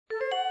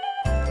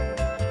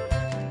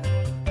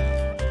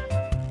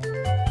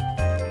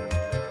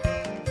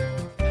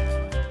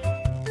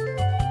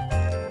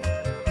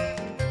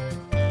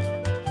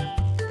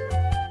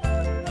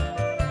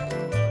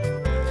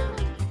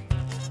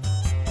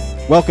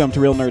Welcome to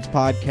Real Nerds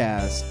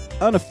Podcast,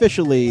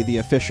 unofficially the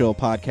official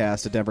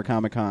podcast of Denver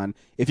Comic Con.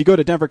 If you go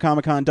to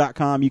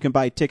denvercomiccon.com, you can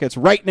buy tickets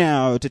right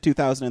now to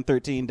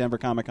 2013 Denver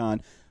Comic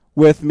Con.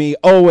 With me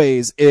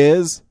always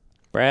is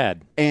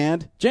Brad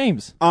and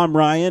James. I'm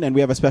Ryan, and we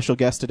have a special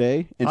guest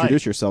today.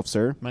 Introduce yourself,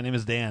 sir. My name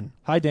is Dan.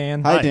 Hi,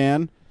 Dan. Hi,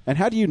 Dan. And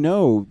how do you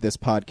know this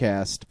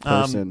podcast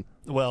person?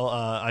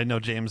 I know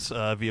James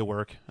via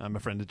work. I'm a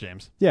friend of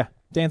James. Yeah,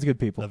 Dan's good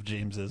people. Of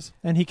James's.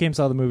 And he came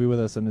saw the movie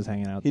with us and is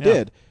hanging out. He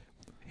did.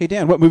 Hey,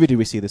 Dan, what movie did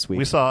we see this week?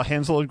 We saw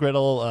Hansel and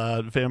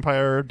Gretel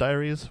Vampire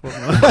Diaries. What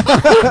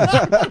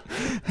the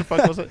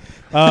fuck was it?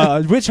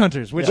 Witch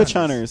Hunters. Witch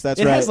Hunters, that's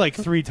it right. has like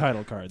 3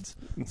 title cards,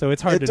 so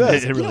it's hard It to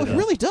does. know. It really It does.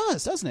 really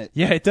does, doesn't it?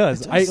 Yeah, it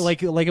does. It does. I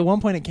like at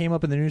one point it came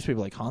up in the newspaper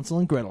like Hansel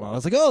and Gretel. I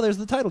was like, oh, there's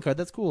the title card.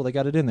 That's cool. They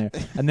got it in there.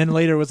 And then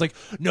later it was like,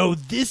 no,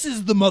 this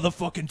is the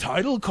motherfucking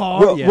title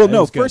card. Well, Yeah, well it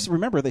no, was good. first,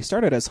 remember, they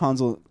started as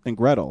Hansel and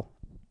Gretel.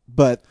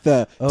 But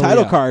the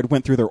title card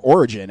went through their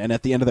origin, and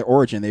at the end of their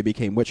origin, they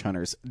became witch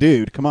hunters.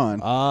 Dude, come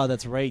on. Ah,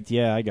 that's right.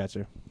 Yeah, I got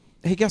you.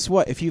 Hey, guess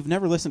what? If you've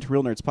never listened to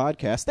Real Nerds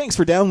Podcast, thanks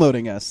for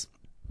downloading us.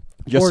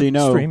 Just Or so you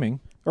know. streaming.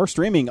 Or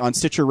streaming on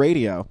Stitcher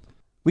Radio.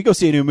 We go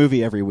see a new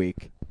movie every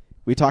week.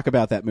 We talk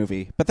about that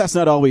movie. But that's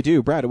not all we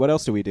do. Brad, what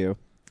else do we do?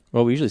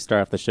 Well, we usually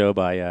start off the show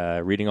by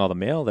reading all the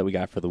mail that we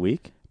got for the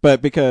week.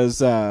 But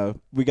because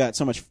we got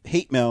so much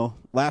hate mail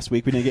last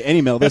week, we didn't get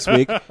any mail this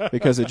week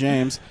because of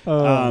James.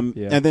 Yeah.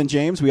 And then,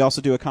 James, we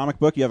also do a comic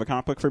book. You have a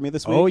comic book for me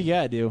this week? Oh,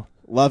 yeah, I do.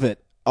 Love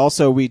it.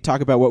 Also, we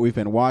talk about what we've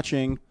been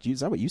watching. Gee,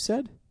 is that what you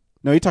said?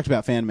 No, you talked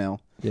about fan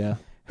mail. Yeah.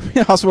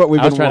 Also, what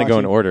we've I been was trying to go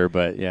in watching. order,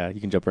 but yeah, you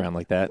can jump around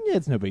like that. Yeah,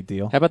 it's no big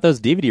deal. How about those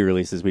DVD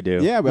releases we do?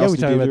 Yeah, we Yeah, also we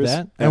talked do about those.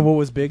 that. And what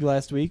was big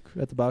last week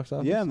at the box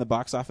office? Yeah, and the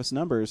box office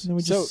numbers. And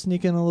we just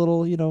sneak in a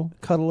little,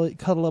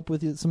 cuddle up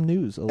with some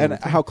news. A and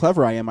little how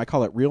clever I am, I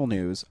call it Real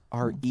News,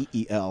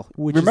 REEL.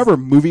 Which Remember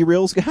movie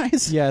reels,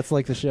 guys? Yeah, it's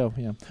like the show.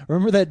 Yeah,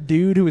 remember that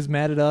dude who was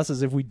mad at us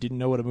as if we didn't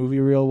know what a movie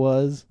reel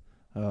was?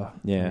 Oh,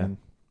 Yeah. man.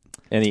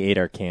 And he ate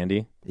our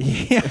candy.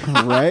 Yeah,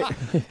 Right?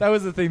 that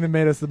was the thing that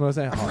made us the most.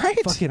 Right?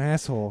 Fucking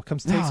asshole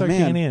comes Oh, takes our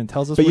man. candy and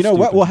tells us. But you we're know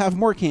what? stupid. We'll have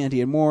more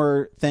candy and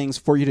more things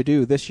for you to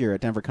do this year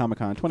at Denver Comic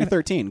Con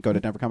 2013. Go to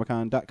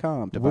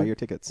denvercomiccon.com to buy your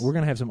tickets. We're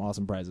gonna have some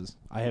awesome prizes.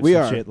 I have We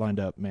some are. shit lined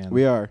up, man.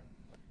 We are.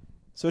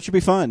 So it should be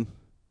fun.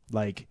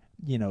 Like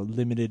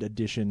limited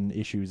edition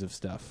issues of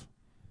stuff.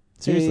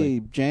 Seriously,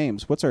 Hey,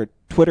 James, what's our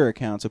Twitter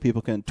account so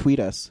people can tweet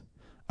us?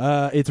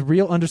 it's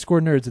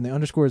real_nerds, and the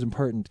underscore is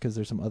important because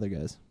there's some other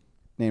guys.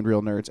 Named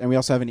Real Nerds. And we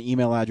also have an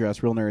email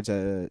address,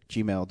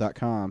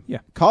 realnerds@gmail.com. Yeah.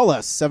 Call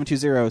us,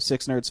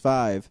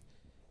 720-6nerds5.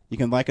 You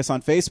can like us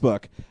on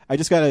Facebook. I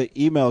just got an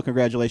email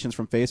congratulations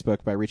from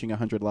Facebook by reaching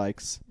 100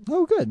 likes.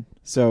 Oh, good.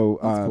 So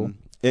That's cool.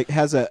 it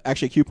has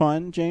actually a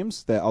coupon,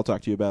 James, that I'll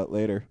talk to you about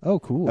later. Oh,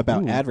 cool.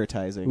 About Ooh.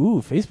 advertising.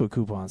 Ooh, Facebook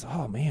coupons.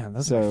 Oh man,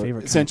 that's my So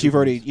favorite. since you've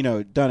already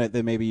done it,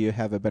 then maybe you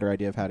have a better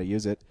idea of how to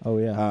use it. Oh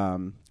yeah.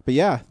 But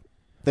yeah,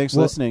 thanks for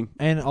Well, listening.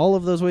 And all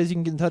of those ways you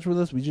can get in touch with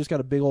us. We just got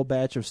a big old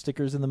batch of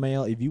stickers in the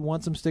mail. If you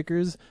want some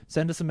stickers,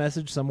 send us a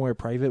message somewhere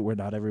private where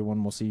not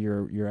everyone will see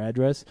your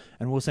address,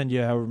 and we'll send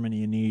you however many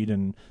you need.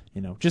 And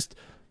just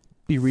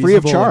be reasonable. Free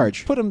of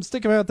charge.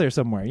 Stick them out there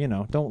somewhere.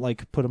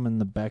 Don't put them in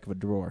the back of a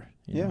drawer.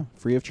 Yeah,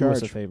 free of Do us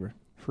charge. a favor.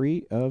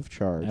 Free of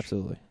charge.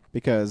 Absolutely.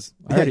 Because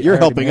I already you're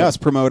helping mailed us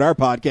promote our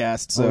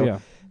podcast. So oh yeah,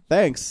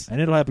 thanks.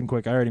 and it'll happen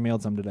quick. I already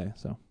mailed some today,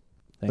 so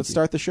Let's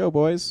start the show,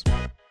 boys.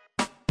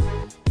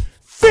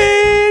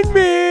 Fan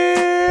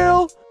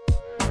mail.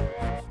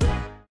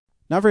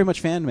 Not very much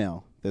fan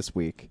mail this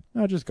week.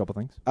 No, just a couple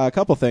things. A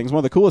couple things. One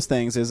of the coolest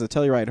things is the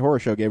Telluride Horror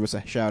Show gave us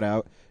a shout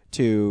out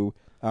to.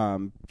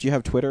 Do you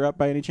have Twitter up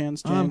by any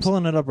chance, James? I'm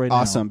pulling it up right now.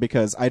 Awesome,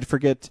 because I'd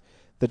forget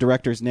the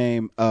director's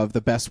name of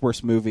the best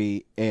worst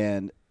movie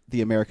and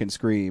the American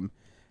Scream.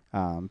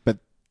 But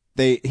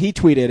he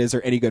tweeted, "Is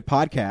there any good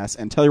podcasts?"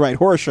 And Telluride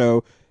Horror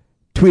Show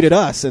tweeted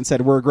us and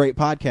said, "We're a great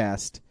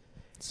podcast."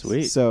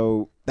 Sweet.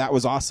 So that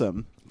was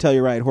awesome.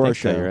 Telluride Horror Thanks,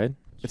 Show. Telluride.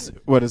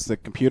 What is the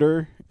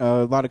computer?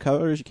 A lot of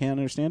colors. You can't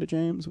understand it,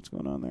 James. What's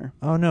going on there?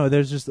 Oh no,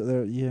 there's just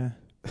yeah.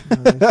 No,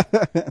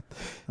 there's-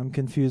 I'm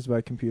confused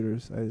by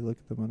computers. I look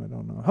at them and I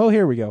don't know. Oh,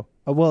 here we go.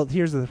 Oh, well,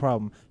 here's the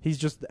problem. He's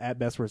just at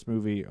best worst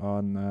movie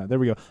on. There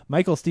we go.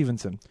 Michael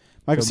Stevenson.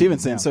 Michael So,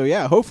 Stevenson. yeah. So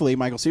yeah, hopefully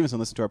Michael Stevenson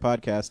listened to our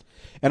podcast.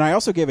 And I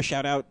also gave a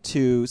shout out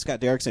to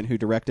Scott Derrickson, who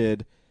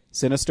directed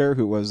Sinister,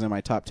 who was in my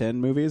top 10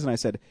 movies. And I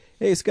said,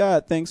 "Hey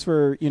Scott, thanks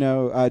for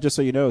just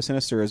so you know,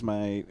 Sinister is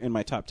in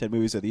my top 10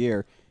 movies of the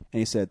year." And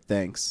he said,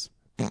 "Thanks,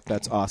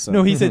 that's awesome."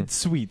 No, he said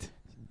sweet,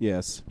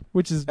 yes.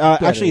 which is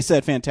Actually, he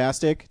said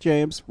fantastic.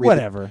 James,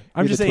 whatever.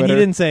 I'm read just the saying he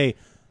Twitter. didn't say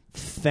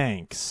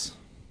thanks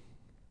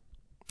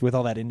with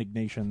all that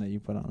indignation that you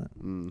put on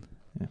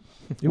it. Yeah.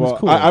 It was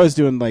cool. I was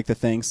doing like the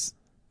thanks,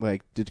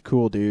 like did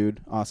cool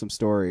dude, awesome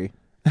story.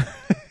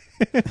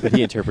 But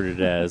he interpreted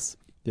it as,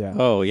 yeah.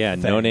 oh, yeah,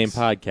 Thanks. No Name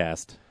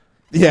Podcast.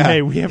 Yeah.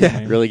 Hey, we have a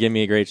name. Really give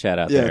me a great shout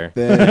out Yeah, there.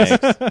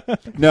 thanks.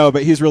 Thanks. No,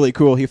 but he's really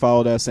cool. He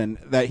followed us, and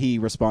that he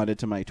responded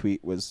to my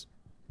tweet was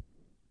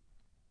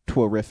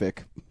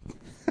tworific.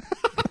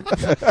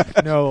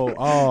 No.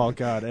 Oh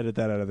God, edit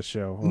that out of the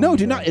show. Oh, No, my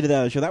do God. not edit that out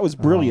of the show. That was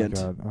brilliant.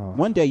 Oh, my God. Oh.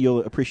 One day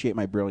you'll appreciate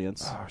my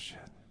brilliance. Oh shit.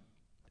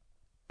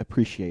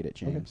 Appreciate it,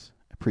 James.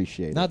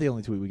 Appreciate Not it. the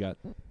only tweet we got.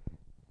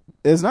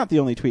 It's not the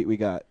only tweet we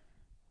got.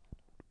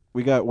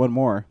 We got one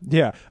more.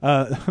 Yeah.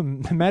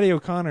 Matty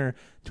O'Connor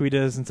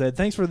tweeted us and said,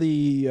 "Thanks for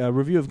the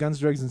review of Guns,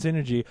 Drugs, and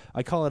Synergy.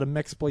 I call it a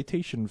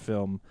mexploitation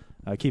film.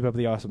 Keep up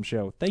the awesome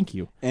show. Thank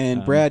you."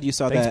 And Brad, you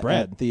saw thanks, that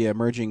Brad. at the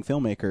Emerging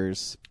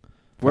Filmmakers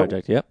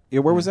Project. Yep. Yeah,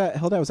 where was that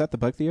held at? Was that the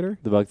Bug Theater?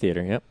 The Bug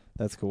Theater. Yep.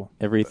 That's cool.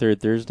 Every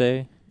third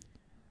Thursday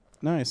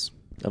Nice.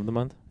 of the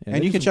month. Yeah,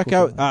 And they you do can some check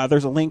cool out, stuff.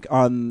 there's a link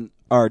on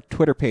our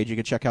Twitter page. You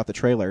can check out the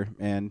trailer.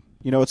 And,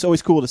 it's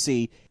always cool to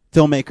see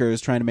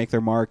filmmakers trying to make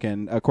their mark.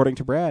 And according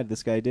to Brad,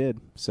 this guy did.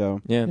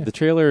 So, Yeah, the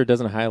trailer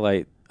doesn't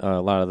highlight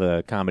a lot of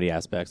the comedy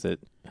aspects. It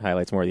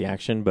highlights more of the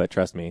action, but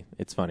trust me,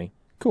 it's funny.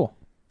 Cool.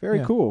 very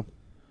Yeah. cool.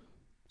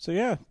 So,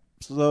 yeah,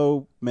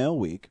 slow mail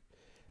week.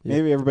 Yeah.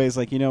 Maybe everybody's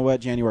like, you know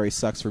what? January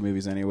sucks for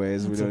movies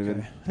anyways. That's we don't okay.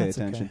 even pay That's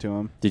attention okay. to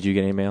them. Did you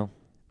get any mail?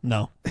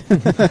 No.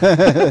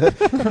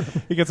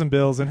 He got some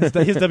bills, and his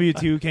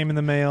W-2 came in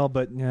the mail,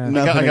 but yeah.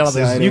 Nothing I got all those-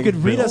 exciting. You could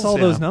read us all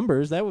Bills, those yeah.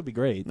 numbers. That would be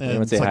great. And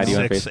Anyone say it's hi like to you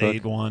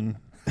on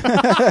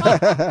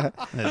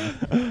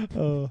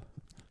 681.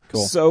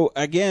 Cool. So,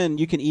 again,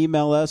 you can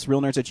email us,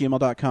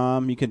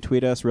 realnerds@gmail.com. You can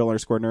tweet us,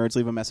 real_nerds.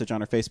 Leave a message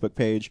on our Facebook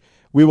page.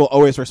 We will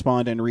always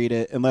respond and read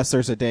it, unless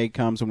there's a day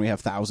comes when we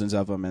have thousands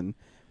of them, and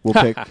we'll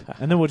pick.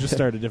 And then we'll just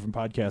start a different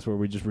podcast where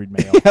we just read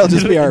mail. It'll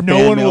just be our no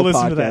fan one will mail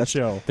listen to that podcast.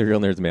 show. The Real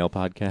Nerds Mail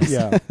Podcast.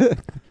 Yeah.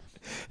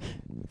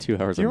 2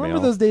 hours Do you of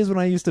remember mail. those days when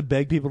I used to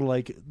beg people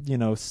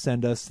to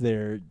send us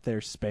their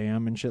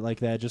spam and shit like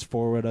that? Just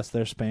forward us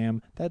their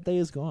spam. That day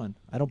is gone.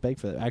 I don't beg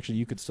for that. Actually,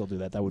 you could still do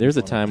that. That would. There's be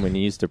a time when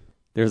you used to.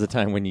 There was a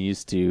time when you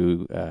used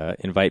to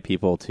invite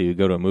people to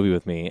go to a movie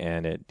with me,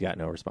 and it got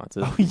no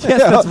responses. Yes,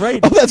 that's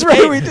right. Oh, that's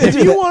right. We did.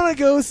 If you want to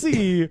go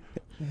see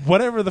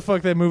whatever the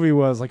fuck that movie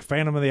was, like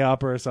Phantom of the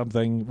Opera or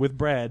something, with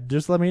Brad,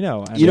 just let me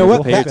know. You know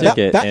what? Pay your That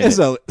ticket, and is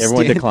a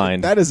everyone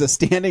declined. That is a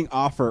standing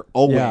offer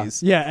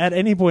always. Yeah. At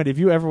any point, if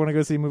you ever want to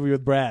go see a movie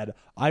with Brad,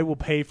 I will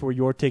pay for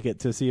your ticket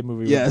to see a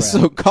movie Yeah, with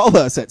Brad. so call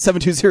us at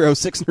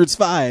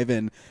 720-6nerds5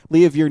 and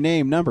leave your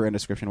name, number, and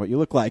description, what you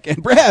look like,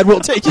 and Brad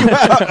will take you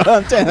out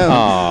on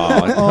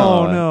town.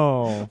 Oh,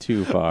 no.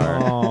 Too far.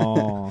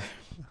 Oh.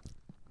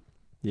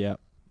 Yep.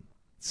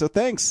 So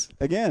thanks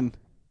again.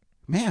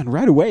 Man,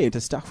 right away into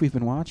stuff we've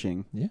been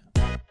watching. Yeah.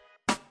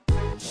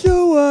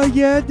 So,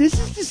 this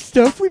is the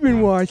stuff we've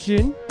been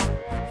watching.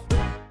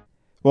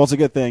 Well, it's a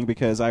good thing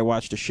because I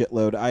watched a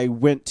shitload. I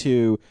went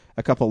to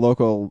a couple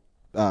local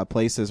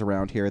places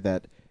around here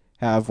that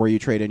have where you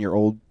trade in your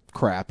old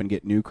crap and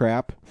get new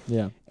crap.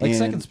 Yeah. Like And-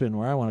 Second Spin,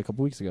 where I went a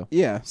couple weeks ago.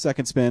 Yeah,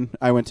 Second Spin.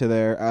 I went to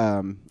there,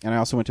 and I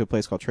also went to a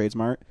place called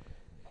Tradesmart.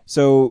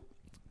 So,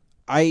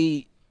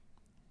 I've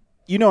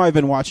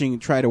been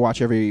try to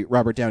watch every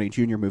Robert Downey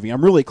Jr. movie.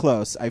 I'm really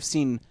close. I've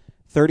seen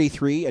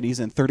 33, and he's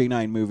in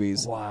 39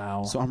 movies.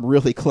 Wow. So I'm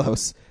really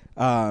close.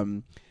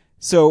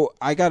 So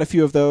I got a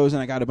few of those,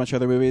 and I got a bunch of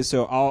other movies.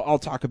 So I'll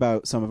talk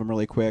about some of them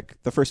really quick.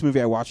 The first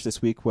movie I watched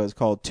this week was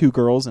called Two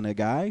Girls and a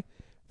Guy.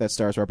 That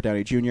stars Robert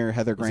Downey Jr.,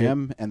 Heather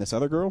Graham, and this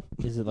other girl.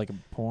 Is it like a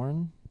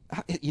porn?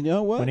 You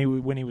know what?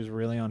 When he was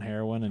really on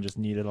heroin and just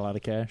needed a lot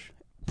of cash?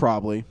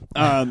 Probably.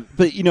 But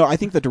I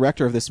think the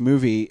director of this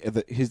movie,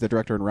 he's the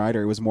director and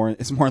writer, is more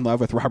in love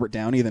with Robert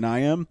Downey than I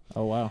am.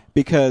 Oh, wow.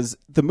 Because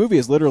the movie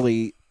is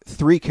literally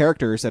 3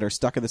 characters that are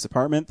stuck in this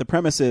apartment. The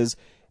premise is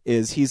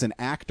he's an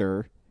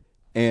actor,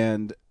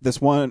 and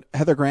this one,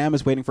 Heather Graham,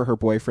 is waiting for her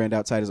boyfriend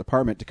outside his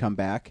apartment to come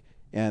back.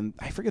 And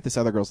I forget this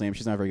other girl's name.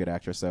 She's not a very good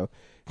actress, so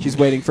she's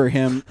waiting for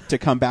him to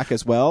come back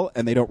as well,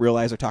 and they don't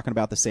realize they're talking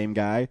about the same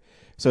guy.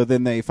 So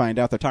then they find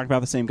out they're talking about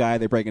the same guy.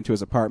 They break into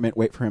his apartment,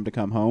 wait for him to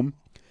come home.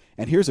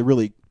 And here's a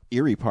really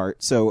eerie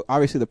part. So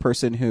obviously the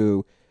person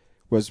who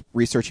was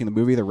researching the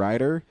movie, the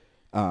writer,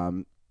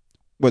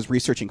 was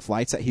researching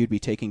flights that he would be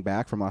taking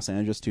back from Los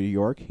Angeles to New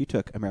York. He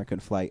took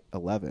American Flight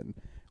 11,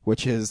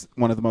 which is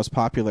one of the most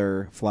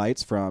popular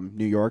flights from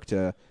New York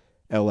to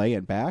L.A.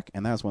 and back,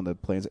 and that was one of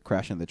the planes that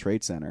crashed in the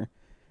Trade Center.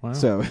 Wow.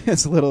 So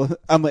it's a little.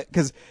 I'm like,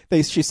 because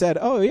she said,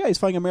 "Oh yeah, he's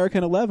flying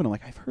American 11." I'm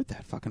like, I've heard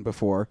that fucking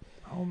before.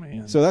 Oh,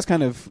 man. So that's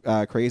kind of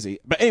crazy.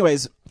 But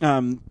anyways,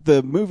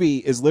 the movie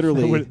is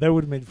literally that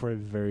would have made for a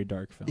very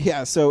dark film.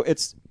 yeah. So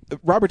it's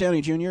Robert Downey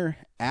Jr.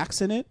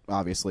 acts in it,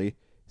 obviously,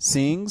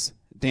 sings,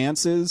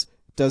 dances,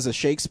 does a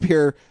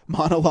Shakespeare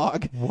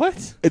monologue.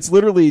 What? It's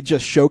literally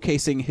just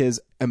showcasing his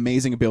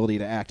amazing ability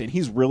to act, and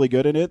he's really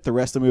good in it. The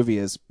rest of the movie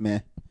is meh.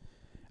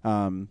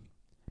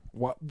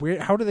 What?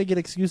 How do they get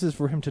excuses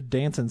for him to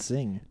dance and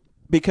sing?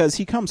 Because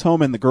he comes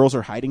home and the girls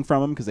are hiding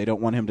from him because they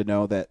don't want him to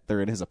know that they're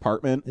in his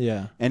apartment.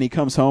 Yeah. And he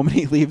comes home and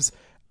he leaves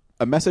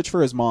a message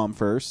for his mom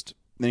first.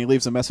 Then he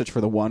leaves a message for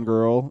the one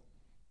girl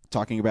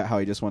talking about how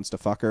he just wants to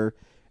fuck her.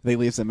 Then he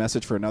leaves a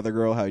message for another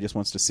girl how he just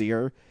wants to see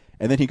her.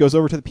 And then he goes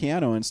over to the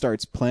piano and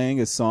starts playing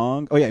his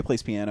song. Oh, yeah, he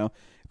plays piano.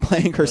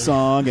 Playing her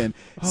song and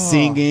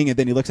singing. And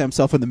then he looks at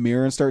himself in the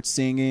mirror and starts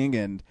singing.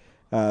 And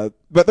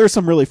but there's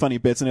some really funny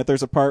bits in it.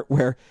 There's a part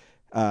where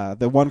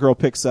the one girl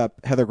picks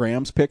up Heather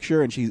Graham's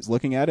picture and she's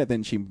looking at it.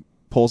 Then she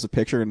pulls a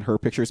picture and her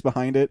picture's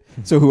behind it.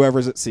 So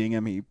whoever's seeing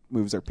him, he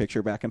moves their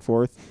picture back and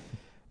forth.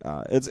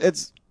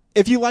 It's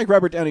if you like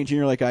Robert Downey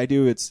Jr. like I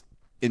do, it's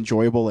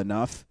enjoyable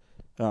enough.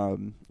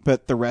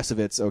 But the rest of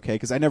it's okay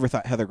because I never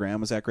thought Heather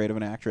Graham was that great of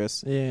an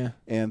actress. Yeah.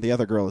 And the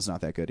other girl is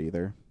not that good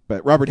either.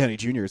 But Robert Downey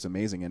Jr. is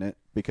amazing in it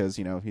because,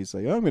 he's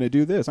like, oh, I'm going to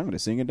do this. I'm going to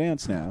sing and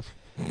dance now.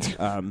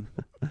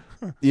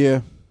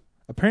 Yeah.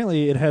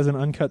 Apparently, it has an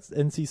uncut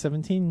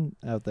NC-17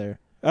 out there.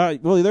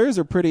 Well, there is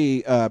a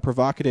pretty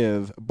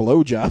provocative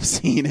blowjob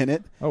scene in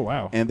it. Oh,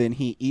 wow. And then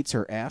he eats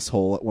her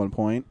asshole at one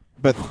point.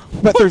 But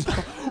there's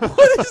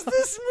What is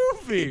this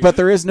movie? but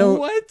there is no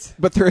What?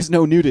 But there is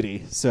no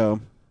nudity. So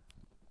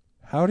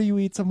How do you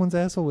eat someone's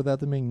asshole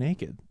without them being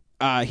naked?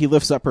 he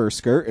lifts up her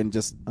skirt and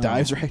just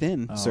dives right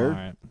in, Oh,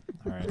 sir.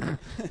 All right.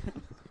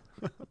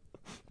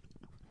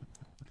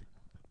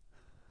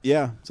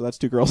 Yeah, so that's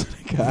two girls and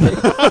a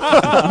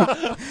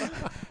guy.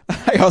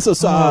 I also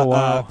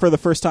saw for the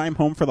first time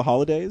Home for the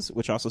Holidays,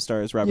 which also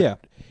stars Robert. Yeah.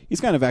 He's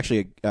kind of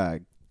actually a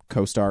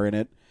co-star in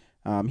it.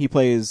 He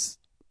plays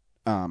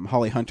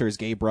Holly Hunter's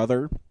gay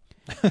brother,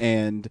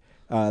 and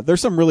there's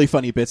some really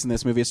funny bits in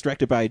this movie. It's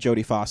directed by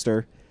Jodie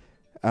Foster,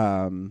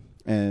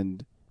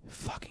 and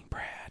fucking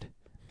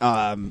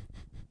Brad.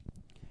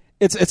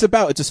 It's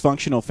about a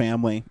dysfunctional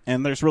family,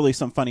 and there's really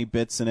some funny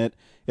bits in it.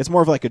 It's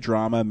more of like a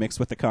drama mixed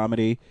with the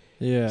comedy.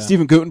 Yeah.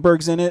 Stephen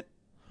Guttenberg's in it.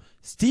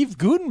 Steve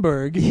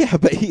Guttenberg? Yeah,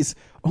 but he's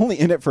only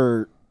in it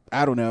for,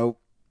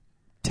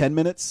 10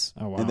 minutes,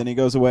 Oh, wow. and then he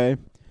goes away.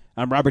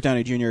 Robert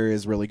Downey Jr.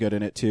 is really good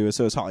in it, too,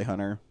 so is Holly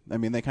Hunter. I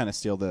mean, they kind of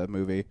steal the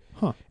movie.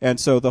 Huh. And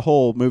so the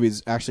whole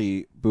movie's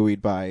actually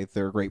buoyed by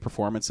their great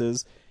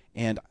performances.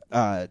 And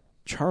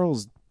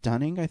Charles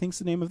Dunning, I think's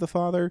the name of the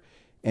father,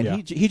 and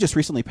Yeah. he just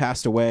recently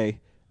passed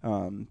away,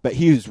 but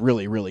he was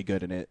really, really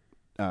good in it.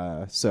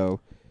 So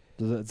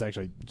It's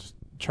actually just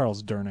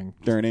Charles Durning.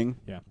 Durning.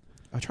 Yeah.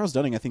 Charles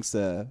Dunning, I think's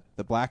the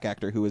black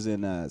actor who was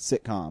in a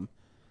sitcom.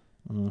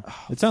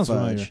 It sounds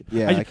Fudge.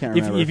 familiar. Yeah, I can't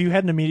remember. If you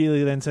hadn't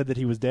immediately then said that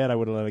he was dead, I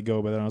would have let it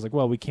go. But then I was like,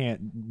 well, we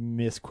can't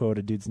misquote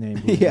a dude's name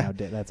who's Yeah. now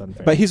dead. That's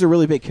unfair. But he's a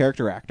really big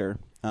character actor,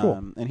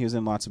 Cool. and he was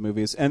in lots of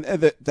movies. And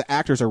the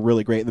actors are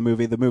really great in the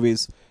movie. The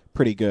movie's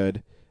pretty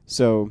good.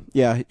 So,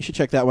 yeah, you should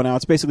check that one out.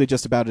 It's basically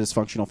just about a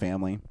dysfunctional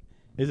family.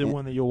 Is it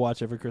one that you'll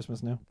watch every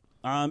Christmas now?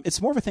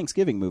 It's more of a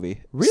Thanksgiving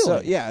movie. Really?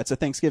 So, yeah, it's a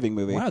Thanksgiving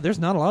movie. Wow, there's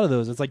not a lot of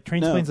those. It's like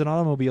trains, No. planes, and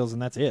automobiles,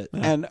 and that's it.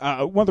 And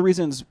one of the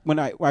reasons when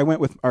I went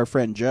with our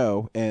friend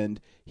Joe,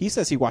 and he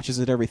says he watches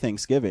it every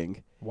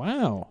Thanksgiving.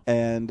 Wow.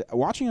 And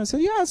watching it, I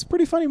said, yeah, it's a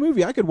pretty funny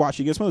movie. I could watch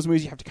it. It's one of those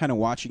movies you have to kind of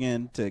watch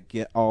again to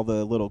get all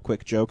the little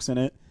quick jokes in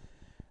it.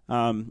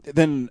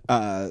 Then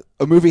a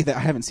movie that I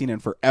haven't seen in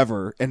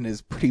forever and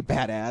is pretty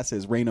badass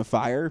is Reign of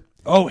Fire.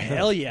 Oh,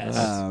 hell yes.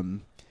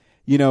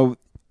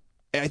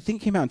 I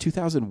think it came out in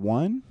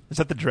 2001. Is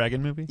that the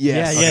dragon movie?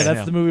 Yes. Yeah, that's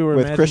yeah. the movie where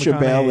With Matthew Christian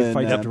Bale McConaughey and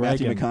fights the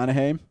Matthew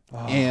dragon.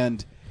 McConaughey.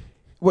 And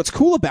what's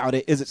cool about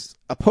it is it's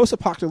a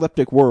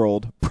post-apocalyptic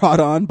world brought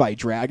on by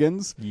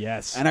dragons.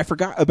 Yes. And I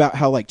forgot about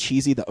how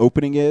cheesy the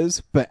opening is,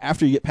 but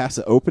after you get past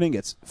the opening,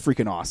 it's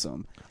freaking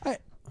awesome.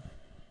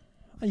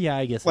 Yeah,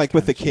 I guess. Like it's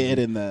with the kinda kid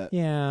cheesy. and the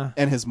Yeah.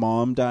 and his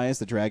mom dies.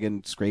 The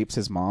dragon scrapes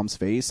his mom's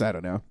face. I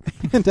don't know.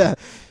 And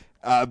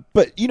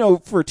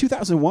but for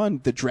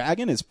 2001, the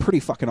dragon is pretty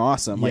fucking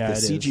awesome. Like Yeah, the it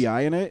is.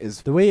 CGI in it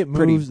is The way it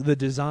pretty- moves, the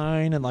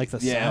design, and like the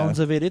Yeah. sounds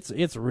of it,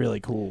 it's really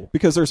cool.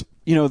 because there's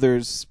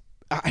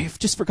I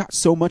just forgot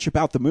so much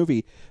about the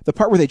movie. The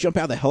part where they jump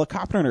out of the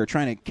helicopter and are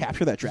trying to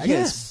capture that dragon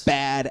Yes. is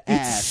badass.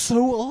 It's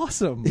so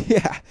awesome.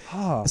 Yeah.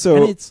 Ah. So-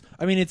 and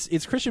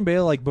it's Christian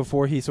Bale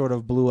before he sort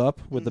of blew up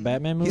with the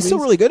Batman movies. He's still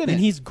really good in and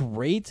it. he's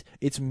great.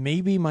 It's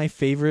maybe my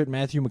favorite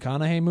Matthew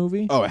McConaughey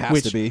movie. Oh, it has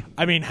which, to be.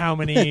 I mean, how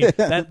many?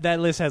 that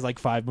list has like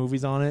 5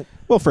 movies on it.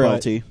 Well,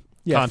 Frailty.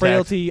 Yeah, Contact.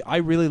 Frailty. I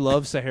really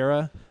love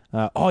Sahara.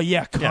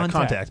 Contact.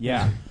 Contact.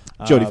 Yeah.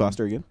 Jodie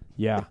Foster again.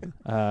 Yeah.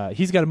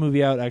 He's got a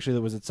movie out actually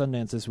that was at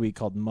Sundance this week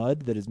called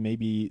Mud that is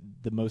maybe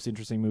the most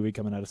interesting movie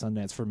coming out of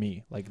Sundance for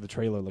me. Like the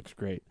trailer looks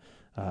great.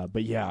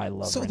 But yeah, I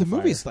love So Reign the of Fire.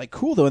 movie's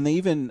cool though, and they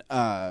even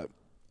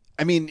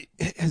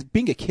as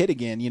being a kid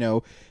again,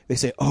 they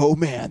say, "Oh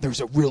man,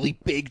 there's a really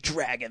big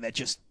dragon that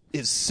just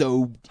is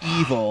so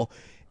evil,"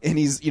 and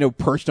he's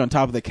perched on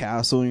top of the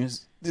castle, and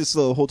he's just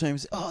the whole time,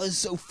 "Oh, this is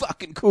so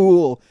fucking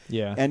cool."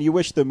 Yeah. And you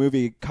wish the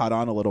movie caught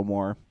on a little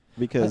more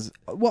because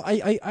Well,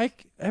 I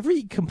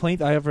every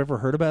complaint I have ever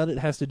heard about it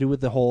has to do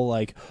with the whole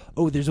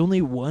there's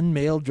only one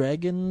male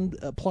dragon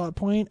plot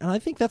point, and I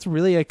think that's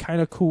really a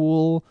kind of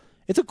cool.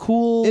 It's a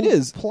cool It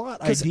is,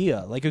 plot 'cause-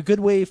 idea, like a good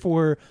way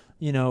for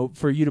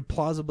for you to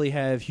plausibly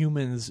have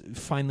humans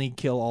finally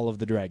kill all of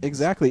the dragons.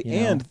 exactly. you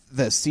know? And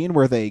the scene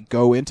where they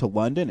go into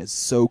London is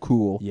so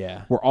cool.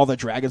 Yeah. where all the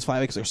dragons fly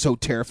because they're so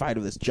terrified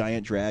of this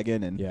giant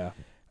dragon, and Yeah.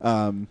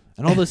 And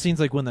all those scenes,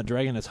 like when the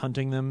dragon is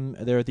hunting them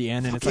there at the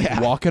end, and it's like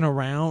walking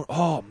around.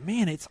 Oh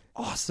man, it's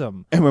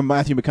awesome. And when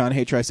Matthew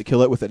McConaughey tries to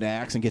kill it with an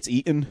axe and gets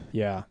eaten,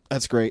 Yeah,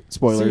 that's great.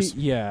 Spoilers.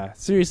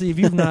 Seriously, if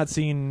you've not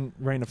seen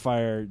Reign of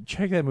Fire,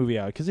 check that movie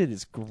out because it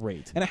is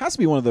great. And it has to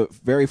be one of the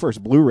very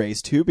first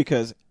Blu-rays too,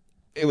 because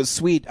it was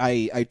sweet.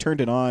 I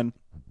turned it on.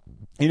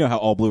 You know how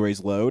all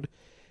Blu-rays load,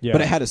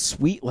 but it had a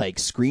sweet like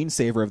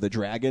screensaver of the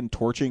dragon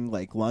torching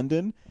like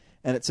London,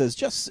 and it says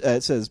just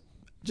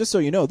so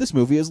you know, this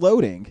movie is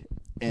loading.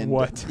 And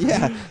what?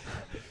 Yeah.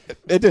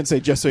 It didn't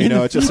say just so you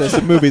know. It just says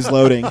the movie's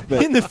loading.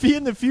 But in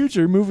the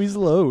future, movies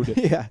load.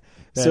 Yeah.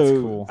 That's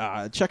so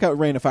cool. Check out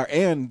Reign of Fire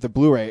and the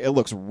Blu-ray. It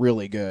looks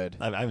really good.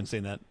 I haven't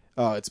seen that.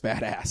 Oh, it's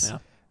badass.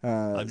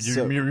 Yeah.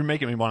 You're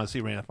making me want to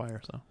see Reign of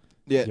Fire. So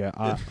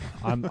Yeah.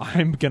 I'm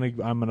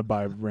gonna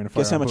buy Reign of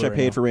Fire. Guess how much I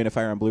paid for Reign of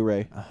Fire on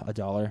Blu-ray?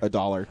 $1.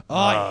 $1. Oh,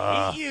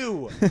 I hate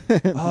you.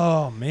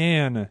 Oh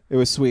man, it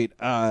was sweet.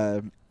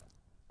 And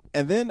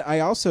then I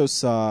also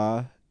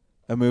saw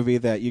a movie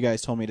that you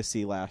guys told me to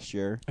see last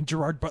year. And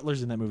Gerard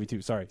Butler's in that movie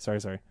too. Sorry.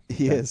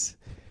 He is.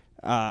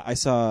 I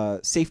saw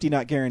Safety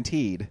Not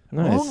Guaranteed.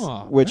 Nice.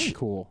 Oh, which very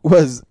cool.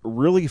 was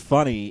really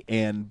funny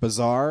and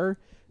bizarre,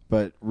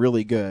 but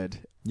really good.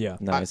 Yeah.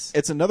 Nice.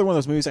 It's another one of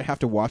those movies I have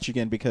to watch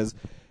again because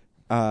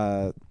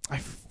I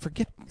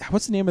forget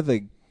what's the name of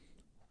the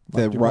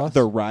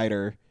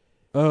writer.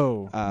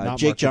 Oh, not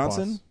Jake Mark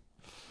Johnson.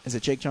 Duplass. Is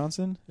it Jake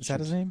Johnson? Is that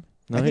his name?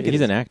 No, I think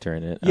he's an actor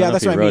in it. I Yeah, don't know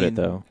that's if what he I wrote mean. it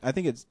though. I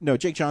think it's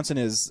Jake Johnson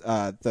is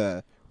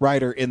the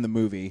writer in the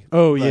movie.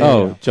 Oh yeah.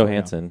 Oh,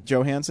 Johansson.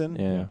 Johansson.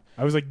 Yeah.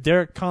 I was like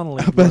Derek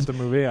Connolly wrote the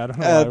movie. I don't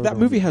know. why That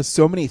movie has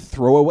so many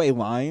throwaway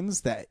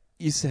lines that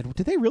you said,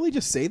 did they really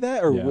just say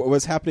that, or Yeah. what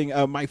was happening?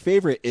 My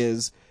favorite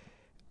is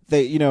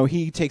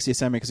he takes the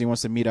assignment because he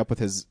wants to meet up with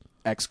his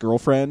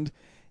ex-girlfriend,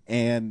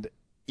 and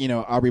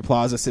Aubrey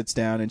Plaza sits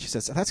down and she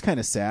says, "That's kind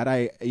of sad.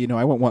 I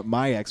won't want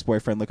my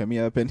ex-boyfriend looking me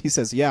up." And he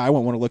says, "Yeah, I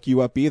won't want to look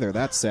you up either.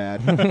 That's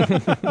sad."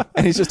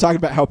 And he's just talking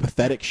about how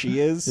pathetic she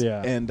is.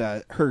 Yeah. And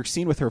her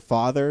scene with her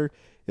father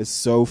is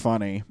so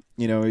funny.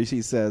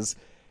 She says,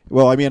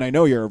 "Well, I mean, I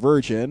know you're a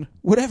virgin.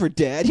 Whatever,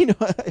 Dad.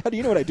 How do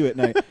you know what I do at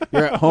night?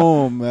 You're at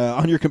home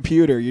on your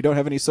computer. You don't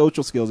have any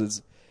social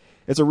skills."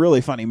 It's a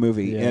really funny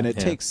movie, and it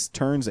takes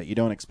turns that you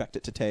don't expect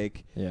it to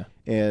take. Yeah.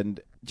 And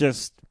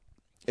just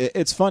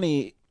it's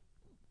funny,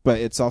 but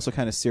it's also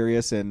kind of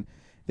serious. And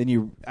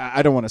then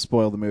I don't want to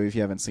spoil the movie if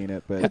you haven't seen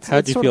it. But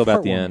How'd you sort feel of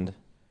about the heartwarming. end?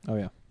 Oh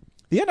yeah.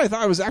 the end, I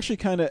thought it was actually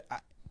kind of.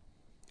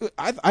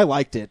 I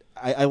liked it.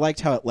 I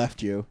liked how it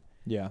left you.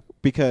 Yeah.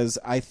 Because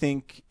I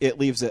think it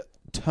leaves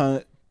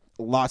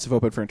lots of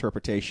open for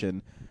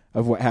interpretation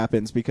of what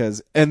happens.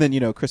 And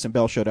then Kristen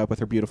Bell showed up with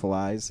her beautiful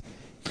eyes,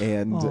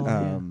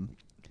 and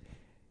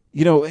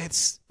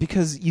it's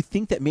because you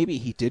think that maybe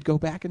he did go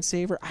back and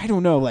save her. I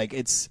don't know. Like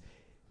it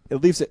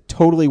leaves it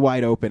totally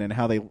wide open, and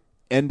how they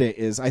end it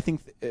is, I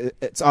think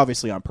it's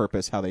obviously on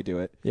purpose how they do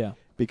it. Yeah.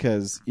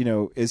 Because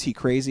is he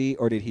crazy,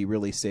 or did he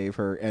really save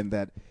her? And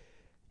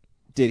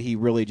did he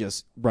really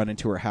just run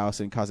into her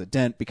house and cause a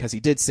dent because he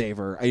did save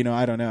her? I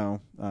don't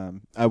know.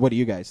 What do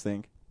you guys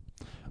think?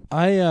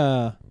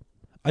 I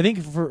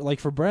think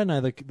for Brad and I,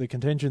 the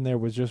contention there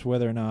was just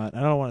whether or not,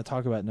 I don't want to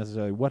talk about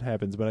necessarily what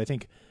happens, but I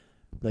think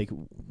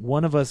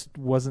one of us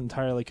wasn't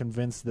entirely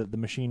convinced that the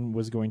machine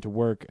was going to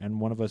work, and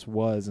one of us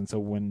was, and so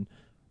when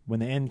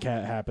the end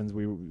happens,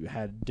 we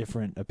had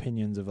different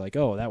opinions of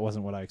oh, that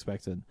wasn't what I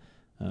expected.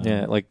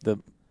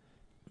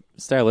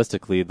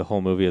 Stylistically, the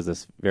whole movie is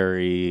this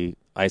very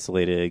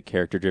isolated,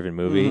 character-driven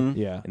movie. Mm-hmm.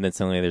 Yeah. And then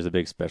suddenly there's a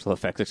big special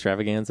effects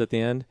extravaganza at the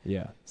end.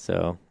 Yeah.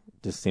 So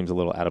just seems a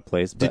little out of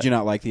place. Did you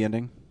not like the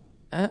ending?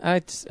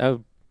 I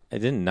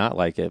did not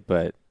like it,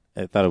 but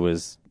I thought it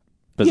was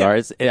bizarre.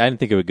 I didn't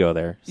think it would go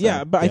there. So.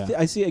 Yeah, but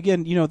I see,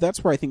 again,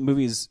 that's where I think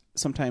movies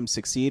sometimes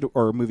succeed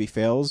or a movie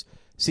fails.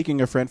 Seeking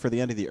a Friend for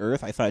the End of the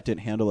Earth, I thought it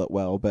didn't handle it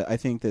well, but I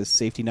think this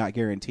Safety Not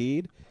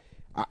Guaranteed,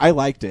 I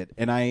liked it.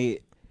 And I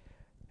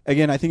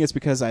think it's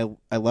because I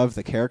love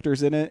the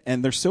characters in it,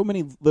 and there's so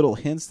many little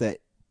hints that,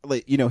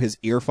 his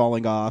ear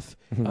falling off.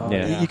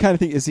 Yeah. You kind of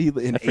think, is he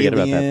an I forget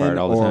about alien that part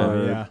all the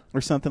time.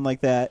 or something like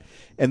that?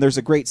 And there's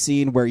a great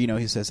scene where,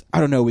 he says, "I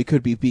don't know, we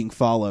could be being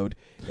followed."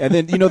 And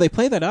then, they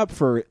play that up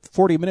for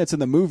 40 minutes in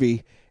the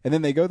movie, and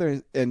then they go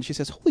there and she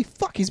says, "Holy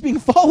fuck, he's being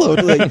followed."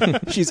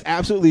 She's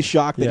absolutely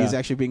shocked that he's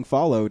actually being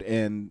followed.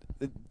 And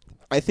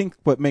I think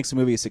what makes the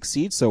movie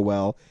succeed so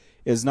well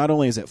is not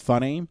only is it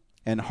funny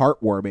and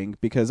heartwarming,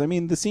 because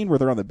the scene where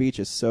they're on the beach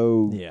is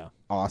so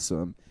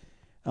awesome.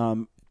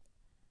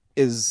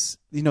 Is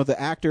the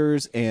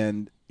actors,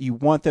 and you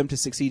want them to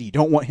succeed. You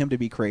don't want him to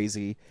be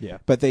crazy. Yeah.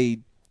 But the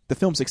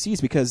film succeeds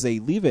because they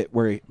leave it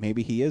where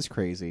maybe he is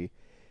crazy,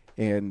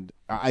 and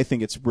I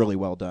think it's really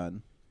well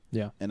done.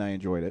 Yeah. And I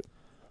enjoyed it.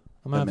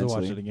 I'm gonna have to watch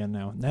immensely. it again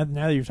now.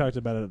 Now that you've talked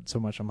about it so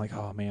much, I'm like,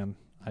 oh man,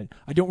 I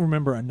don't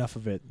remember enough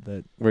of it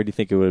that. Where do you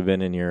think it would have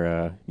been in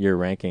your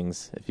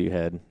rankings if you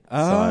had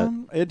saw it?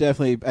 It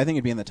definitely. I think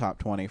it'd be in the top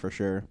 20 for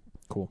sure.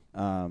 Cool.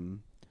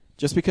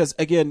 Just because,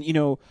 again,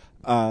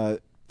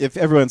 if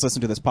everyone's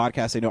listened to this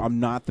podcast, they know I'm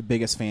not the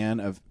biggest fan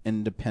of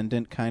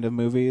independent kind of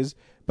movies,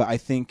 but I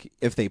think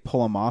if they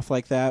pull them off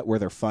like that, where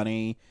they're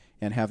funny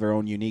and have their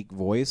own unique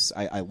voice,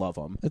 I love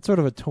them. It's sort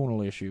of a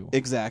tonal issue.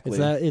 Exactly.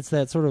 It's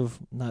that sort of,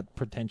 not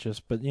pretentious,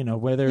 but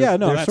where they're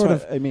that's sort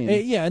what of, I mean.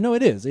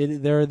 it is.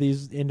 There are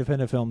these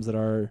independent films that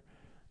are,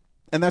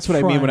 and that's what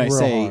I mean when I trying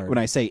say real hard. when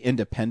I say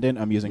independent,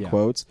 I'm using Yeah.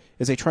 quotes,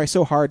 is they try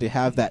so hard to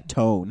have that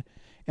tone.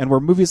 And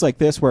where movies like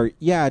this, where it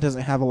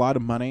doesn't have a lot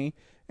of money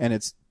and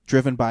it's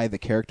driven by the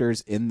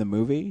characters in the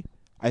movie,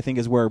 I think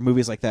is where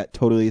movies like that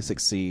totally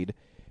succeed.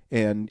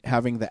 And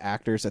having the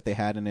actors that they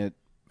had in it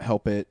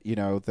help it,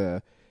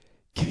 the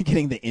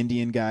getting the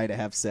Indian guy to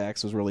have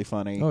sex was really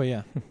funny. oh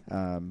yeah,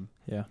 And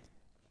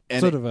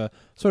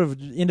sort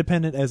of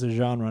independent as a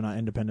genre, not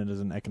independent as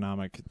an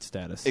economic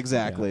status.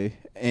 exactly.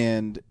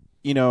 And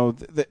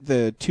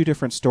the two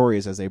different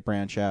stories as they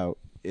branch out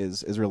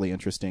is really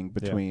interesting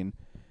between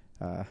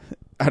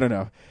I don't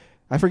know,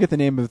 I forget the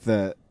name of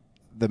the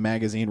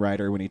magazine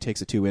writer when he takes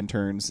the two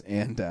interns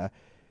and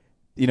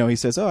he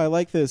says, "Oh, I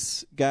like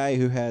this guy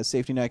who has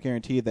safety not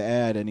guaranteed," the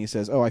ad, and he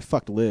says, "Oh, I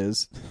fucked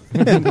Liz."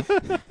 And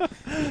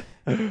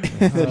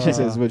then she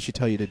says, "What did she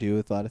tell you to do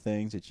with a lot of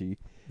things? Did she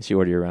She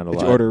order you around a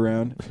lot. order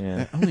around?"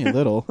 Yeah. Only a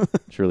little.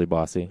 It's really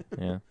bossy.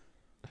 Yeah.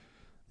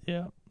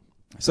 Yeah.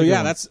 So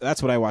yeah,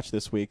 that's what I watched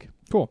this week.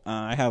 Cool.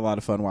 I had a lot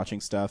of fun watching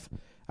stuff.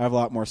 I have a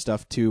lot more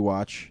stuff to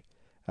watch.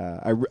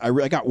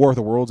 I got War of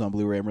the Worlds on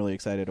Blu-ray. I'm really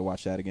excited to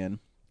watch that again.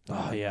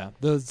 Oh yeah,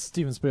 the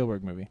Steven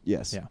Spielberg movie.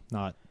 Yes. Yeah,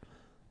 not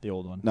the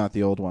old one. Not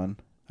the old one.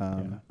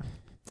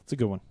 It's a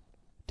good one.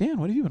 Dan,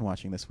 what have you been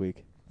watching this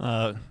week?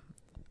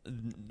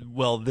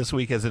 Well, this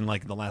week, as in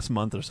like the last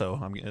month or so,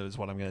 is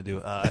what I'm going to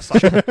do. I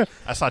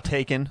saw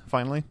Taken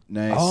finally.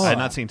 Nice. Oh. I had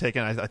not seen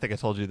Taken. I think I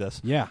told you this.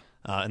 Yeah.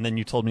 And then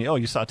you told me, "Oh,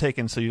 you saw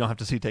Taken, so you don't have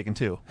to see Taken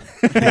 2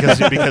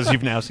 because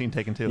you've now seen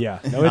Taken 2." Yeah.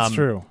 No, it's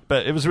true.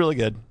 But it was really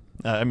good.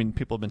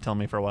 People have been telling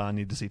me for a while I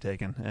need to see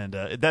Taken, and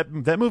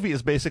that movie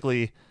is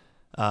basically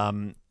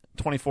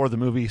 24, the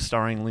movie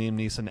starring Liam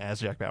Neeson as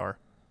Jack Bauer,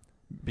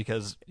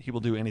 because he will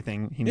do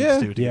anything he needs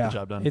to get the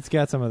job done. It's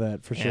got some of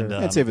that for sure. And,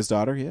 And save his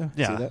daughter. Yeah.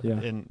 See yeah, that? Yeah.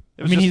 And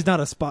it I was mean, just- he's not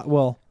a spot.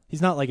 Well,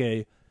 he's not like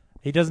a.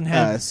 He doesn't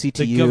have the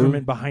CTU.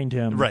 government behind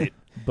him, right.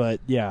 But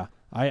yeah,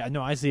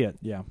 I see it.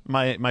 Yeah.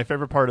 My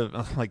favorite part of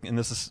and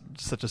this is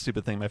such a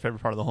stupid thing. My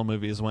favorite part of the whole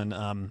movie is when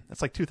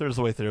it's like 2/3 of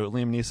the way through,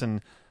 Liam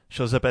Neeson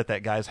shows up at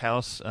that guy's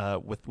house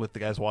with the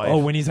guy's wife. Oh,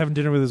 when he's having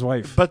dinner with his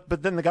wife.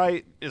 But then the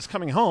guy is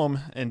coming home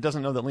and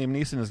doesn't know that Liam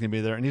Neeson is going to be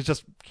there, and he's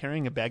just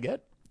carrying a baguette.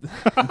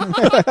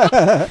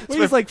 Well,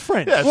 he's like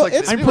French. Yeah, it's Well, like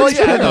it's- I'm well, pretty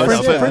yeah, sure I know,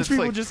 French, but French it's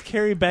people like- just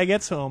carry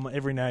baguettes home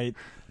every night.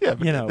 Yeah,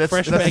 but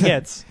Fresh that's-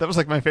 baguettes. That was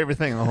like my favorite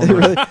thing in the whole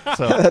movie.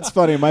 So That's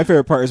funny. My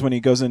favorite part is when he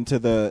goes into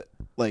the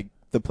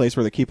place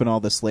where they're keeping all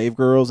the slave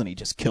girls, and he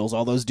just kills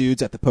all those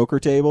dudes at the poker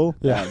table.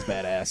 Yeah. That was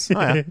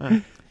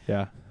badass.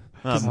 Yeah.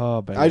 Um,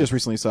 baguettes. I just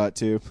recently saw it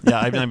too. yeah,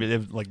 I mean, it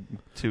was like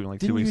 2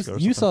 Didn't weeks ago. Or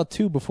you something. saw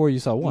 2 before you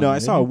saw 1. No, I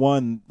didn't saw you?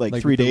 one like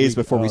 3 the days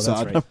week- before we oh,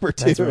 saw that's right. number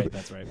 2.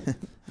 That's right.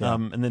 Yeah.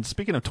 And then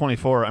speaking of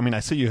 24, I mean,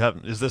 I see you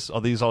have.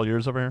 Are these all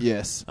yours over here?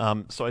 Yes,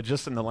 So I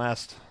just in the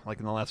last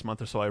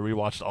month or so, I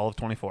rewatched all of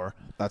 24.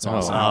 that's Oh,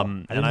 awesome. wow. I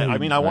And didn't know I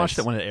mean, I watched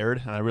nice. it when it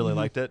aired, and I really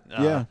liked it.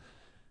 Yeah.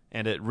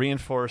 And it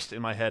reinforced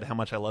in my head how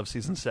much I love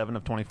season 7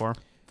 of 24,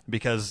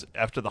 because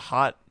after the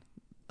hot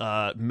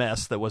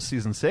mess that was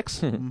season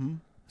 6,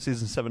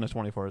 season 7 of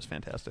 24 is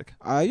fantastic.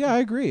 Yeah, I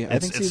agree. I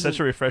think It's such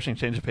a refreshing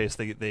change of pace.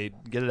 They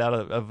get it out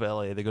of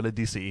LA. They go to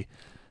DC.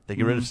 They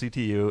get rid of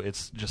CTU.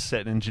 It's just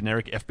set in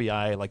generic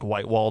FBI like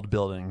white walled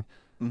building,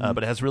 but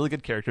it has really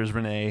good characters.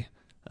 Renee,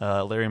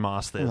 Larry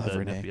Moss, the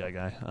Renee. FBI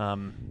guy.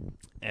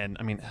 And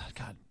I mean,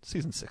 God,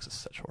 season 6 is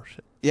such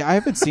horseshit. Yeah, I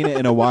haven't seen it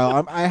in a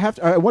while.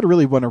 I would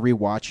really want to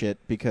rewatch it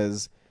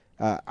because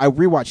I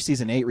rewatched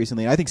season 8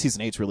 recently, and I think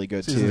season 8's really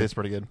good Season too. 8's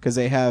pretty good. Because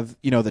they have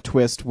the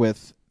twist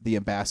with the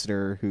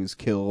ambassador who's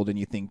killed, and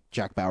you think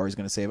Jack Bauer is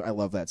going to save it. I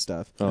love that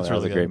stuff. Oh, That's that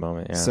was really a great good.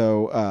 moment. Yeah.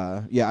 So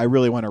I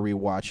really want to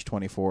rewatch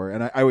 24,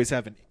 and I always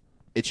have an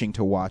itching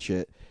to watch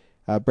it.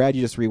 Brad,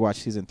 you just rewatched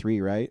season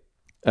 3, right?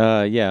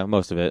 Yeah,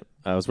 most of it.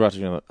 I was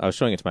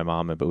showing it to my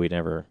mom, but we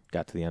never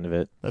got to the end of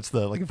it. That's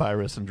the like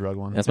virus and drug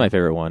one. That's my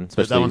favorite one.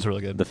 Especially that one's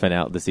really good. The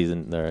finale, the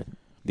season,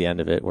 the end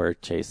of it, where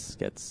Chase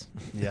gets.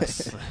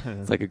 Yes.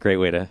 It's like a great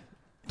way to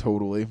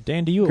Totally.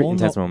 Dan, do you own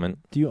intense moment.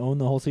 Do you own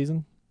the whole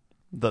season?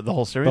 the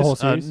whole series. The whole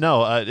series?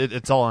 No,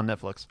 it's all on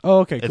Netflix. Oh,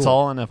 okay. Cool. It's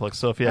all on Netflix.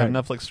 So if you have All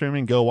right. Netflix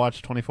streaming, go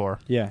watch 24.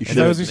 Yeah, You 'cause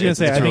should. I was just gonna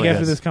say. It's I think really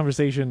after good. this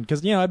conversation,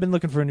 because I've been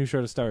looking for a new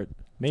show to start.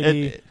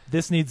 Maybe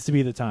this needs to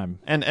be the time.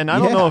 And I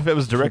don't Yeah. know if it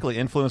was directly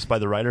influenced by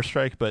the writer's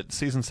strike, but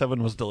season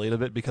 7 was delayed a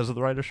bit because of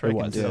the writer's strike. It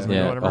was, in yeah. 2008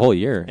 or Yeah, whatever. a whole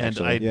year. And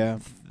Actually. Yeah.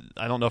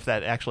 I don't know if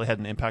that actually had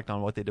an impact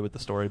on what they did with the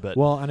story, but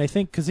Well, and I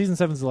think because season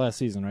 7's the last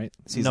season, right?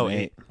 Season no,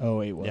 8.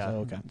 Oh, 8 was. Yeah. Oh,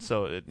 okay.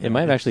 So It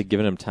might have actually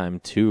given him time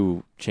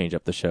to change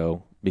up the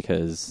show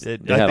because I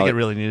they had think all- it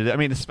really needed it. I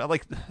mean, it's about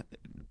like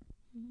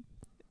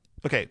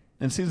okay,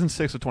 in season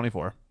 6 of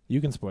 24,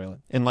 You can spoil it.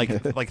 in like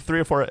 3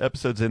 or 4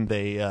 episodes in,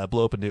 they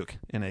blow up a nuke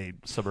in a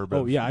suburb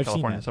Oh, of yeah, I've seen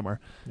California that. somewhere,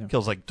 Yeah.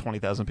 kills like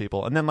 20,000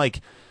 people, and then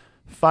like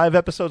 5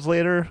 episodes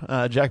later,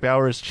 Jack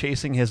Bauer is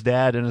chasing his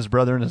dad and his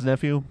brother and his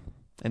nephew,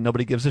 and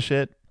nobody gives a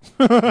shit.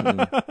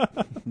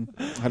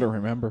 I don't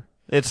remember.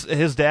 It's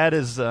his dad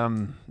is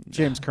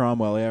James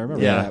Cromwell. Yeah, I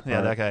remember yeah, that. yeah,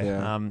 part. that guy.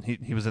 Yeah.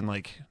 He was in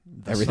like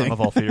the Everything. Sum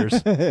of All Fears.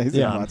 He's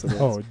Yeah. in lots of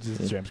those. Oh,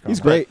 just James He's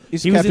Conrad. great.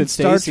 He's He was Captain in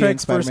Star Stacy Trek in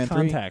Spider-Man First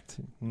 3. Contact.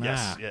 Nah.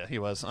 Yes, yeah, he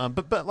was.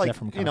 But like, Jeff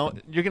from you know,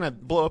 Compton. you're gonna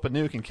blow up a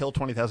nuke and kill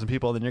 20,000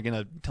 people, then you're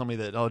gonna tell me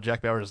that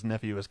Jack Bauer's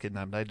nephew was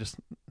kidnapped.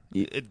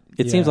 It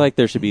Yeah. seems like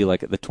there should be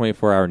like the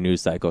 24-hour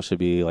news cycle should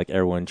be like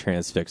everyone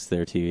transfix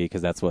their TV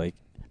because that's like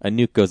a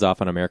nuke goes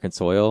off on American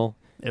soil.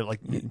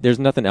 There's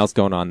nothing else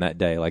going on that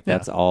day. Like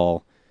that's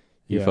all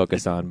you Yeah.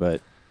 focus on,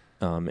 but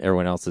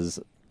everyone else is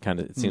kind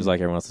of. It seems like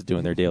everyone else is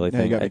doing their daily Now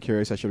you thing. got me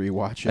curious. I should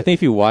rewatch it. I think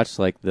if you watch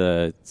like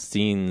the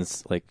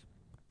scenes, like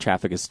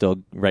traffic is still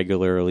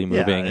regularly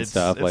moving and it's-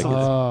 stuff. it's Like a-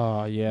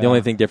 Oh, yeah. the only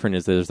thing different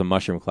is there's a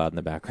mushroom cloud in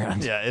the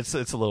background. yeah, it's a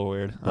little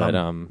weird. But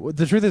Well,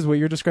 the truth is, what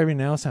you're describing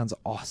now sounds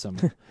awesome.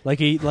 like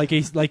a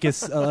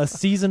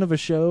season of a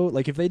show.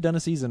 Like if they'd done a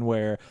season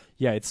where,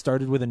 it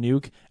started with a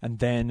nuke and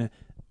then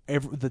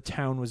the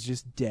town was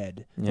just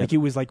dead. Yeah. Like it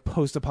was like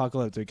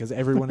post-apocalyptic because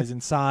everyone is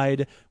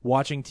inside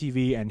watching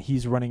TV and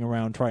he's running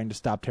around trying to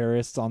stop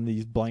terrorists on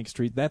these blank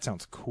streets. That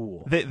sounds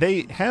cool.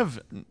 They have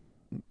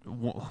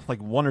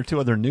like 1 or 2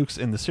 other nukes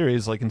in the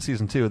series. Like in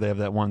season 2, they have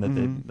that one that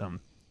they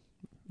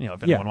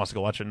if anyone wants to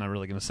go watch it, I'm not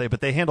really going to say, but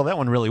they handle that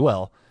one really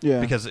well. Yeah.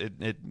 Because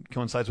it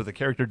coincides with the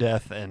character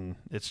death, and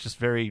it's just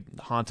very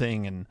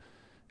haunting, and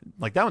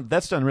like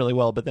that's done really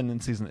well. But then in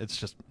season, it's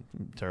just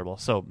terrible.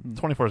 So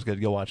 24 is good.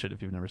 Go watch it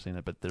if you've never seen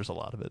it, but there's a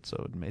lot of it,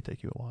 so it may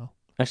take you a while.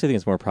 I actually think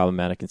it's more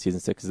problematic in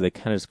season 6 because they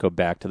kind of just go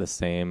back to the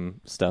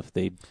same stuff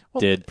they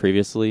did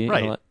previously.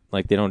 Right.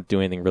 Like they don't do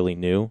anything really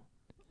new.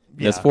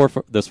 Yeah.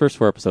 Those first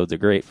 4 episodes are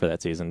great for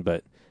that season,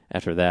 but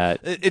after that,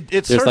 It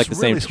there's starts like the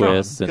really same strong,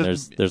 twists, and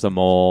 'cause- there's a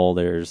mole.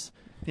 It's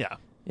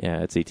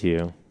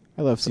ETU.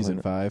 I love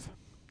season 5.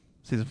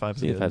 season 5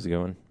 is Season good. 5's a good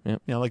one. Yeah.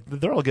 Yeah, like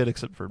they're all good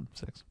except for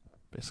 6,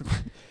 basically.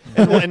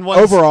 and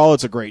one's- Overall,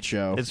 it's a great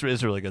show. it's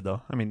really good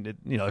though. I mean,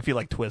 if you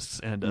like twists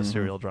and a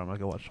serial drama,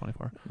 go watch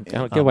 24. I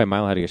don't get why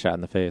Milo had to get shot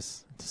in the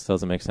face. It just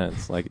doesn't make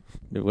sense. Like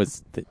it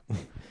was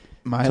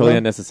Milo? totally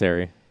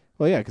unnecessary.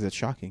 Well, yeah, because it's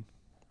shocking.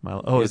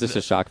 Oh, It's just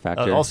a shock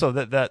factor. also,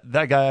 that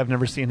guy, I've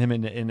never seen him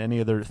in any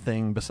other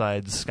thing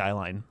besides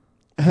Skyline.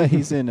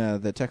 He's in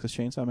the Texas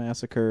Chainsaw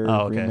Massacre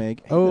Oh, okay.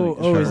 remake. Oh,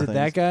 Sure. is it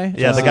that guy?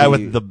 Yeah, the Uh, guy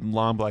with the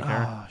long black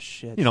hair. Oh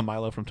shit. You know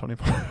Milo from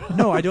 24.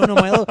 No, I don't know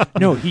Milo.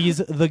 No, he's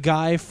the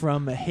guy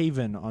from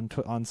Haven on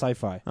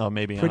Sci-Fi. Oh,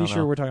 maybe. Pretty I don't sure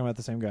know. we're talking about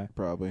the same guy.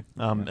 Probably.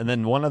 And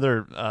then one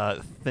other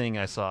thing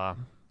I saw,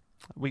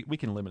 we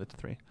can limit it to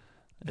 3.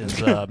 Is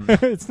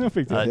It's no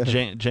big deal.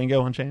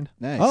 Django Unchained?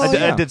 Nice. Oh, I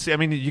yeah. did see. I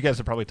mean, you guys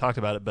have probably talked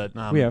about it, but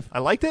We have. I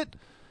liked it,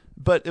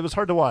 but it was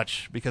hard to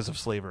watch because of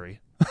slavery.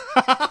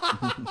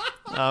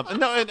 And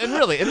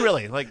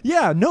really, like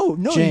Yeah, no,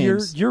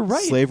 James, you're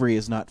right. Slavery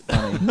is not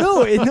funny.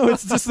 No,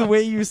 it's just the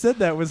way you said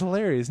that was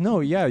hilarious. No,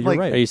 yeah, you're Like-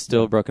 right. Are you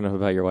still broken up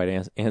about your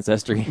white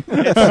ancestry?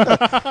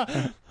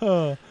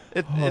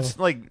 it's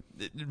like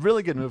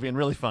really good movie and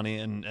really funny,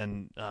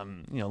 and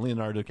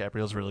Leonardo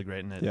DiCaprio's really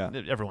great in it. Yeah.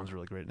 Everyone's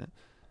really great in it.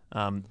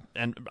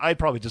 And I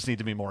probably just need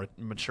to be more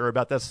mature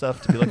about that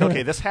stuff to be like,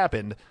 okay, this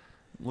happened.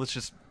 Let's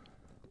just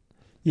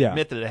yeah.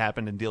 admit that it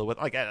happened and deal with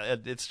like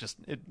it's just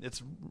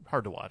it's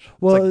hard to watch. It's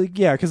Well, like,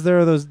 yeah, because there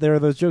are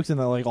those jokes in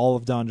that, like all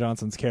of Don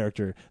Johnson's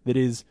character that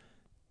is.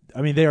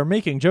 I mean, they are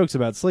making jokes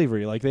about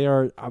slavery. Like they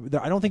are. I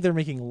don't think they're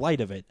making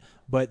light of it,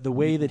 but the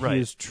way that Right. he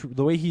is,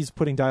 the way he's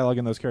putting dialogue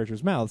in those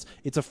characters' mouths,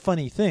 it's a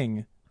funny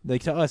thing.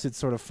 Like to us, it's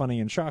sort of funny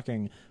and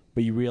shocking,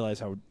 but you realize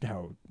how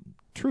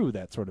true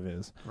that sort of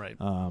is. right.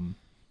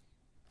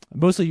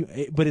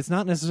 Mostly, but it's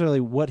not necessarily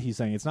what he's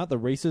saying. It's not the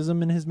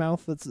racism in his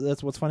mouth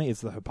that's what's funny. It's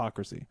the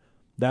hypocrisy.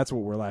 That's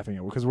what we're laughing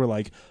at, because we're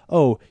like,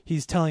 oh,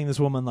 he's telling this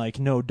woman like,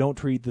 no, don't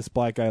treat this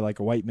black guy like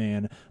a white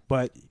man,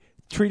 but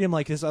treat him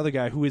like this other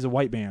guy who is a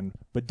white man,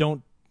 but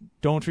don't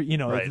treat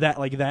Right.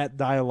 that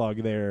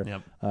dialogue there.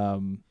 Yep.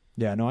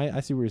 Yeah, no, I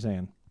see what you're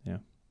saying. Yeah.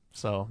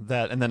 So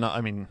that, and then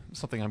I mean,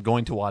 something I'm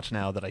going to watch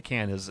now that I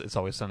can is It's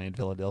Always Sunny in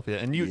Philadelphia.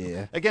 And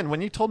Yeah. again,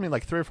 when you told me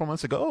like 3 or 4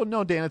 months ago, oh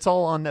no, Dan, it's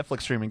all on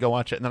Netflix streaming, go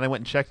watch it. And then I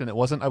went and checked and it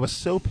wasn't. I was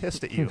so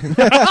pissed at you.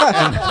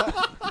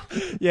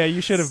 Yeah,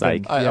 you should have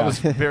Psych. been. I was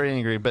very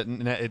angry, but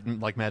it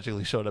like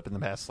magically showed up in the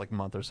past like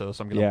month or so.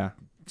 So I'm gonna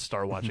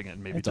start watching it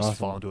and maybe That's just awesome.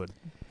 fall into it.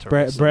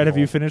 Brad, have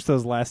you finished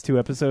those last 2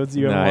 episodes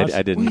you No, haven't watched?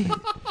 I didn't.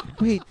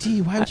 Wait,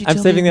 D, why would you I'm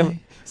tell saving me them.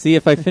 See,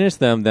 if I finish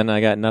them, then I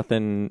got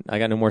nothing. I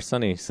got no more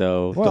Sunny,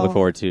 so to Well, look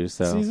forward to.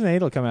 So Season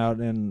 8 will come out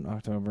in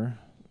October.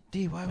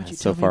 D, why would you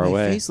That's so tell far me my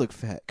away. face looked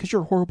fat? Because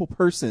you're a horrible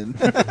person.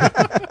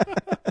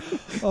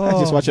 Oh, I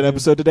just watched an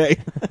episode today.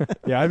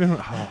 Yeah, I've been.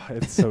 Oh,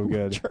 it's so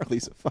good.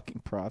 Charlie's a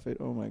fucking prophet.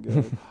 Oh my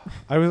god.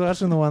 I was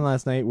watching the one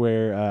last night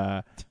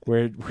where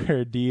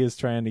Dee is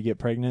trying to get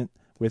pregnant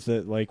with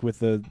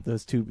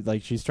those two,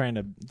 like she's trying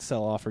to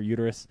sell off her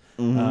uterus,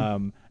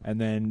 and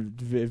then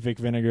Vic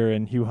Vinegar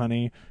and Hugh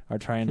Honey are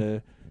trying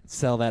to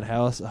sell that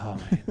house. Oh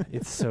man,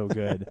 it's so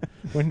good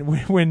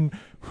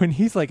when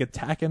he's like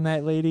attacking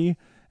that lady.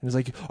 And it's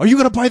like, are you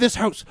going to buy this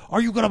house? Are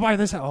you going to buy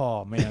this house?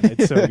 Oh, man,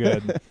 it's so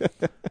good.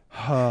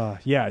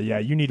 Yeah,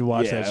 you need to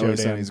watch that show,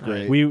 Always Dan. Sunny's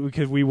great.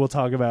 Because we will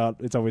talk about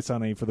It's Always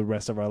Sunny for the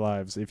rest of our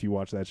lives if you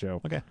watch that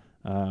show. Okay.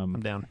 I'm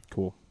down.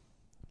 Cool.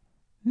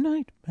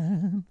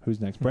 Nightman.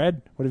 Who's next?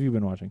 Brad, what have you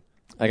been watching?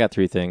 I got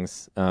 3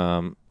 things.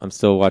 I'm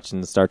still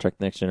watching Star Trek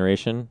Next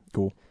Generation.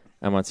 Cool.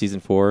 I'm on season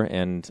 4,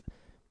 and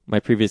my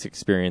previous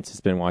experience has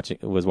been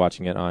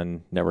watching it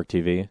on network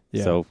TV,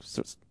 so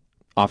it's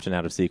often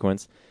out of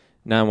sequence.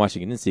 Now I'm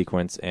watching it in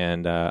sequence,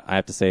 and I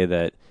have to say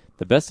that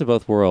the best of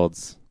both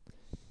worlds,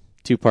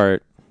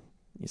 2-part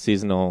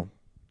seasonal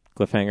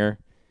cliffhanger,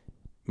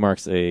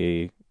 marks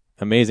a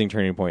amazing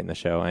turning point in the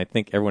show. And I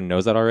think everyone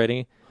knows that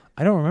already.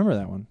 I don't remember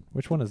that one.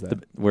 Which one is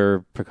that?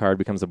 Where Picard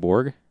becomes a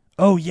Borg.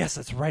 Oh, yes,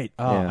 that's right.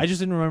 Yeah. I just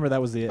didn't remember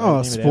that was the name Oh,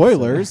 of the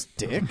spoilers,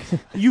 dick. episode.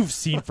 You've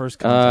seen First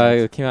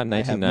Contact. It came out in I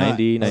have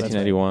 1990, not. Oh, that's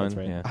right. 1991. That's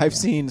right. Yeah. I've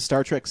seen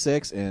Star Trek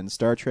 6 and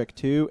Star Trek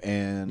 2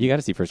 and You got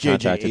to see First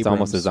J.J. Contact. It's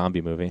almost a Abrams.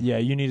 zombie movie. Yeah,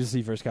 you need to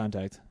see First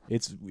Contact.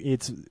 It's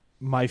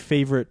my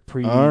favorite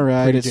pre. All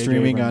right, pre it's J.J.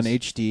 streaming Abrams. on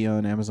HD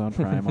on Amazon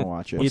Prime. I'll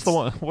watch it. What's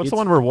the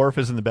one where Worf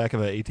is in the back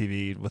of an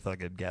ATV with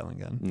like a Gatling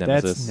gun?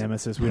 Nemesis. That's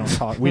Nemesis. We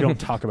don't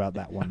talk about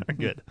that one.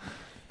 Good.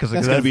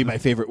 That's going to be my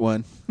favorite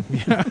one.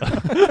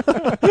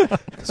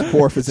 Because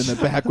Worf is in the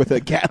back with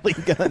a Gatling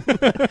gun. 4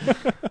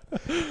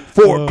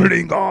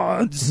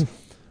 Klingons.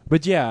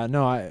 But yeah,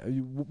 no.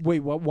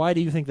 Wait. Why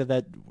do you think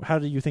that? How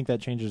do you think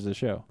that changes the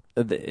show?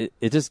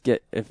 It just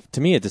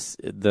to me,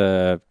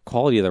 the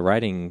quality of the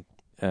writing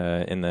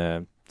and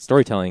the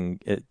storytelling,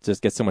 it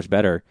just gets so much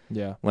better.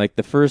 Yeah. Like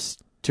the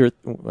first 2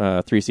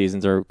 or 3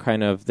 seasons are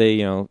kind of,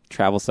 they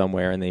travel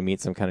somewhere and they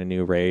meet some kind of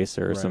new race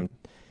or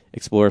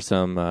explore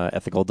some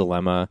ethical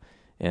dilemma,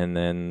 and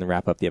then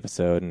wrap up the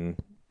episode, and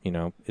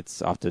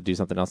it's off to do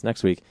something else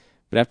next week.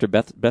 But after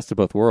Best of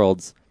Both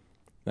Worlds,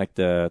 like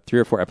the 3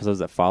 or 4 episodes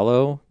that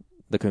follow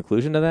the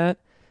conclusion to that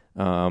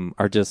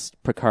are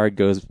just Picard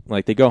goes,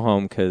 like, they go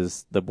home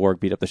because the Borg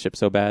beat up the ship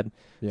so bad.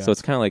 Yeah. So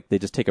it's kind of like they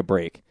just take a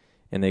break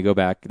and they go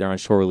back. They're on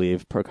shore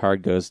leave.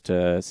 Picard goes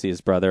to see his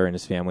brother and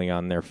his family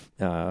on their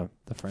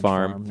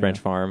French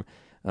farm.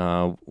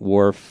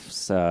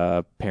 Worf's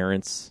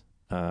parents,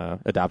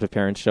 adoptive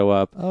parents, show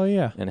up. Oh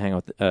yeah. And hang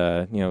out.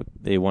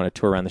 They want to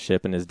tour around the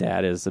ship, and his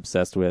dad is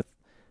obsessed with,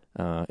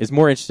 is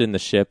more interested in the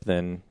ship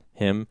than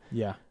him.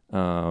 Yeah.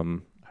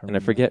 And I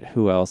forget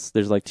who else.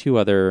 There's like 2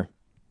 other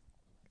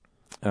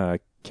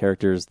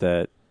characters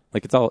that,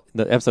 like, it's all,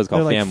 the episode's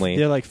called Family.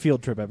 They're like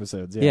field trip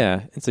episodes. Yeah.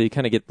 Yeah, and so you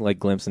kind of get like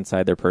glimpse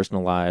inside their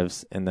personal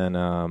lives, and then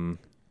I'm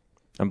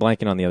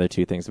blanking on the other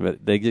 2 things,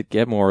 but they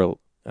get more.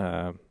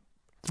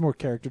 It's more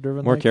character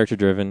driven. More character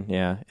driven,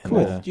 yeah. And,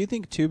 Cool. Do you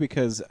think too?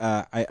 Because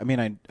I've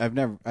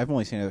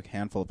only seen a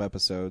handful of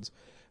episodes,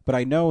 but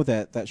I know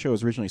that show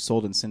was originally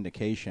sold in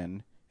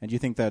syndication. And do you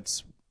think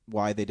that's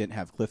why they didn't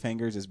have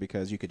cliffhangers? Is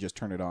because you could just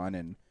turn it on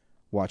and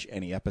watch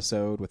any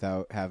episode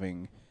without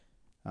having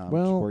to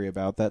worry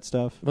about that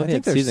stuff? Well, I they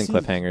think had there's season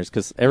cliffhangers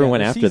because everyone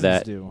their after seasons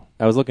that. do.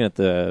 I was looking at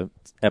the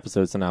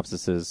episode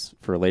synopsises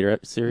for later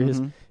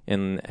series,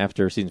 and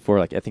after season 4,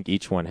 like, I think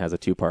each one has a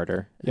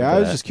 2-parter. Yeah, I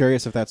was just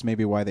curious if that's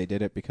maybe why they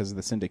did it, because of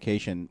the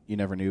syndication. You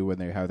never knew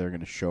how they were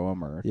going to show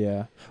them. Or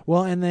Yeah.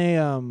 Well, and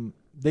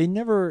they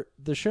never,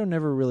 the show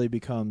never really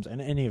becomes,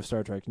 and any of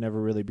Star Trek never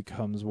really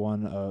becomes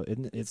one.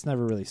 It's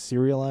never really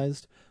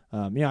serialized.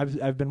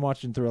 I've been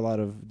watching through a lot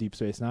of Deep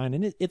Space Nine,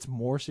 and it's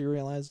more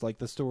serialized. Like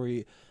the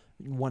story,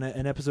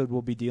 an episode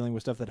will be dealing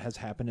with stuff that has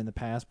happened in the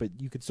past, but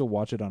you could still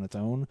watch it on its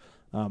own.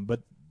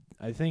 But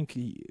I think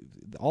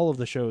all of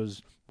the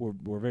shows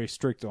were very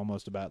strict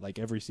almost about, like,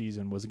 every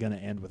season was going to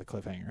end with a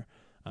cliffhanger.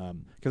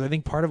 Because I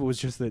think part of it was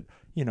just that,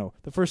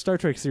 the first Star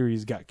Trek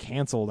series got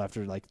canceled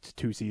after like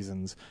 2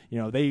 seasons.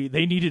 They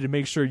needed to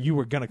make sure you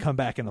were going to come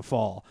back in the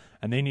fall,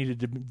 and they needed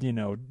to,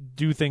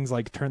 do things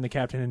like turn the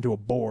captain into a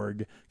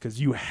Borg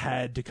because you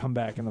had to come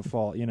back in the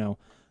fall. I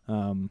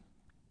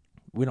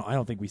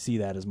don't think we see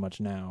that as much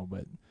now,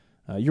 but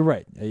you're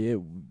right.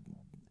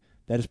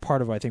 That is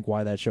part of, I think,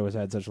 why that show has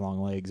had such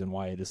long legs and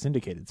why it is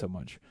syndicated so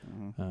much,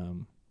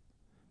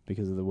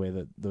 because of the way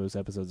that those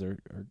episodes are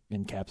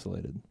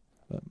encapsulated.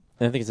 But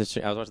And I think it's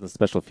interesting. I was watching the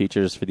special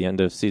features for the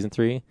end of season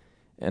 3,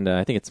 and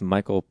I think it's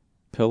Michael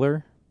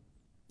Piller.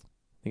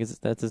 I think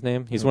that's his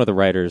name. He's one of the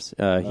writers.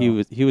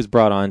 He was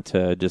brought on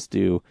to just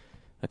do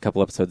a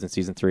couple episodes in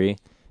season 3,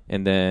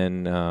 and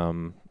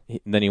then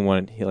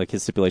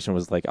his stipulation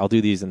was like, I'll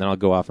do these, and then I'll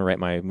go off and write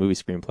my movie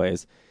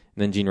screenplays.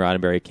 And then Gene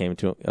Roddenberry came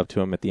up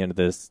to him at the end of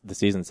the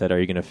season and said, "Are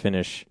you going to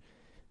finish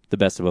the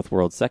Best of Both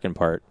Worlds second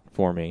part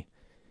for me?"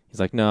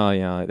 He's like, "No,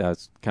 that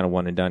was kind of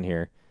one and done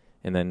here."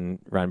 And then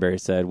Roddenberry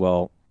said,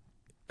 "Well,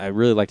 I'd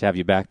really like to have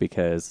you back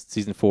because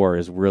season 4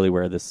 is really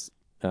where this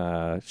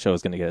show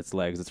is going to get its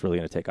legs. It's really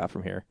going to take off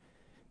from here."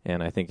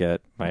 And I think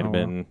it might have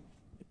been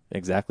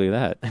exactly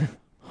that.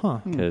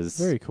 Because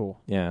very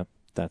cool. Yeah,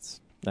 that's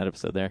that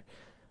episode there.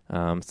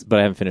 But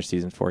I haven't finished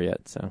season 4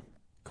 yet, so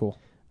cool.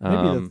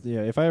 Maybe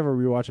if I ever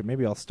rewatch it,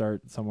 maybe I'll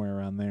start somewhere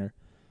around there.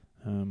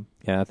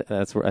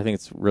 That's where I think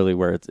it's really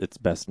where it's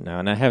best now.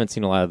 And I haven't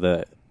seen a lot of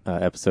the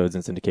episodes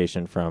in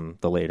syndication from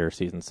the later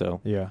seasons.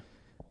 So Yeah.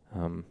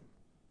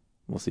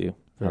 we'll see how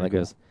Very that cool.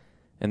 goes.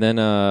 And then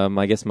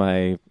I guess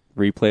my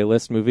replay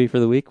list movie for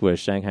the week was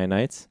Shanghai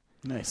Nights.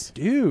 Nice.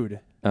 Dude,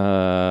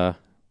 Not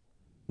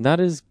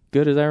as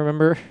good as I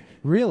remember.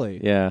 really?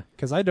 Yeah.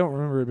 Because I don't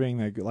remember it being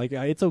that good. Like,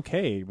 it's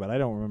okay, but I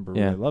don't remember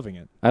Yeah. really loving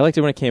it. I liked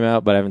it when it came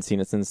out, but I haven't seen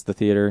it since the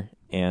theater.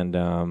 And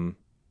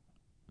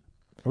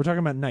We're talking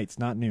about Nights,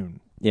 not Noon.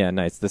 yeah,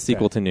 Nights, the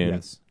sequel Okay. to Noon.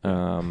 Yes.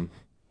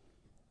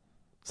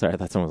 Sorry, I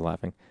thought someone was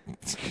laughing.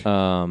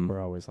 We're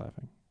always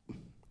laughing.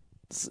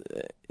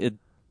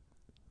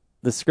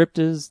 The script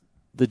is,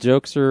 the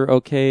jokes are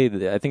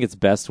okay. I think it's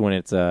best when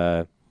it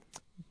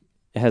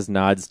has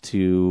nods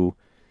to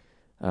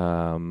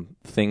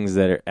things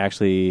that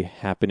actually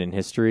happen in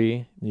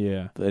history.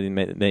 Yeah. They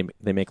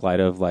make light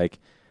of, like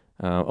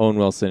Owen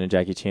Wilson and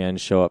Jackie Chan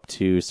show up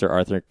to Sir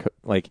Arthur.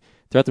 Like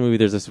throughout the movie,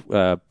 there's this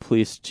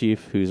police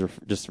chief who's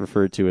just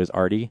referred to as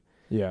Artie,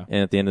 Yeah.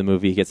 and at the end of the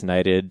movie, he gets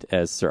knighted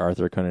as Sir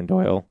Arthur Conan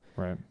Doyle.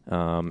 Right.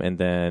 And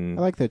then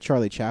I like the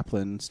Charlie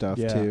Chaplin stuff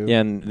Yeah. too. yeah,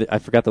 and I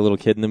forgot the little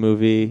kid in the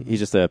movie. He's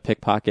just a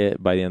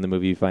pickpocket. By the end of the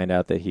movie, you find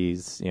out that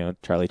he's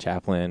Charlie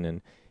Chaplin,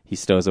 and he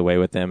stows away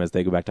with them as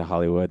they go back to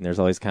Hollywood. And there's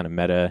all these kind of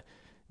meta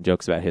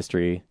jokes about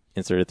history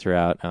inserted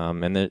throughout.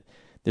 And there's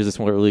this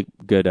one really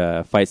good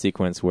fight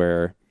sequence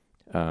where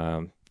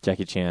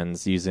Jackie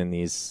Chan's using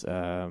these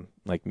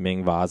like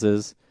Ming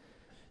vases.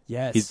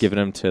 Yes. He's giving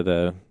them to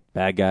the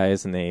bad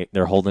guys, and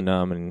they're holding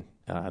them,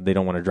 and they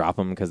don't want to drop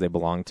them because they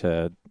belong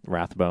to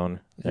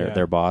Rathbone,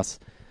 their boss.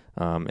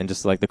 And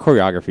just like the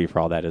choreography for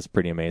all that is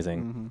pretty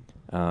amazing.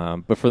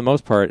 But for the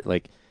most part,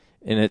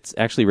 and it's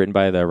actually written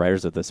by the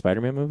writers of the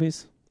Spider-Man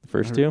movies, the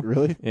first two.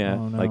 Really? Yeah,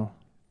 Oh, no. like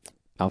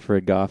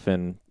Alfred Goff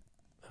and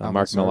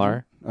Almost Mark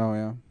Millar. Sargent. Oh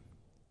yeah.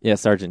 Yeah,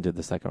 Sargent did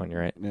the second one.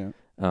 You're right. Yeah.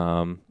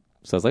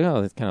 So I was like,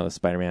 oh, that's kind of a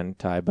Spider-Man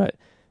tie, but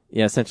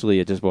yeah, essentially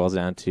it just boils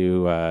down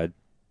to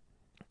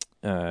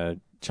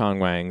Chong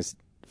Wang's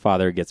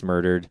father gets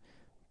murdered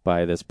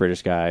by this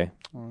British guy.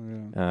 Oh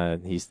yeah.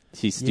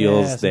 He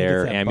steals Yes, and he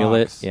their gets that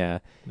amulet. box. Yeah.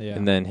 Yeah.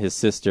 And then his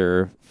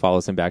sister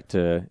follows him back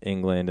to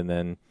England, and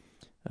then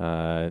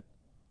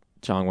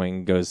Chong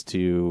Wang goes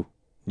to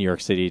New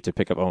York City to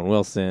pick up Owen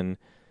Wilson,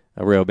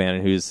 Ray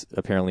O'Bannon, who's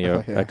apparently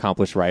an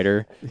accomplished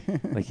writer.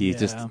 Like he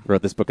just Yeah.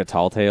 wrote this book of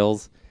Tall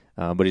Tales,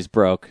 but he's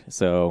broke,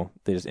 so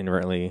they just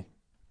inadvertently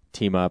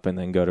team up and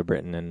then go to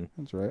Britain and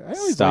That's right. I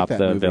always stop liked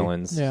that the movie.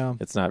 villains. Yeah.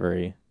 It's not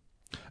very.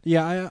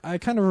 Yeah, I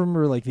kind of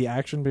remember like the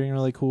action being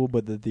really cool,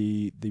 but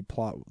the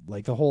plot,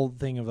 like the whole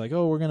thing of like,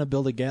 oh, we're gonna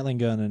build a Gatling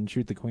gun and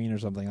shoot the Queen or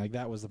something, like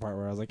that was the part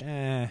where I was like,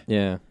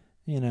 Yeah.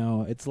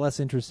 it's less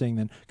interesting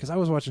than, because I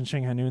was watching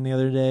Shanghai Noon the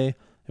other day.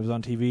 It was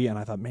on TV, and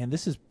I thought, man,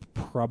 this is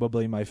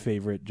probably my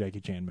favorite Jackie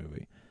Chan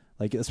movie.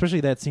 Like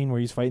especially that scene where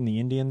he's fighting the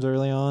Indians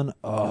early on.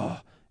 Oh,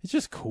 it's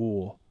just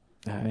cool.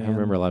 I Man.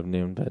 remember a lot of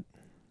Noon, but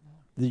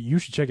You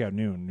should check out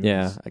Noon. Noon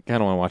yeah, is- I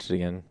kind of want to watch it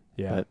again.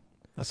 yeah, but-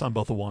 I saw them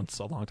both at once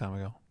a long time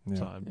ago. Yeah.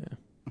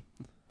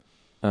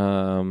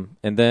 So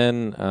And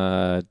then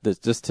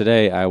just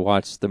today I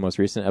watched the most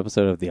recent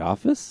episode of The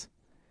Office,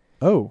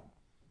 Oh,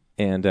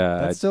 and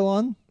that's still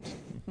on.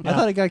 I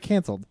thought it got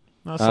canceled.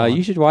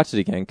 you should watch it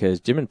again because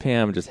Jim and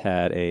Pam just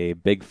had a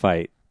big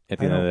fight at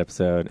the I end of know. the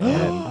episode,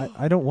 and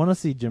I don't want to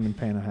see Jim and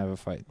Pam have a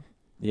fight,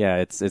 yeah,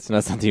 it's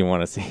not something you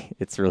want to see.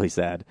 It's really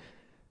sad.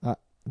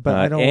 but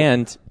I don't.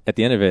 And at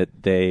the end of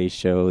it, they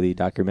show the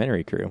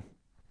documentary crew.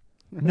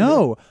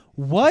 No,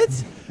 what?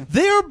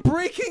 They're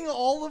breaking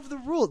all of the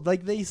rules.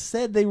 Like they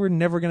said, they were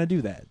never going to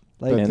do that.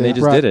 Like, And they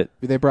just did it.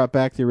 They brought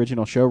back the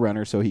original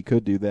showrunner so he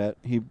could do that.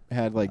 He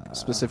had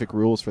specific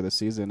rules for the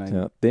season.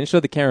 So they didn't show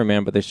the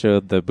cameraman, but they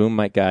showed the boom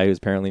mic guy, who's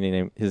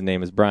apparently his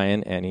name is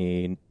Brian, and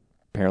he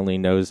apparently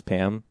knows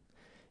Pam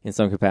in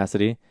some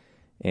capacity.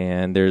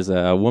 And there's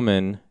a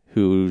woman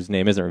whose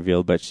name isn't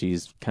revealed, but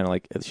she's kind of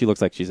like, she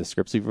looks like she's a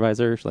script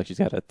supervisor. Like she's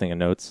got a thing of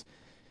notes.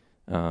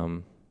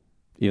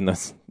 Even though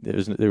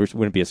there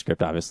wouldn't be a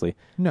script, obviously.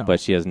 no, But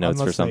she has notes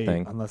unless for they-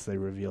 something. unless they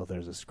reveal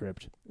there's a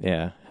script.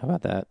 Yeah, how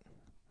about that?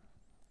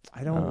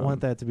 I don't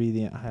want that to be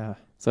the.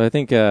 So I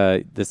think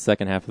the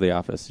second half of The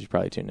Office, you should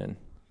probably tune in.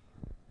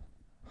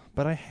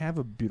 But I have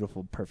a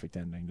beautiful, perfect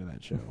ending to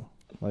that show.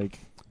 Like,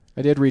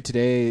 I did read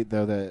today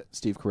though that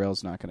Steve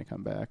Carell's not going to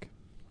come back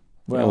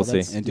Well, we'll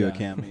that's- see. and do a yeah.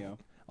 cameo.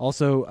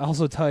 Also,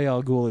 Talia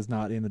al Ghul is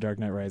not in The Dark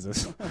Knight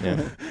Rises.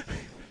 Yeah.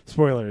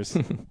 Spoilers.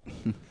 So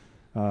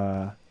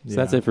So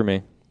that's it for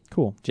me.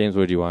 Cool. James,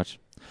 what did you watch?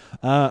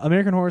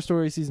 American Horror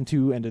Story season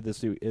 2 ended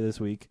this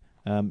week.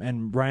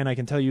 And Ryan, I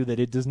can tell you that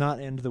it does not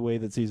end the way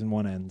that season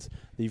 1 ends.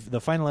 The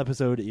final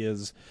episode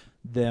is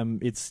them.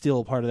 It's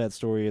still part of that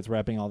story. It's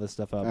wrapping all this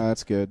stuff up.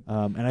 That's good.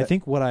 And I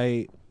think what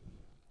I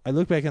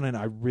look back on it, and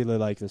I really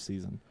like this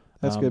season.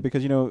 That's good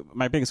because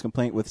my biggest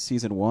complaint with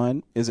season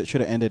 1 is it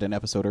should have ended an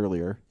episode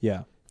earlier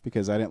Yeah.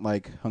 because I didn't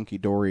like hunky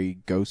dory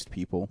ghost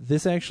people.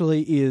 This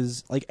actually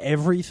is like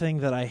everything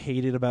that I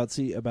hated about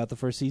the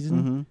first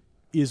season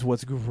is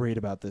what's great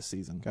about this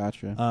season.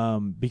 Gotcha.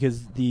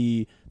 Because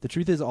the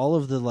truth is all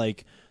of the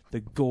like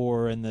the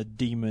gore and the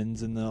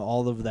demons and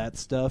all of that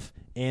stuff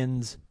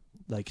ends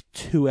like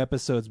 2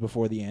 episodes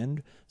before the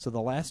end. So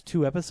the last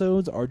 2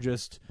 episodes are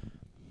just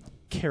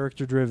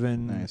character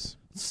driven Nice.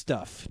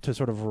 stuff to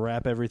sort of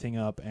wrap everything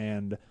up.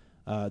 And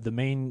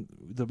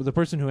the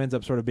person who ends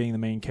up sort of being the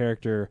main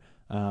character,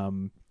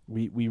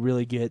 we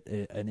really get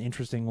an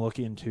interesting look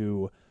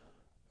into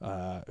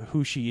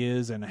who she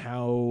is and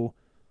how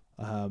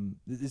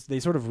they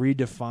sort of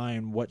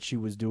redefine what she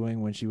was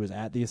doing when she was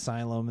at the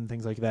asylum and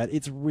things like that.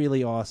 It's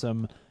really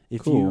awesome.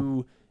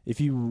 If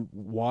you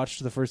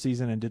watched the first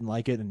season and didn't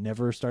like it and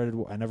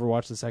I never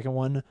watched the second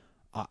one,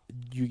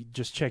 you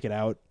just check it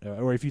out.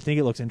 Or if you think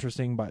it looks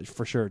interesting, but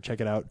for sure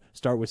check it out.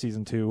 Start with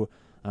season 2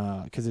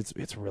 because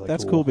it's really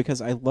That's cool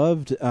because I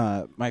loved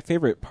my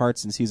favorite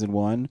parts in season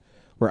 1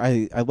 where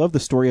I love the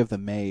story of the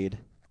maid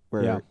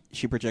where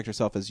she projects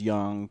herself as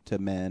young to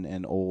men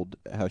and old,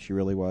 how she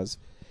really was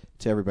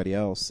to everybody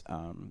else.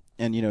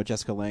 And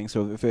Jessica Lange.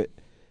 So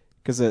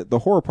because the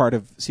horror part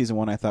of season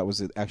 1 I thought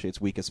was actually its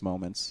weakest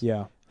moments.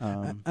 Yeah.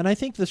 And I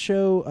think the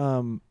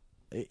show,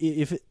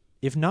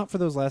 if not for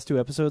those last 2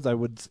 episodes, I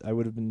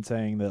would have been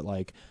saying that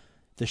like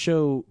the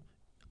show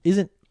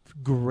isn't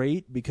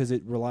great because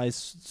it relies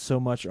so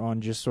much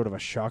on just sort of a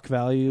shock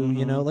value.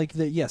 Like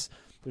yes,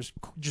 there's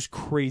just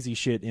crazy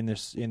shit in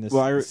this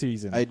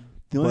season.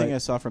 The only thing I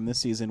saw from this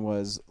season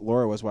was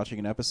Laura was watching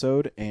an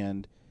episode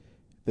and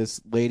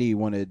this lady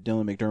wanted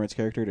Dylan McDermott's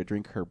character to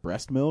drink her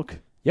breast milk.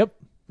 Yep.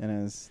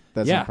 And that's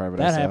the part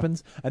that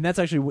happens, and that's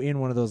actually in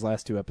one of those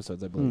last 2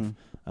 episodes, I believe.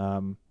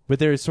 But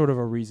there is sort of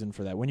a reason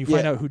for that. When you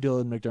find out who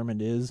Dylan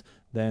McDermott is,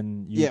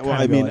 then you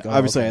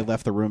obviously I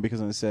left the room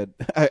because I said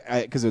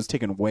because it was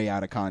taken way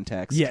out of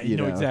context. Yeah, you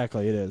know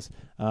exactly it is.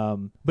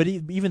 But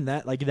even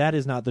that, like that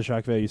is not the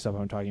shock value stuff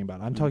I'm talking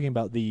about. I'm talking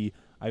about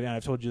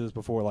I've told you this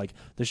before. Like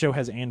the show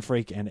has Anne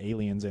Frank and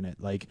aliens in it.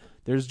 Like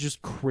there's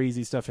just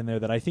crazy stuff in there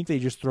that I think they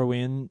just throw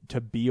in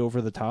to be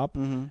over the top.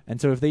 And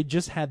so if they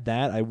just had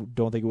that, I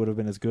don't think it would have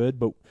been as good.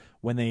 But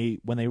when they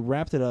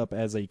wrapped it up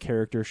as a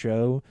character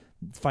show,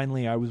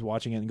 finally I was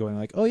watching it and going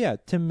like, oh yeah,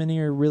 Tim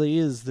Minear really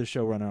is the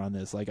showrunner on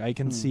this. Like I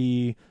can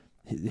see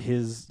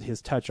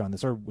his touch on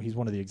this, or he's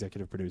one of the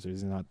executive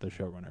producers. He's not the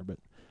showrunner, but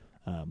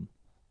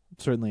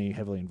certainly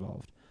heavily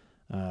involved.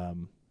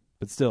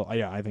 But still,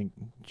 I think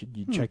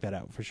you check that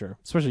out for sure.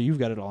 Especially you've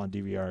got it all on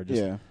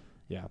DVR.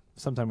 Yeah.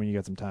 Sometime when you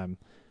get some time.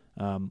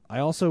 I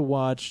also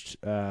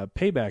watched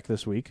Payback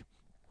this week,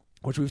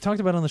 which we've talked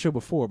about on the show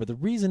before. But the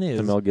reason is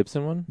the Mel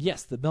Gibson one.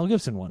 Yes, the Mel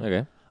Gibson one.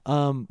 Okay.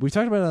 We've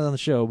talked about it on the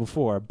show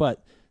before,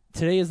 but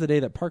today is the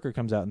day that Parker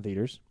comes out in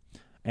theaters,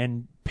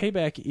 and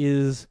Payback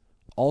is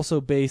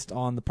also based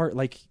on the part.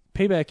 Like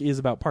Payback is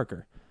about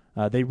Parker.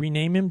 They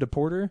rename him to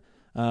Porter.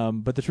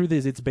 But the truth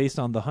is, it's based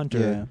on The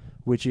Hunter,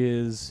 which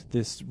is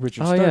this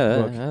Richard Stark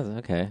book.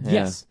 Okay. Yeah.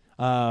 Yes.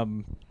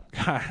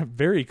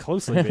 Very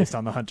closely based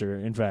on The Hunter,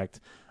 in fact.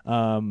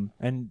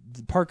 And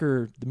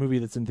Parker, the movie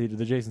that's in theater,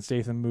 the Jason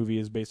Statham movie,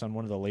 is based on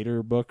one of the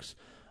later books.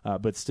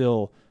 But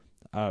still,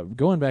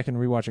 going back and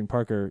rewatching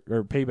Parker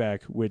or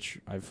Payback, which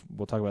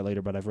we'll talk about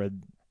later, but I've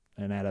read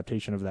an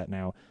adaptation of that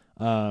now.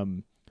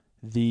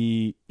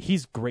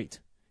 He's great.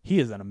 He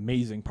is an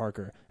amazing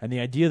Parker. And the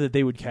idea that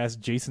they would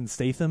cast Jason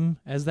Statham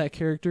as that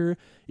character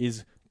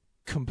is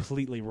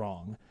completely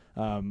wrong.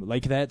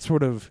 Like that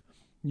sort of,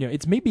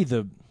 it's maybe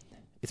the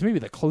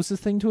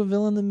closest thing to a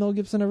villain that Mel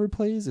Gibson ever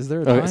plays. Is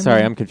there a time?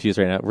 Sorry, I'm confused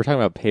right now. We're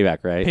talking about Payback,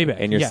 right? Payback,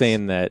 and you're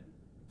saying that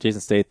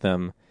Jason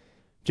Statham,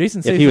 if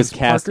Statham's he was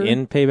cast Parker,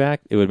 in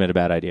Payback, it would have been a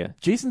bad idea.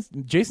 Jason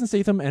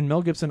Statham and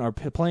Mel Gibson are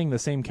playing the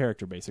same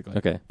character, basically.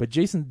 Okay. But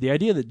the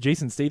idea that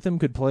Jason Statham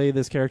could play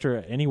this character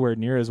anywhere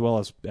near as well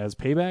as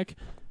Payback,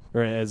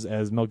 or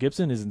as Mel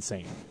Gibson, is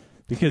insane.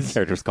 Because the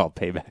character's called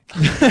Payback.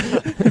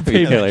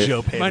 Payback.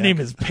 Joe Payback. My name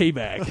is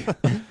Payback.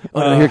 Oh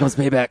no, here comes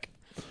Payback.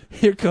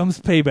 Here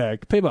comes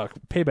Payback.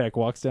 Payback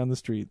walks down the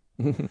street.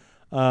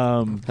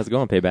 How's it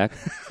going, Payback?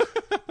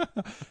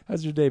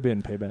 How's your day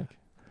been, Payback?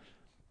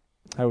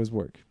 How was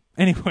work?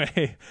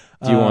 Anyway,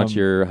 do you want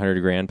your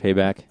 $100,000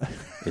 payback?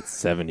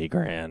 It's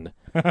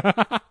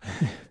 $70,000.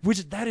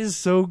 Which that is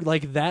so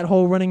like that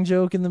whole running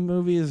joke in the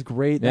movie is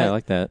great. Yeah, I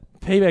like that.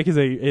 Payback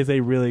is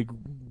a really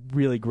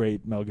really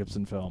great Mel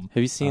Gibson film.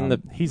 Have you seen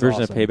the he's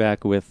version awesome. of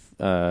Payback with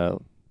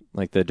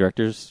like the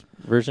director's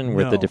version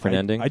with the different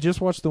ending? I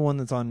just watched the one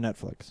that's on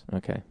Netflix.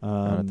 Okay, I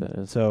don't know what that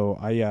is. So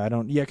I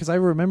don't because I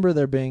remember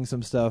there being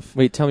some stuff.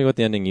 Wait, tell me what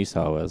the ending you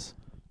saw was.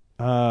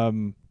 How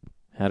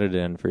did it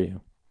end for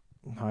you?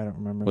 I don't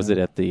remember. Was it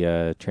at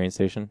the train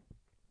station?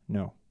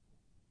 No.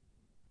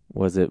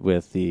 Was it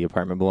with the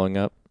apartment blowing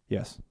up?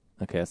 Yes.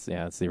 Okay,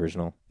 that's the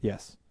original.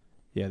 Yes.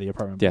 Yeah, the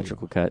apartment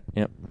Theatrical cut.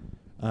 Yep.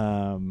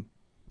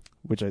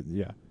 Which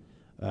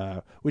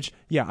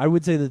I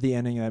would say that the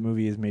ending of that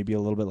movie is maybe a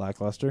little bit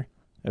lackluster,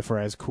 for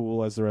as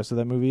cool as the rest of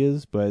that movie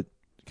is. But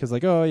because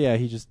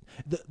he just.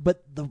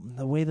 But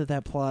the way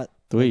that plot.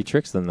 The way he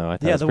tricks them, though, I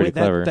thought was pretty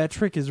clever. That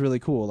trick is really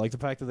cool. Like the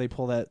fact that they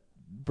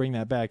bring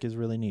that back is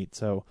really neat.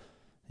 So,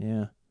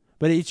 yeah.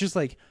 But it's just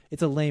like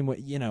it's a lame way.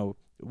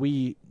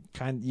 You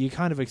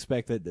kind of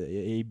expect that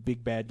a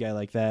big bad guy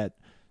like that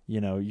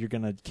you're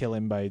gonna kill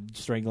him by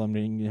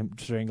strangling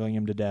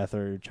him to death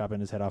or chopping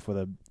his head off with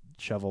a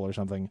shovel or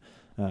something.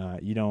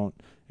 You don't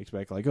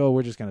expect like, oh,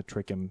 we're just gonna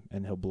trick him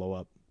and he'll blow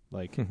up.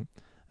 Like,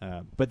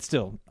 but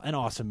still, an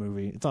awesome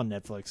movie. It's on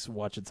Netflix.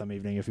 Watch it some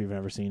evening if you've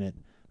never seen it.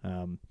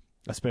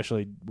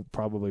 Especially,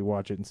 probably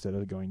watch it instead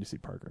of going to see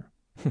Parker.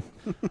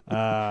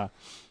 And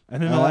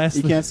then the last,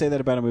 you can't say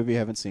that about a movie you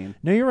haven't seen.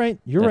 No, you're right.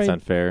 You're That's right.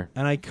 unfair.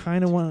 And I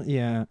kind of want,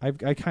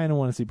 I kind of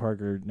want to see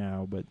Parker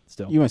now, but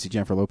still, You want to see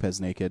Jennifer Lopez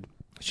naked?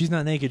 she's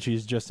not naked.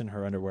 She's just in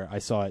her underwear. I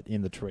saw it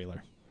in the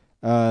trailer.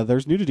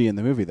 There's nudity in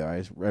the movie, though.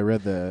 I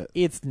read the.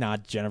 It's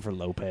not Jennifer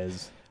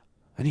Lopez.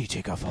 I need to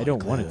take off all I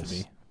don't want it to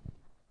be.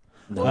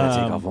 No,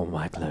 I take off all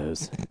my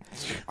clothes.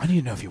 I need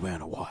to know if you're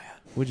wearing a wire.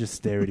 We'll just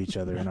stare at each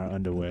other in our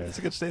underwear. It's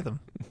a good Statham.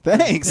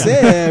 Thanks. Yeah,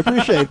 I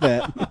appreciate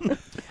that.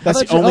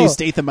 That's the only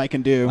Statham I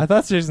can do. I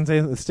thought Jason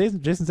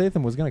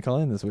Statham was going to call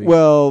in this week.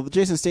 Well,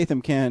 Jason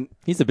Statham can't.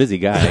 He's a busy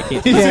guy.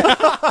 He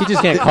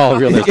just can't call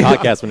Real Nerds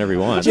Podcast whenever he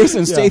wants.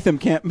 Jason Statham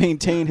can't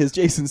maintain his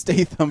Jason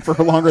Statham for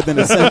longer than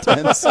a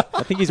sentence.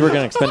 I think he's working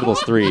on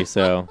Expendables 3,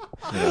 so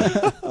it's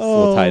a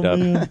little tied up.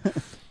 Man.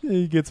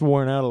 He gets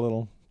worn out a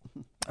little.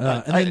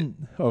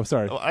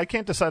 Sorry. I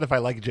can't decide if I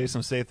like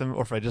Jason Statham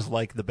or if I just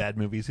like the bad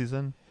movies he's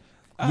in.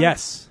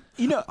 Yes.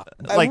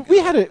 Like- we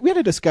had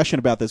a discussion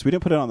about this. We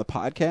didn't put it on the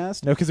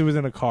podcast. No, because it was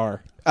in a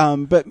car.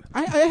 But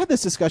I had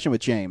this discussion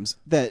with James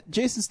that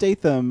Jason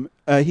Statham,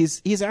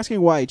 he's asking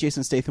why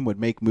Jason Statham would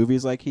make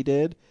movies like he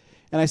did,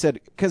 and I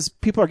said because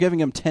people are giving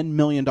him $10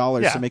 million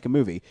to make a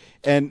movie,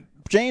 and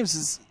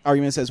James's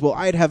argument says, well,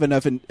 I'd have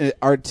enough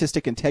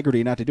artistic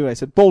integrity not to do it. I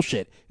said,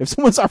 bullshit. If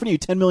someone's offering you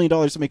 $10 million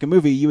to make a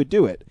movie, you would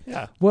do it.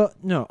 Yeah. Well,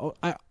 no,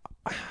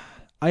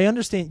 I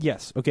understand.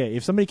 Yes, okay.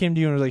 If somebody came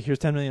to you and was like, "Here's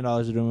 $10 million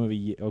to do a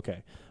movie,"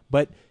 okay.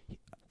 But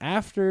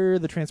after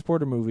the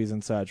Transporter movies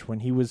and such, when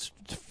he was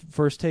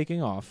first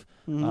taking off,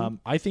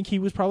 I think he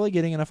was probably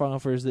getting enough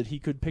offers that he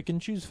could pick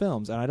and choose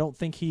films, and I don't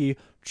think he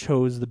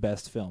chose the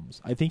best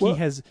films. I think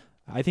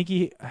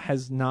he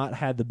has not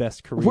had the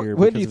best career.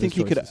 What do you because of think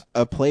his he could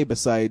choices. play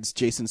besides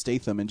Jason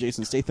Statham and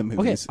Jason Statham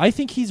movies? Okay, I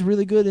think he's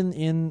really good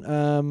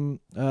in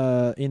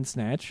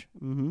Snatch,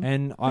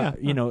 and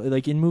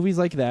like in movies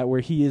like that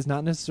where he is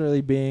not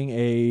necessarily being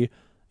a,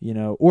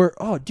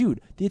 the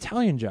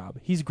Italian Job.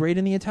 He's great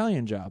in the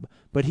Italian Job,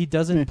 but he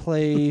doesn't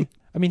play.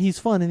 I mean, he's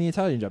fun in the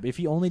Italian Job. If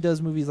he only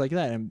does movies like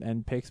that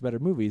and picks better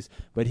movies,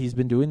 but he's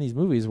been doing these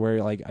movies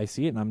where like I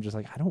see it and I'm just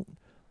like I don't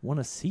want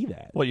to see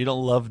that. What, you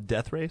don't love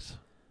Death Race?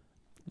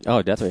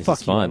 Oh, Death Race Fuck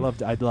is you, fun. I love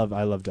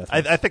Death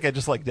Race. I think I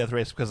just like Death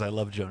Race because I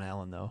love Joan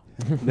Allen, though.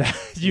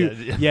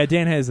 Yeah,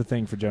 Dan has a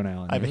thing for Joan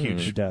Allen. I have a He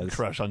huge does.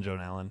 crush on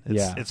Joan Allen.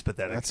 It's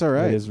pathetic. That's all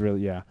right. It is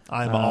really, yeah.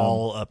 I'm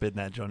all up in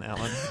that Joan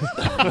Allen.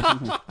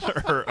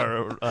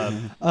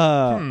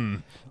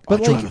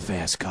 But I drive like, a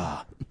fast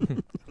car. You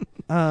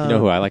know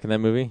who I like in that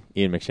movie?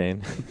 Ian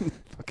McShane.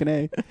 Fucking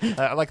A.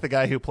 I like the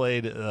guy who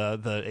played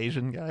the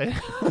Asian guy.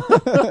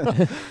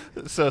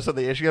 so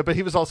the Asian guy, but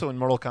he was also in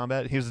Mortal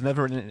Kombat. He was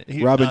never in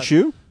Robin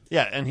Shue?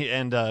 Yeah,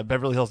 and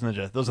Beverly Hills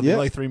Ninja. Those are the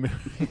only three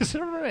movies.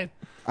 Right.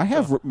 I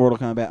have Mortal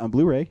Kombat on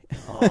Blu-ray.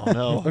 Oh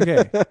no.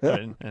 okay.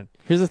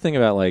 Here's the thing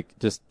about like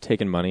just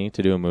taking money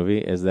to do a movie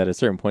is that at a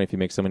certain point, if you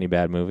make so many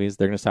bad movies,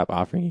 they're going to stop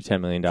offering you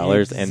 $10 million,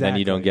 and then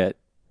you don't get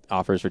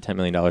offers for $10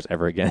 million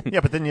ever again. Yeah,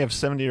 but then you have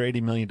 $70 or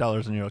 $80 million,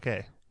 and you're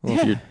okay. Well,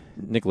 if you're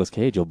Nicolas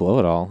Cage, you'll blow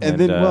it all. And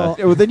then,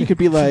 then you could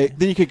be like,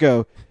 then you could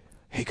go,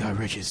 "Hey, Guy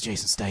Ritchie, it's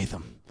Jason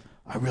Statham.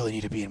 I really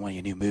need to be in one of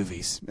your new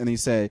movies." And you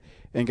say,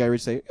 and Guy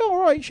Ritchie say, "All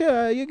right,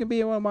 sure, you can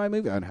be in one of my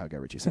movies." I don't know how Guy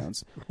Ritchie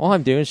sounds. Well,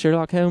 I'm doing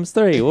Sherlock Holmes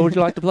 3. What would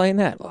you like to play in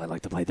that? Well, I'd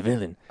like to play the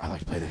villain. I like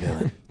to play the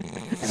villain,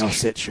 and I'll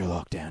sit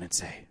Sherlock down and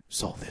say,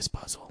 "Solve this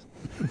puzzle."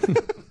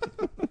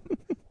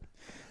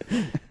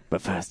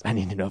 But first, I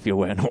need to know if you're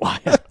wearing a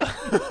wire.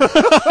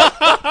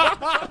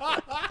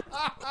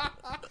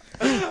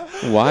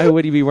 Why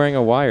would he be wearing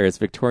a wire? It's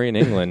Victorian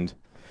England.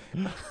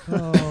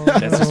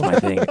 That's just my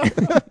thing.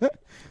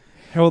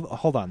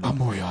 Hold on. I'm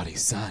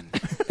Moriarty's son.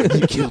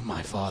 You killed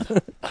my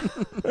father.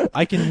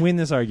 I can win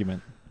this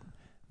argument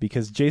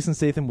because Jason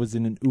Statham was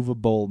in an Uwe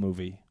Boll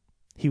movie.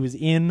 He was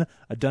in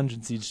a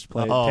Dungeon Siege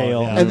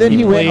tale. Yeah. And then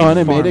he went played on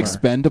and made Farmer.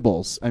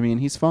 Expendables. I mean,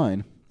 he's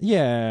fine.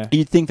 Yeah.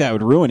 You'd think that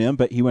would ruin him,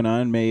 but he went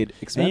on and made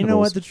Expendables. And you know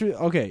what? The truth.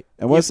 Okay.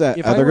 And what's that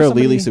if I other were girl,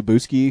 somebody- Lily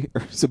Sabowski?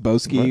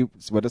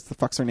 What is the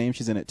fuck's her name?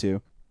 She's in it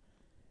too.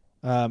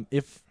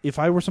 If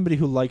I were somebody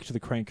who liked the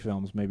Crank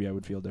films, maybe I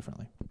would feel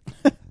differently.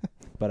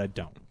 But I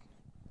don't.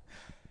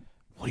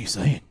 What are you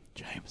saying,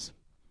 James?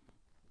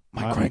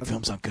 My Crank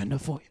films aren't good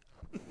enough for you.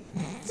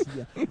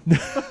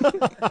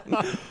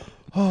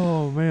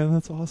 Oh man,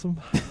 that's awesome.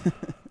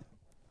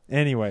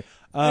 Anyway.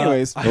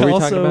 Anyways, what were we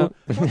talking about?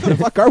 What the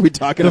fuck are we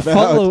talking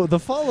about? The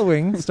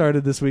following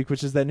started this week,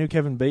 which is that new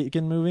Kevin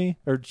Bacon movie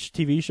or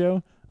TV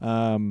show.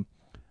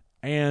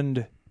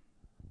 And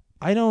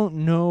I don't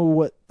know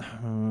what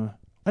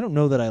I don't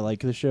know that I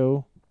like the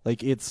show.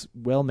 Like it's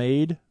well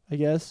made, I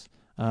guess.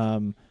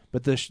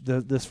 But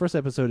this first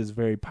episode is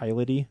very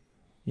piloty,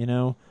 you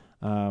know.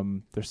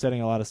 They're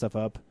setting a lot of stuff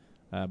up,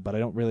 but I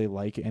don't really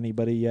like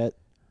anybody yet.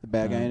 The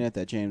bad guy in it,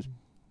 that James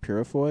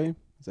Purefoy.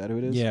 Is that who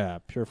it is? Yeah,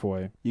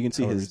 Purefoy. You can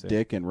see However his you say it.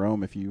 dick in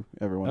Rome if you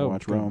ever want to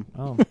watch good. Rome.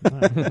 Oh, all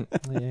right.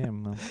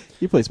 Yeah.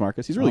 He plays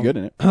Marcus. He's really good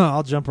in it.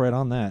 I'll jump right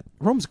on that.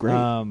 Rome's great.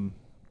 No,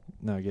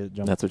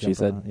 jump. That's what she jump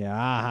said. on. Yeah.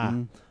 Aha.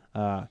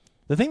 Mhm.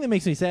 The thing that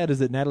makes me sad is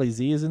that Natalie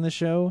Z is in the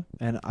show,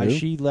 and Who?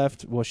 she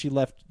left. Well, she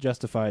left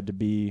Justified to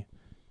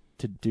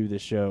do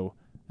this show,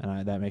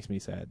 and that makes me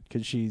sad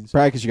because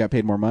Probably because you got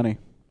paid more money.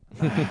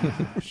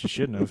 she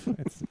shouldn't have.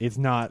 It's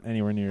not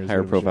anywhere near as Higher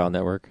good of a show. profile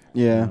network.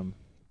 Yeah.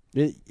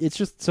 It's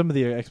just some of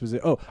the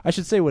exposition. Oh, I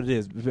should say what it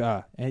is.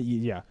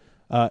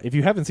 If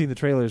you haven't seen the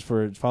trailers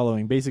for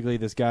Following, basically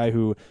this guy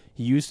who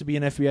he used to be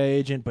an FBI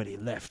agent, but he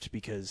left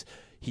because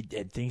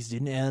things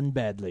didn't end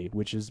badly,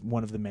 which is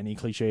one of the many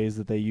cliches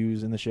that they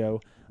use in the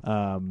show.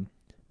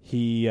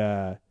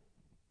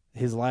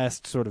 His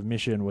last sort of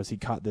mission was he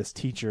caught this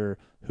teacher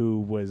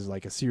who was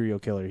like a serial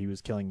killer. He was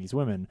killing these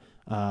women,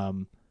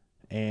 and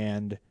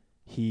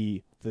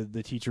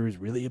the teacher was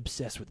really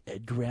obsessed with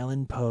Edgar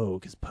Allan Poe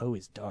because Poe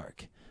is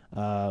dark.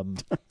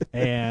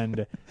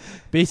 And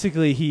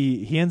basically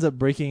he ends up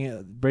breaking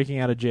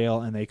out of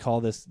jail, and they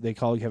call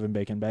Kevin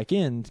Bacon back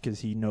in because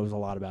he knows a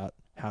lot about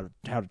how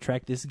to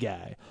track this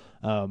guy.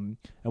 And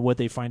what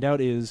they find out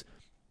is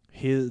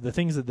the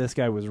things that this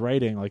guy was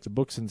writing, like the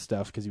books and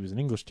stuff, because he was an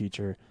English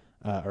teacher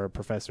or a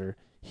professor.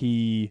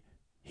 He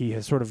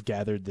has sort of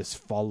gathered this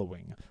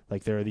following.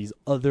 Like there are these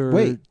other.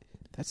 Wait,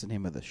 that's the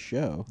name of the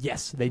show.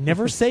 Yes, they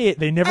never say it.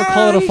 They never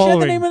call it a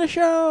following. The name of the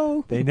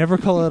show. They never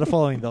call it a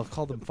following. They'll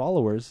call them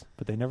followers,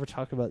 but they never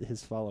talk about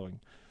his following.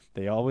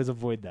 They always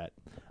avoid that.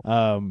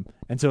 And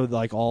so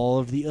like all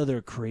of the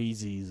other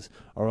crazies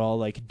are all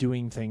like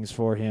doing things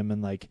for him,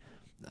 and like,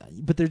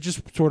 but they're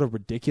just sort of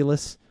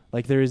ridiculous.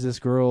 Like there is this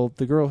girl,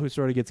 the girl who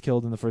sort of gets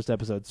killed in the first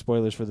episode.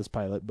 Spoilers for this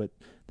pilot, but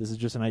this is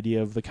just an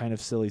idea of the kind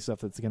of silly stuff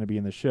that's going to be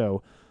in the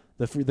show.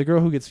 The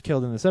girl who gets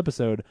killed in this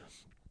episode,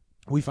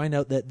 we find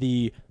out that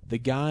the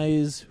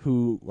guys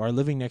who are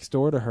living next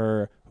door to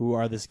her, who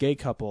are this gay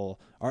couple,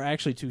 are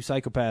actually two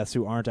psychopaths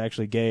who aren't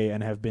actually gay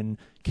and have been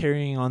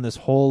carrying on this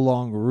whole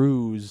long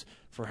ruse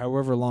for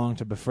however long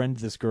to befriend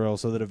this girl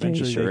so that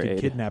eventually they could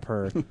kidnap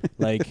her.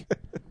 Like,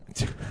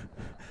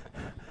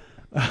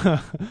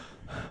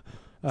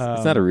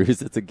 It's not a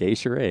ruse; it's a gay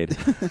charade.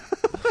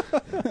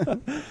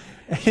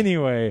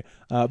 Anyway,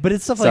 but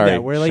it's stuff like Sorry,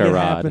 that where like charade.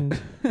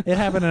 it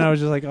happened, and I was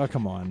just like, oh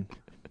come on.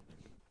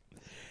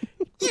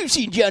 You've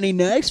seen Johnny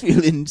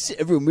Knoxville in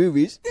several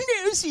movies.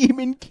 Now see him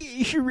in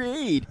Gay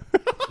Charade.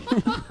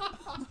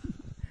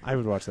 I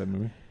would watch that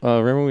movie.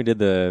 Remember when we did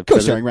the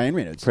Co-starring Ryan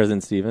Reynolds.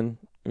 President Stephen?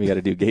 We got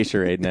to do gay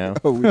charade now.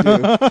 Oh, we do.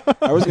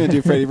 I was going to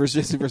do Freddy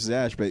versus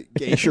Ash, but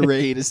Gay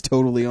Charade is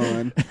totally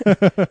on.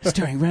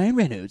 Starring Ryan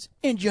Reynolds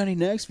and Johnny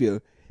Knoxville.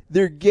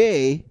 They're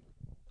gay,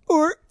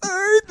 or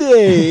are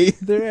they?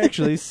 They're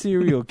actually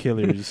serial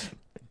killers.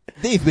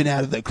 They've been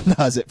out of the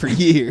closet for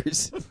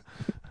years.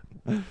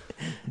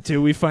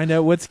 Until we find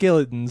out what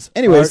skeletons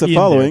Anyways, are The in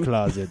Following. their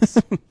closets.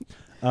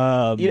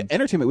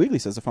 Entertainment Weekly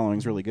says The Following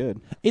is really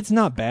good. It's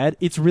not bad.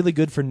 It's really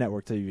good for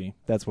network TV.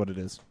 That's what it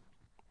is.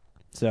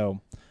 So,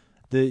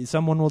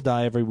 someone will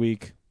die every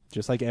week,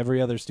 just like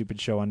every other stupid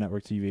show on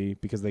network TV,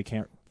 because they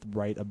can't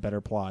write a better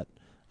plot.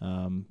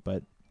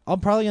 But I'm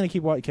probably gonna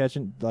keep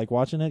watching it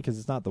because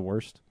it's not the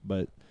worst,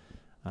 but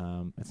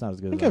it's not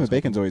as good. I think as Kevin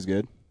Bacon's always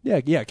good.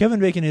 Yeah.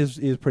 Kevin Bacon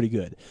is pretty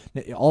good.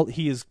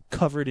 He is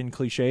covered in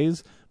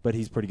cliches, but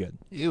he's pretty good.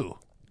 Ew.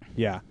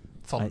 Yeah.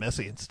 It's all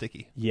messy and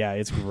sticky. Yeah,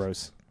 it's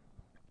gross.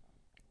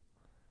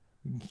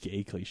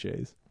 Gay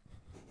cliches.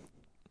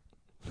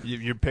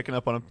 You're picking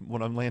up on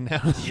what I'm laying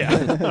down?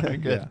 Yeah. All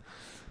right, good. Yeah.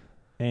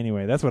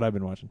 Anyway, that's what I've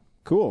been watching.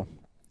 Cool.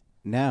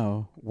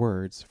 Now,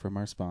 words from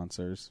our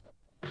sponsors.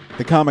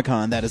 The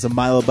Comic-Con that is a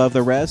mile above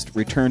the rest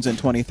returns in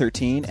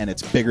 2013, and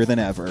it's bigger than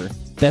ever.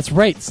 That's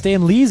right.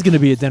 Stan Lee's going to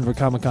be at Denver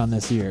Comic-Con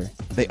this year.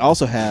 They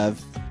also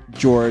have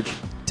George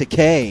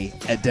Takei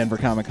at Denver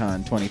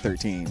Comic-Con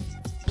 2013.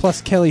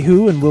 Plus Kelly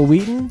Hu and Will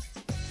Wheaton.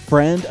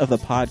 Friend of the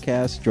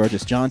podcast,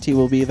 Georges Jonty,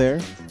 will be there.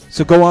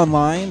 So go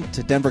online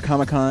to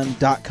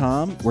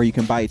denvercomiccon.com where you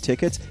can buy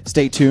tickets.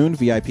 Stay tuned.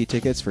 VIP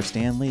tickets for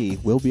Stan Lee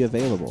will be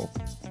available.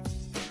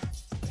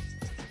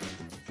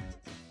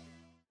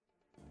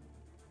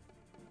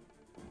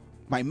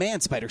 My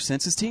man-spider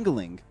sense is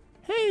tingling.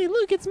 Hey,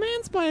 look, it's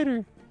Man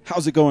Spider.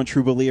 How's it going,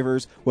 true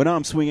believers? When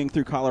I'm swinging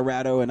through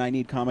Colorado and I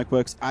need comic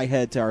books, I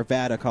head to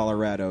Arvada,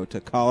 Colorado, to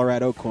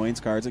Colorado Coins,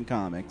 Cards, and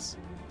Comics.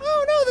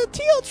 Oh no, the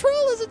teal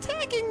troll is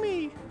attacking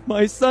me.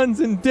 My son's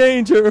in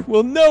danger.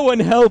 Will no one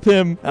help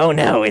him? Oh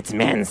no, it's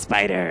Man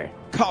Spider.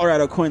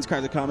 Colorado Coins,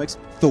 Cards, and Comics,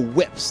 the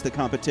whips the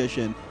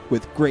competition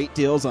with great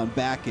deals on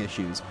back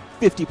issues,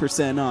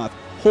 50% off,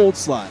 hold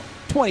slot,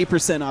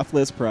 20% off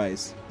list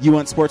price. You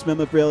want sports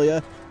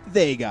memorabilia?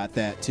 They got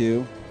that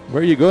too.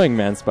 Where are you going,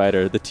 Man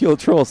Spider? The teal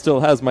troll still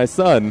has my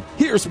son.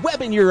 Here's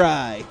web in your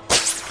eye.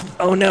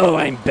 Oh no,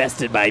 I'm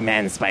bested by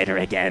Man Spider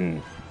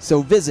again.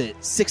 So visit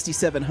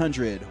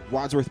 6700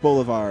 Wadsworth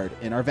Boulevard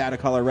in Arvada,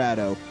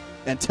 Colorado,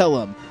 and tell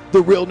them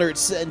the Real Nerd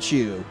sent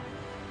you.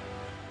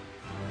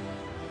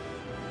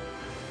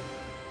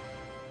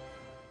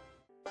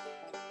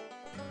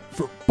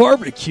 For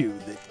barbecue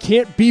that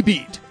can't be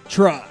beat,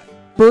 try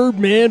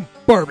Birdman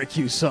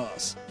Barbecue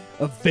Sauce.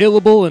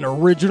 Available and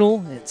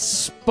original and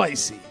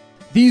spicy.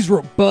 These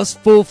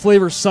robust,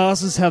 full-flavor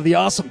sauces have the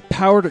awesome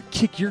power to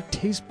kick your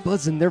taste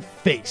buds in their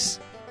face.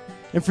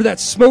 And for that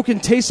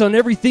smoking taste on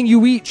everything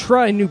you eat,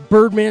 try new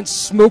Birdman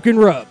Smokin'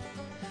 Rub.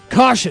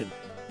 Caution!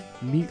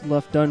 Meat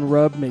left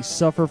unrubbed may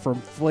suffer from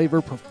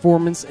flavor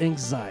performance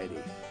anxiety.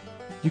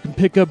 You can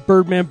pick up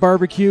Birdman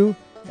Barbecue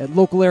at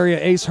local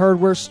area Ace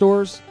Hardware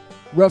stores,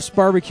 Ruff's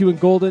Barbecue in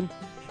Golden,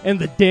 and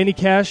the Danny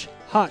Cash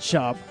Hot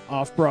Shop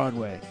off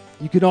Broadway.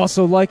 You can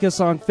also like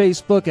us on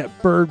Facebook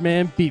at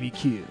Birdman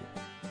BBQ.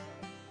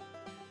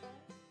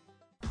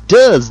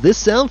 Does this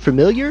sound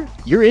familiar?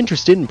 You're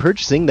interested in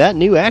purchasing that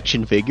new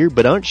action figure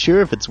but aren't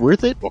sure if it's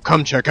worth it? Well,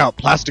 come check out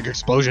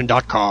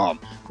PlasticExplosion.com,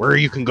 where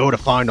you can go to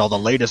find all the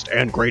latest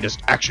and greatest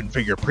action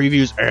figure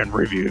previews and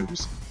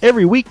reviews.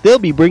 Every week they'll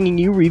be bringing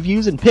you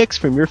reviews and picks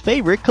from your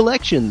favorite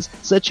collections,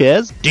 such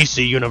as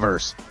DC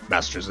Universe,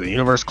 Masters of the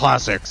Universe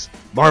Classics,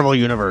 Marvel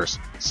Universe,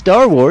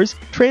 Star Wars,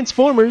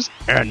 Transformers,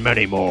 and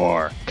many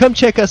more. Come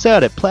check us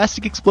out at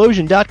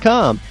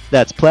PlasticExplosion.com.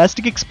 That's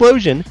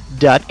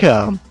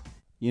PlasticExplosion.com.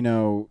 You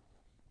know,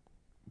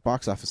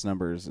 box office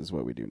numbers is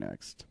what we do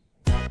next.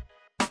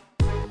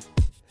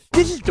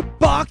 This is the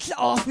box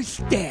office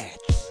stats.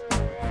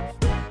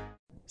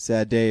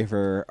 Sad day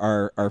for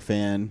our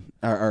fan,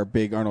 our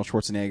big Arnold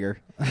Schwarzenegger.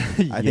 I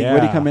think, Yeah.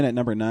 would he come in at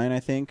number 9, I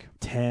think?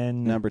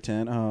 10. Number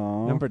 10.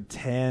 Oh. Number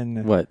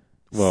 10. What?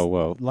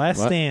 Whoa. Last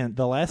What? Stand.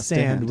 The Last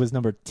Stand Stand. was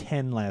number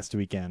 10 last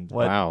weekend.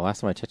 Wow, last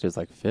time I checked it was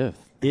like 5th.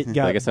 It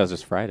got I guess that was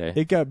just Friday.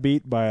 It got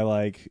beat by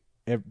like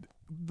the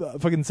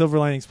fucking Silver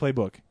Linings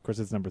Playbook. Of course,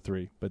 it's number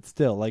 3, but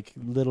still, like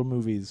little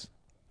movies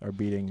are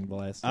beating The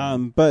Last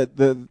Stand. But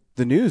the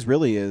news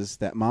really is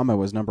that Mama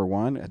was number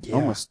 1 at Yeah.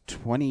 almost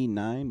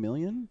 29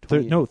 million?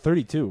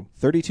 32.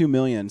 32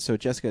 million. So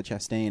Jessica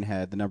Chastain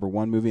had the number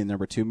 1 movie and the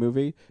number 2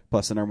 movie,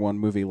 plus the number 1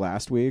 movie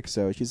last week.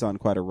 So she's on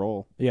quite a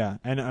roll. Yeah,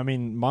 and I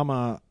mean,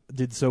 Mama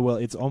did so well.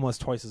 It's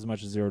almost twice as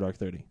much as Zero Dark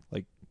 30.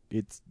 Like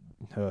it's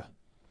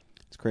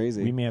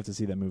crazy. we may have to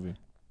see that movie.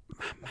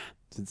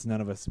 Since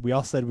none of us, we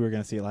all said we were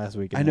going to see it last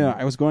week. I know.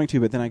 I was going to,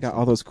 but then I got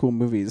all those cool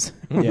movies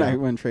when Yeah. I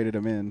went and traded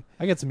them in.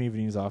 I got some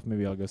evenings off.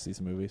 Maybe I'll go see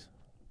some movies.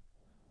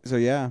 So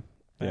yeah,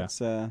 Yeah.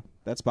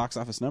 that's box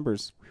office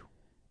numbers.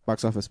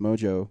 Box Office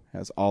Mojo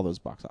has all those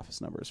box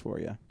office numbers for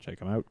you. Check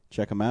them out.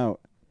 Check them out.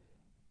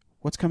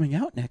 What's coming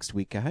out next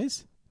week,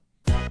 guys?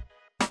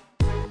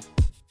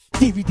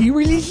 DVD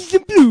releases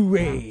and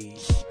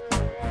Blu-rays.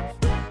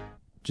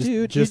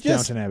 Just Dude,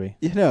 Downton Abbey.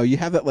 You know, you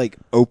have that like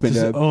opened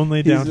Just up.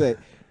 only He's Downton. like,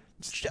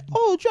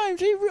 oh, James,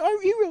 he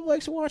really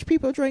likes to watch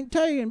people drink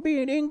tea and be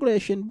in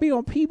English and be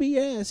on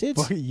PBS.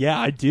 It's Yeah,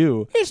 I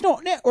do. it's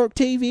not network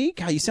TV.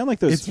 God, you sound like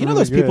those. It's You know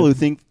really those people good. who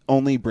think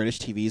only British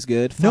TV is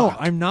good. No, Fuck.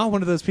 I'm not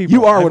one of those people.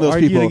 You are I've one of those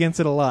argued people. against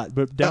it a lot,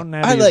 but Downton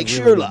Abbey. I is like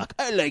really Sherlock.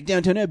 I like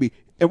Downton Abbey.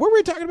 And what were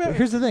we talking about? good.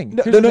 Here's the thing.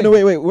 No, Here's no, the no,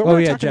 thing. wait. What were Oh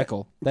we yeah, talking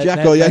Jekyll. about?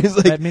 Jekyll. Yeah, he's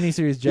like that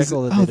miniseries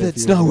Jekyll. That they did a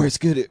that's few not years where ago. it's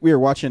good. We were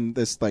watching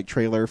this like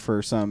trailer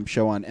for some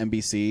show on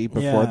NBC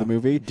before Yeah. the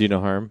movie. Do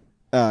no harm.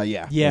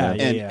 Yeah. Yeah,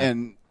 And yeah.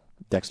 and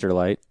Dexter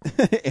Light.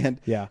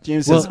 and Yeah.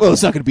 James Well- says, "Well,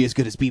 it's not going to be as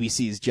good as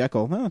BBC's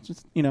Jekyll." No,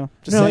 just No,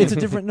 saying. it's a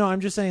different. No, I'm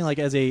just saying, like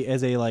as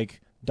a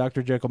like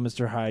Dr. Jekyll,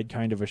 Mr. Hyde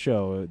kind of a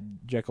show.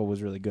 Jekyll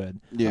was really good.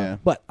 Yeah.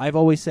 But I've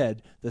always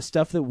said the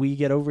stuff that we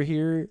get over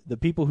here, the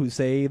people who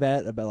say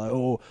that about like,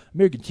 oh,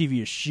 American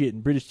TV is shit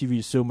and British TV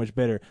is so much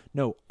better.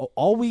 No,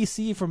 all we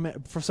see from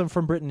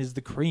Britain is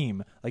the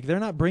cream. Like they're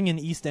not bringing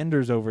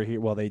EastEnders over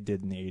here. Well, they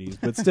did in the 80s,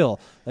 but still,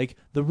 like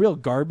the real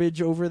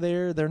garbage over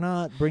there, they're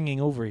not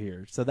bringing over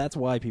here. So that's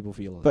why people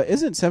feel it. But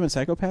isn't Seven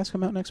Psychopaths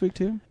come out next week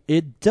too?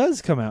 It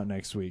does come out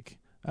next week,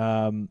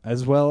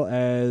 as well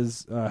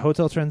as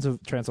Hotel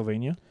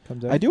Transylvania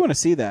comes out. I do want to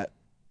see that.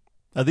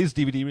 Are these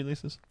DVD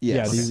releases?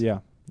 Yes. Yeah.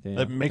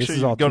 Make This sure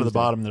is you all go to the Tuesday.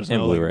 bottom. There's And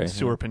no Blu-ray, like,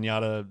 sewer yeah.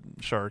 pinata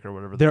shark or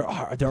whatever. There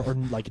are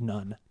like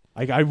none.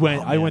 Like I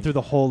went man. through the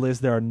whole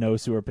list. There are no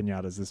sewer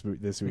pinatas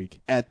this week.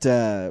 At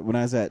when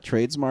I was at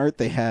Tradesmart,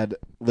 they had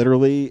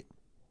literally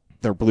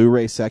their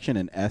Blu-ray section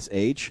in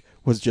SH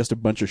was just a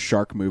bunch of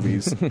shark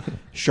movies,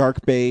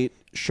 Shark Bait,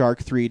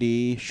 Shark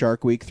 3D,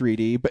 Shark Week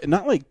 3D, but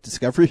not like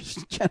Discovery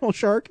Channel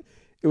Shark.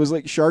 It was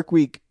like Shark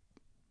Week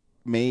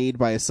made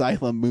by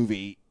Asylum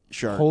movie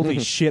Shark. Holy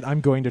shit!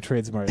 I'm going to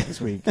Tradesmart this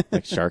week.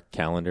 Like Shark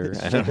Calendar.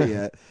 I don't know.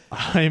 Yeah.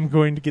 I'm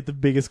going to get the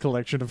biggest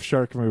collection of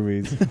shark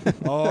movies.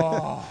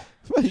 Oh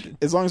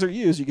As long as they're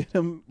used, you get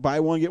them buy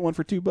one get one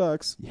for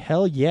 $2.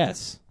 hell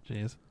yes,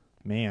 Jeez.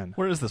 man!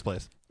 Where is this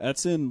place?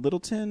 That's in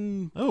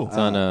Littleton. Oh. It's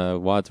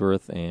on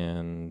Wadsworth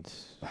and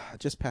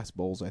Just past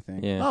Bowles, I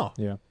think. yeah. Oh.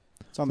 Yeah,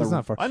 It's on it's the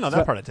not far. I know It's that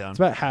about- part of town. It's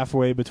about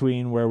halfway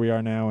between where we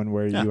are now and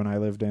where Yeah. you and I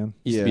live, Dan.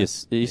 Used Yeah. to be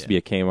it used to be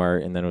a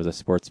Kmart, and then it was a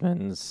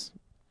Sportsman's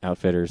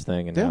Outfitters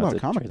thing, and They have a now lot of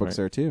it's comic Trade books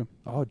Mart. there too.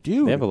 Oh,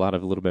 dude, They have a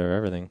little bit of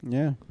everything.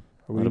 Yeah.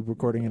 are we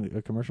recording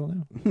a commercial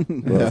now? Books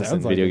sounds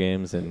and like video it.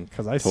 games and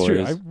Because I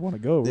toys. want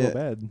to go real Yeah.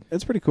 bad.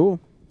 It's pretty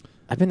cool.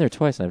 I've been there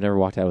twice, and I've never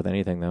walked out with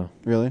anything though.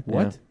 Really?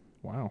 What? Yeah.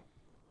 Wow.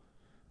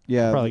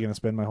 Yeah. Probably gonna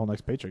spend my whole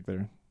next paycheck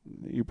there.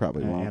 You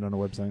probably won't. And on a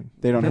website.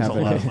 They don't That's have a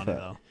lot any. of money,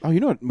 though. Oh, you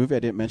know what movie I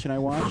didn't mention I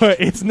watched?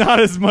 But it's not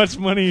as much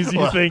money as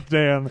you think,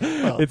 Dan.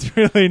 It's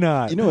really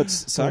not. You know what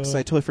sucks?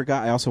 I totally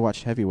forgot. I also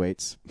watched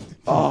Heavyweights.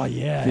 Oh,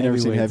 yeah. If you've never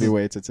seen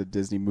Heavyweights, it's a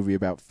Disney movie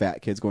about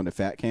fat kids going to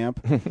fat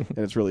camp, and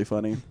it's really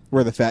funny.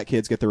 Where the fat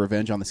kids get their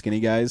revenge on the skinny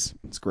guys.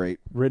 It's great.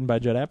 Written by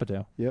Judd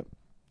Apatow. Yep.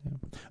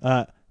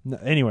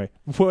 Anyway,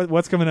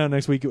 what's coming out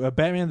next week?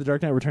 Batman: The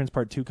Dark Knight Returns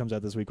Part 2 comes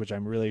out this week, which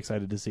I'm really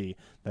excited to see.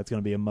 That's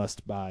going to be a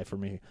must-buy for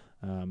me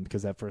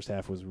because that first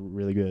half was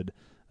really good.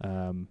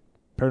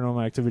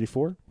 Paranormal Activity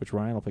 4, which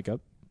Ryan will pick up.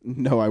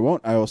 No, I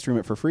won't. I will stream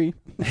it for free.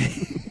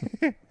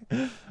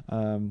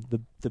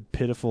 The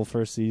pitiful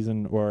first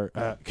season or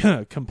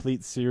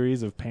complete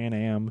series of Pan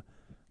Am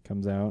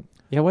comes out.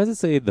 Yeah, why does it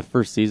say the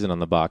first season on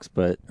the box,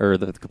 or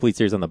the complete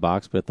series on the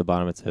box, but at the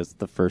bottom it says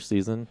the first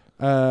season?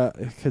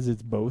 Because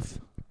it's both.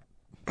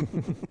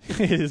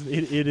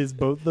 It is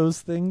both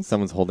those things.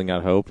 Someone's holding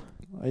out hope.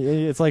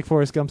 It's like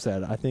Forrest Gump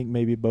said. I think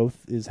maybe both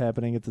is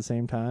happening at the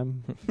same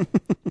time.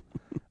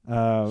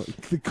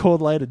 The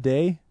Cold Light of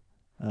Day,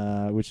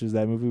 which is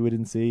that movie we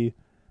didn't see.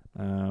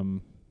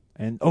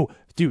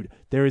 Dude,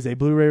 there is a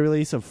Blu-ray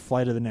release of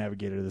Flight of the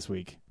Navigator this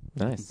week.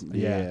 Nice.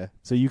 Yeah.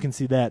 So you can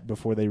see that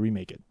before they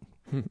remake it.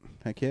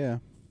 Heck yeah.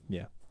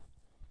 Yeah.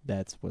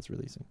 That's what's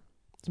releasing.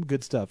 Some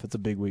good stuff. It's a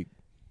big week.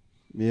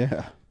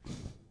 Yeah.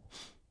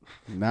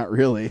 Not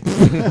really.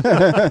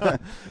 There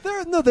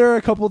are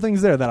a couple of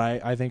things there that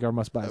I think are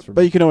must-buys for me.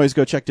 But you can always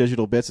go check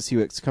Digital Bits to see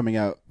what's coming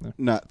out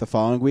not the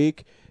following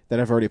week that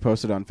I've already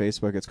posted on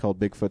Facebook. It's called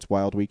Bigfoot's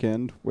Wild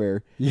Weekend,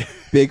 where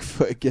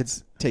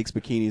Bigfoot takes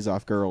bikinis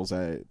off girls.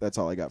 That's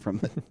all I got from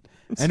the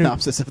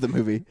synopsis of the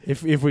movie.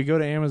 If we go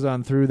to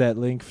Amazon through that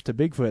link to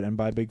Bigfoot and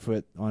buy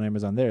Bigfoot on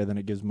Amazon there, then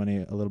it gives a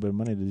little bit of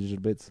money to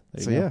Digital Bits.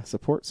 There you go.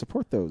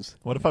 Support those.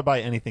 What if I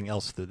buy anything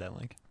else through that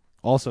link?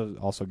 Also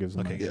gives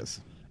them money. Yes.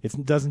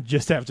 It doesn't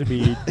just have to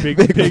be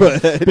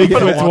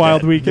Bigfoot's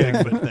Wild Weekend.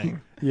 Bigfoot thing.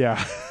 Yeah.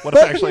 What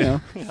if actually?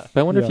 But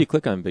I wonder if you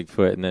click on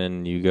Bigfoot and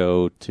then you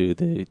go to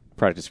the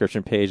product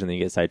description page and then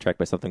you get sidetracked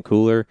by something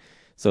cooler.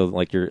 So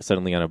like you're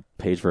suddenly on a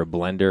page for a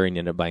blender and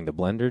you end up buying the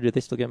blender. Do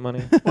they still get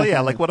money? Well,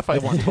 yeah. Like, what if I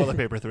want toilet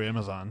paper through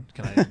Amazon?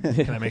 Can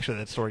I make sure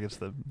that store gets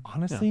the?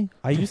 Honestly,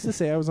 I used to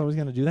say I was always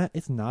going to do that.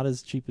 It's not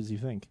as cheap as you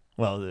think.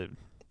 Well,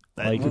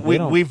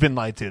 we've been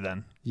lied to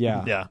then.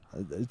 Yeah. Yeah.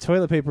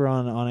 Toilet paper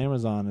on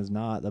Amazon is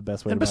not the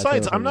best way. And to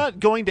besides, buy I'm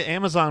not going to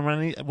Amazon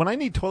when I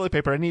need toilet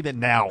paper. I need it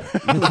now.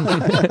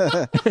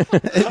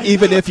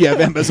 Even if you have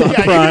Amazon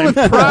Prime. Even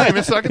with Prime,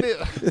 it's not going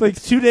to. It's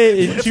like 2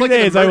 days. In It's 2 like an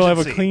days, I will have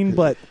a emergency. clean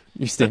butt.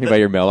 You're standing by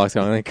your mailbox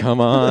going like,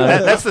 come on.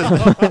 That's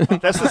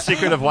the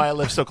secret of why I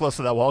live so close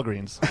to that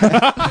Walgreens.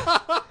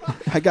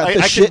 I got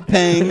the shit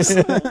pangs.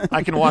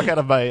 I can walk out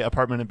of my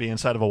apartment and be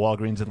inside of a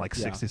Walgreens in like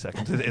 60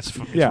 seconds. It's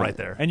right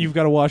there. And you've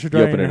got a washer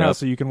dryer in open your it house up.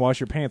 so you can wash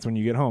your pants when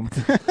you get home.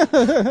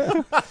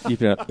 You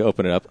can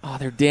open it up. Oh,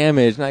 they're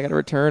damaged and I got to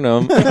return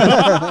them.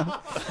 I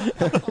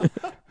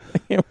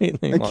can't wait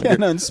any I longer.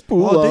 can't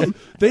unspool them.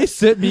 They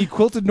sent me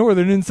Quilted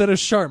Northern instead of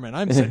Charmin.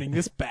 I'm sending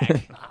this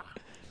back.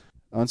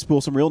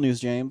 Unspool some real news,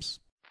 James.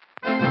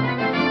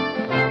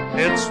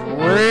 It's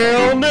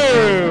real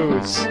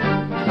news.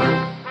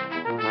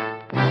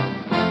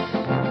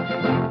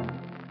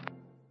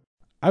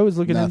 I was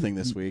looking Nothing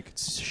this week.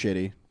 It's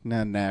shitty.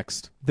 Now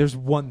next. There's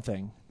one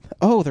thing.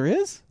 Oh, there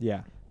is?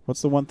 Yeah.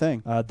 What's the one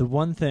thing? The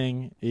one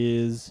thing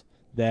is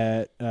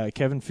that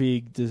Kevin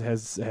Feige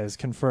has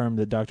confirmed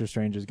that Doctor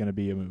Strange is going to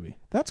be a movie.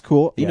 That's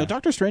cool. You Yeah. know,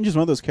 Doctor Strange is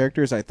one of those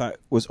characters I thought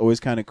was always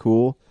kind of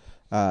cool.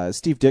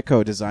 Steve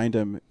Ditko designed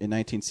him in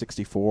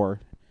 1964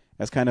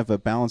 as kind of a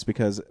balance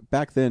because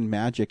back then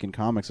magic in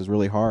comics was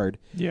really hard.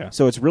 Yeah.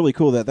 So it's really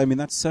cool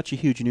that's such a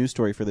huge news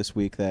story for this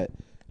week that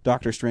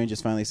Doctor Strange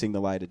is finally seeing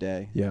the light of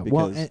day. Yeah.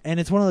 Because, Well, and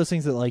it's one of those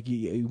things that like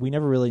we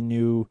never really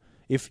knew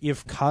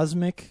if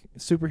cosmic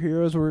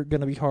superheroes were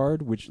going to be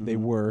hard, which they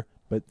were,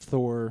 but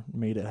Thor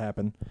made it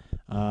happen.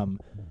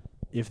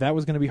 If that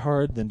was going to be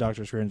hard, then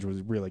Doctor Strange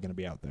was really going to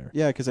be out there.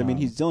 yeah, because I mean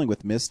he's dealing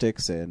with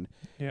mystics and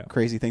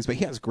crazy things, but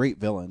he has great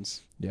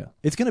villains. Yeah,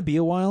 it's going to be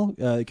a while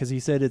because he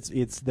said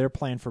it's their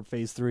plan for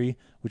Phase 3,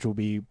 which will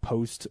be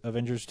post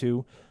Avengers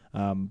 2.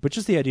 But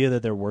just the idea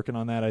that they're working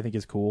on that, I think,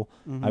 is cool.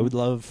 I would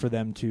love for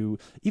them to,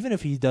 even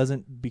if he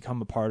doesn't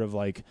become a part of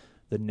like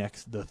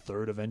the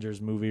third Avengers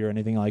movie or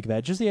anything like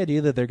that. Just the idea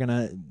that they're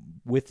gonna,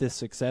 with this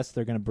success,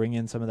 they're gonna bring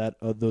in some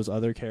of those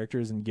other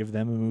characters and give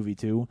them a movie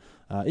too.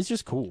 It's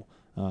just cool.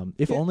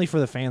 If only for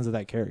the fans of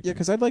that character. Yeah,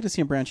 because I'd like to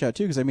see him branch out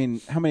too. Because I mean,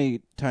 how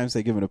many times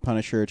they given a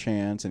Punisher a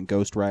chance and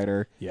Ghost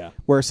Rider? Yeah.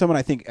 Where someone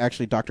I think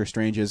actually Doctor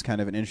Strange is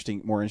kind of an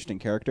more interesting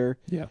character.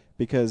 Yeah.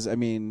 Because I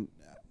mean,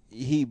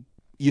 he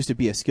used to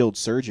be a skilled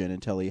surgeon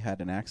until he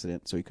had an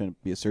accident, so he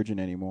couldn't be a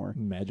surgeon anymore.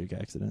 Magic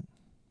accident.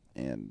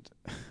 And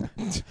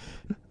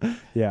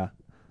yeah.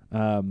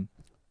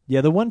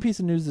 The one piece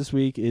of news this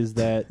week is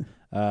that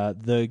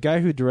the guy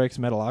who directs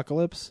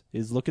Metalocalypse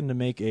is looking to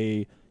make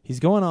he's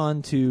going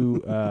on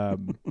to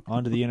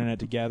onto the internet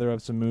to gather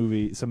up some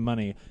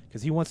money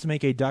because he wants to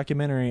make a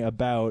documentary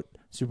about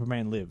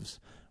Superman Lives,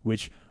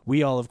 which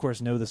we all, of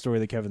course, know the story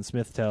that Kevin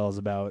Smith tells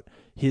about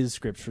his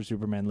scripts for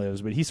Superman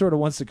Lives, but he sort of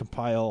wants to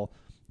compile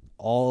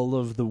all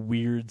of the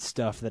weird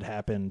stuff that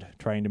happened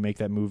trying to make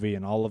that movie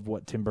and all of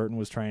what Tim Burton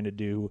was trying to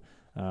do,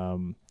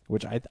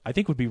 which I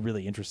think would be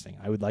really interesting.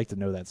 I would like to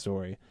know that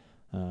story.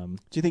 Do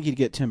you think you'd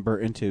get Tim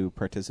Burton to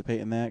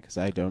participate in that? Because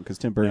I don't. Because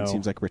Tim Burton No.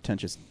 seems like a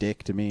pretentious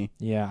dick to me.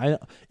 Yeah,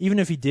 even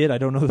if he did, I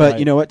don't know. But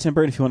you know what, Tim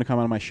Burton, if you want to come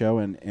on my show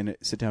and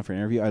sit down for an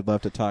interview, I'd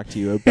love to talk to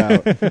you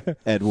about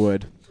Ed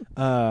Wood.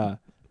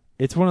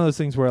 It's one of those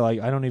things where, like,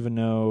 I don't even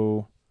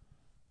know.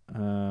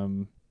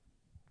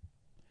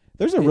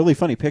 There's a really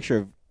funny picture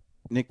of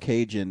Nick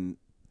Cage in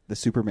the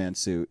Superman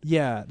suit.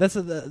 Yeah, that's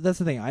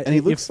the thing. And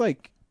he looks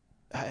like,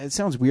 it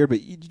sounds weird, but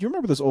do you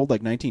remember those old,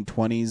 like,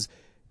 1920s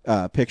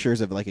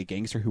pictures of, like, a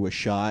gangster who was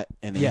shot,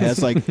 and he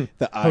has, like,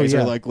 the eyes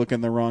are, like,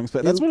 looking the wrong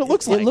spot? That's what it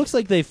looks like. It looks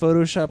like they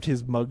photoshopped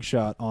his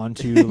mugshot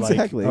onto,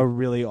 Exactly. like, a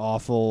really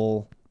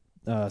awful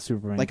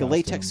Superman like costume. a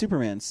latex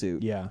Superman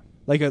suit. Yeah,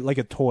 like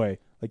a toy,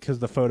 like, because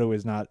the photo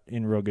is not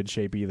in real good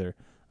shape either.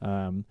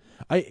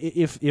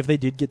 If they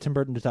did get Tim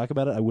Burton to talk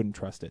about it, I wouldn't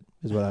trust it,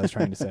 is what I was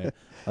trying to say.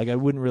 Like, I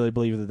wouldn't really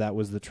believe that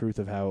was the truth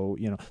of how,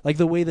 like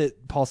the way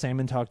that Paul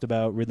Salmon talked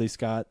about Ridley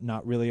Scott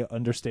not really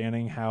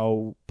understanding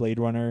how Blade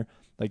Runner,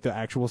 like the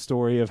actual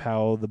story of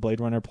how the Blade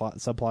Runner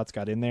subplots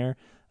got in there.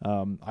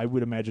 I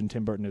would imagine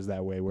Tim Burton is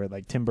that way, where,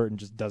 like, Tim Burton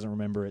just doesn't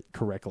remember it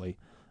correctly.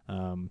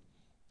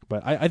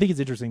 But I think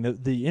it's interesting.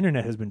 The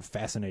internet has been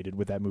fascinated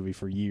with that movie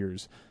for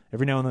years.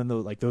 Every now and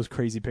then, like, those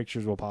crazy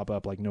pictures will pop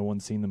up, like no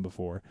one's seen them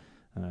before.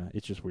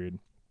 It's just weird.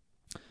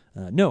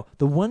 No,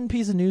 the one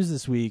piece of news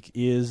this week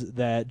is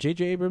that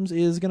J.J. Abrams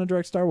is going to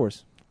direct Star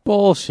Wars.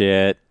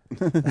 Bullshit.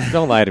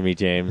 Don't lie to me,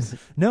 James.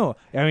 No,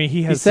 I mean,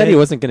 he said he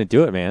wasn't going to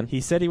do it, man. He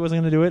said he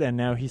wasn't going to do it, and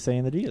now he's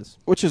saying that he is.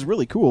 Which is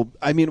really cool.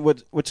 I mean,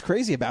 what's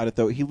crazy about it,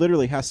 though, he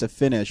literally has to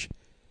finish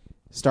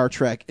Star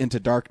Trek Into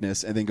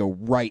Darkness and then go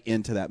right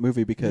into that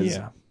movie because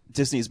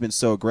Disney's been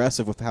so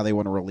aggressive with how they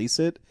want to release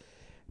it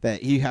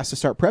that he has to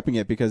start prepping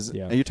it because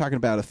you're talking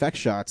about effect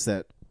shots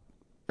that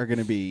are going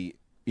to be,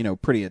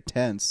 pretty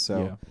intense.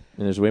 So,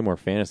 and there's way more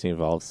fantasy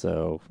involved.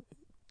 So,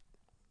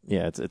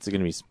 yeah, it's going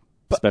to be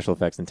special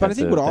effects intensive. But I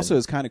think what also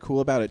is kind of cool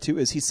about it too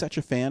is he's such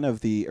a fan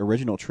of the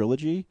original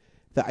trilogy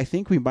that I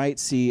think we might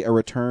see a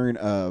return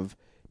of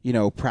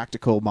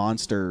practical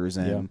monsters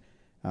and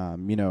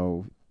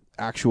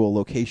actual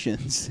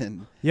locations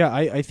and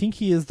I think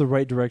he is the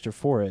right director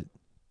for it.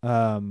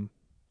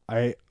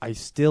 I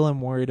still am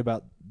worried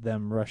about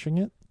them rushing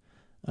it.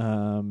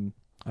 I'm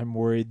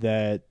worried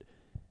that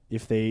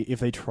if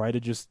they try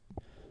to just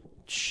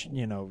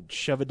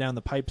shove it down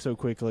the pipe so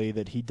quickly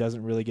that he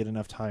doesn't really get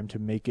enough time to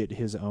make it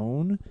his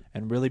own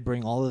and really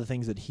bring all of the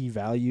things that he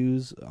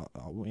values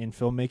in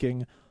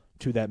filmmaking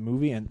to that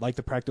movie, and like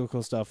the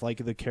practical stuff,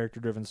 like the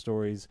character-driven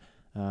stories,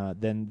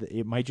 then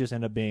it might just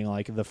end up being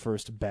like the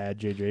first bad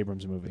J.J.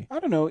 Abrams movie. I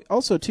don't know.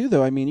 Also, too,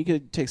 though, I mean, you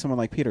could take someone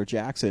like Peter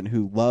Jackson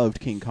who loved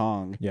King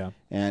Kong,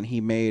 and he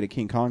made a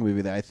King Kong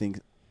movie that I think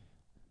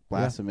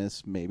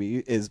blasphemous maybe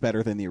is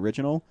better than the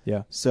original.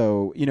 Yeah.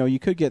 So, you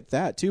could get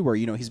that too where,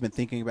 he's been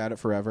thinking about it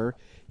forever.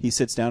 He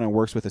sits down and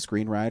works with a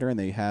screenwriter and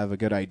they have a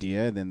good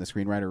idea and then the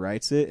screenwriter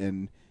writes it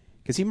and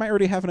because he might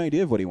already have an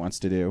idea of what he wants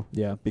to do.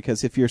 Yeah.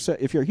 Because if you're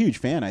a huge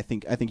fan, I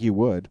think you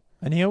would.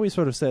 And he always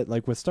sort of said,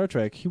 like with Star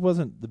Trek, he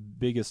wasn't the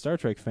biggest Star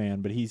Trek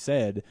fan, but he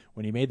said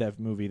when he made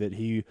that movie that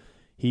he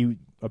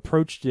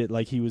approached it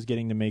like he was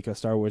getting to make a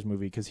Star Wars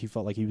movie because he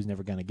felt like he was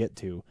never going to get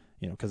to,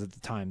 because at the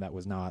time that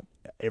was not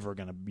ever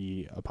going to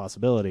be a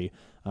possibility.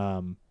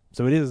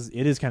 So it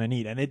is kind of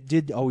neat, and it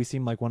did always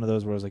seem like one of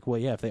those where I was like, well,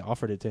 yeah, if they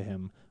offered it to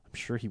him, I'm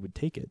sure he would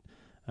take it.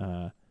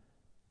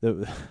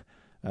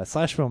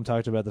 Slash Film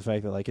talked about the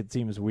fact that like it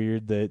seems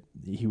weird that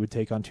he would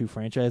take on two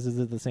franchises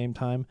at the same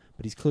time,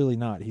 but he's clearly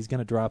not. He's going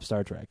to drop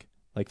Star Trek.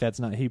 Like that's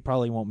not. He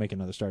probably won't make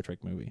another Star Trek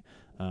movie.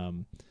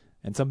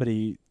 And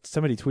somebody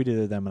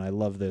tweeted at them, and I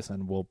love this,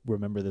 and will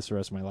remember this the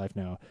rest of my life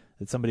now.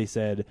 That somebody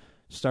said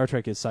Star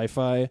Trek is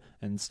sci-fi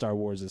and Star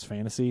Wars is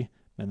fantasy,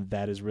 and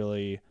that is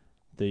really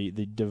the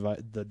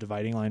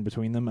dividing line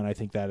between them. And I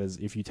think that is,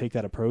 if you take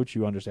that approach,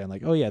 you understand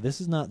like, oh yeah, this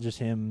is not just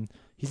him.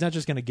 He's not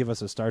just going to give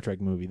us a Star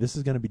Trek movie. This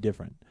is going to be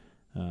different,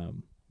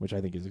 which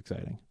I think is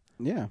exciting.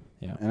 Yeah.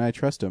 And I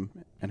trust him.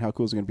 And how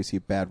cool is it going to be to see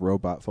Bad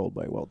Robot followed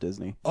by Walt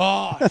Disney?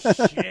 Oh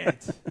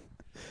shit.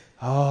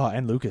 Oh,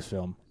 and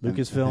Lucasfilm.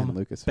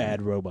 Lucasfilm,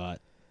 Bad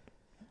Robot.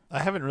 I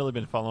haven't really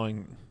been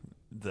following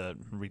the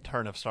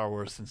return of Star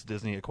Wars since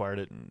Disney acquired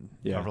it and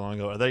however long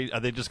ago. Are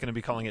they just going to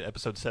be calling it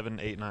Episode 7,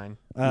 8, 9?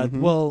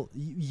 Well,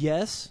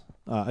 yes.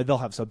 They'll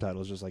have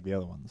subtitles just like the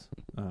other ones,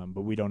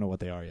 but we don't know what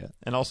they are yet.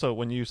 And also,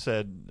 when you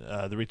said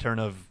the return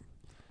of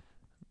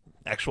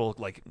actual,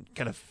 like,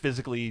 kind of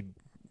physically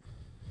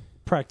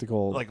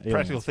practical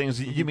things,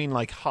 you mean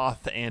like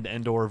Hoth and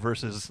Endor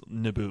versus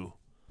Naboo?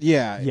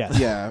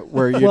 Yeah,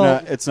 where you're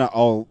not. It's not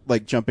all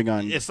like jumping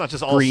on. It's not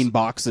just all green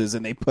boxes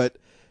and they put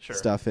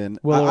stuff in.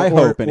 Well, I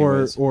hope,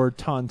 anyways. Or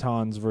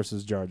Tauntauns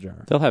versus Jar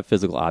Jar. They'll have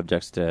physical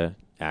objects to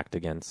act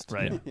against,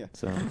 right? Yeah.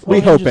 So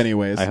we hope,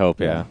 anyways. I hope,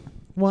 yeah.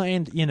 Well,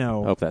 and I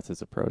hope that's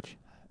his approach.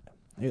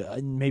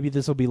 maybe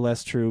this will be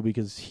less true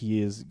because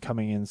he is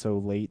coming in so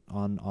late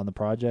on the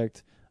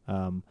project.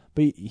 But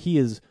he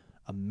is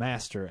a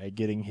master at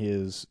getting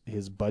his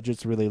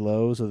budgets really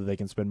low so that they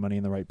can spend money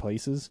in the right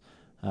places.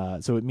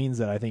 So it means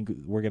that I think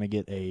we're going to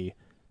get a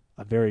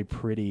very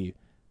pretty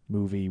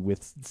movie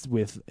with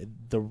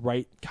the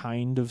right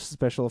kind of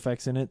special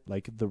effects in it,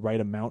 like the right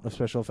amount of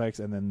special effects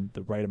and then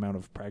the right amount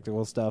of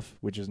practical stuff,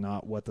 which is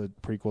not what the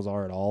prequels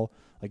are at all.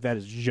 Like that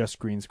is just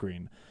green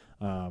screen.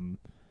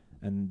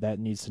 And that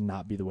needs to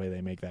not be the way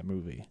they make that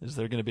movie. Is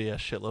there going to be a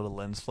shitload of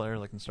lens flare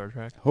like in Star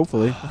Trek?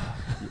 Hopefully.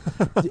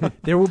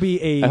 There will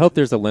be I hope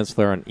there's a lens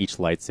flare on each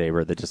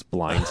lightsaber that just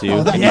blinds you. Oh,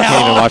 You can't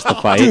even watch the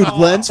fight. Dude,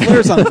 lens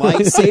flares on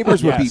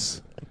lightsabers would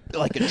Yes. be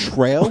like a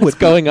trail. What's would be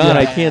going on?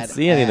 I can't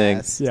see badass.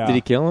 anything. Yeah. Did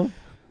he kill him?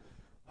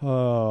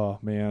 Oh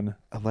man.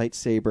 A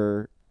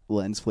lightsaber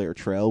lens flare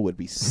trail would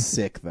be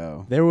sick,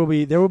 though. There will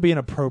be an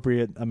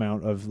appropriate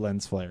amount of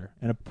lens flare.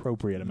 An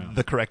appropriate amount.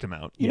 The correct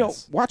amount. You know,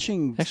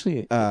 watching Actually,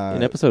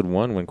 in episode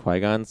 1, when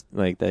Qui-Gon's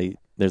like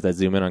there's that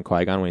zoom in on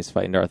Qui-Gon when he's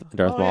fighting Darth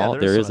Maul.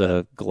 there there is is some of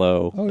a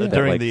glow Oh, yeah. that,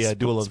 During like, the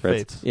Duel of the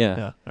spreads. Fates.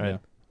 Yeah. Right. Yeah.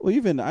 well,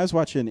 even I was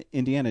watching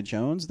Indiana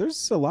Jones.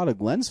 There's a lot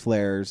of lens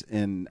flares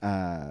in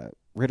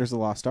Raiders of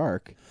the Lost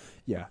Ark.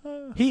 Yeah.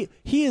 He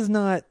is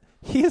not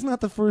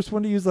the first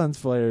one to use lens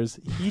flares.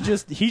 He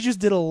just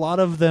did a lot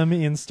of them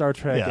in Star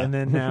Trek, Yeah. and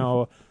then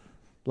now,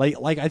 like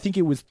I think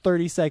it was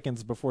 30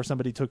 seconds before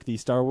somebody took the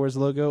Star Wars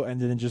logo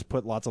and then just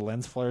put lots of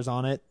lens flares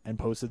on it and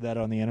posted that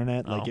on the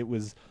internet. Like Oh. it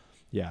was,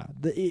 yeah.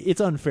 It's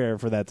unfair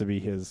for that to be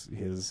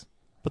his.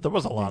 But there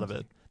was a lot of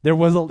it. There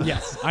was a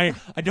yes. I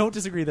don't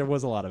disagree. There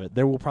was a lot of it.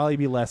 There will probably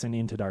be less in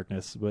Into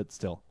Darkness, but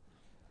still.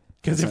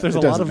 Because if there's It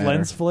a lot doesn't of matter.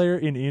 lens flare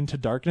in Into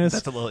Darkness,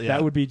 That's a little- yeah.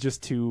 that would be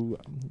just too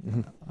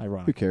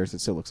ironic. Who cares? It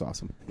still looks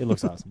awesome. It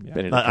looks awesome. Yeah.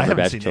 Benedict I haven't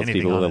Cumberbatch seen kills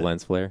anything people on with a it.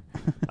 lens flare.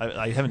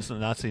 I haven't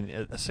not seen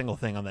a single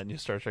thing on that new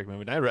Star Trek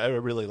movie. And I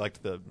really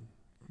liked the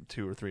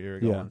 2 or 3 year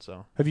ago Yeah. one.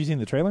 So Have you seen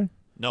the trailer?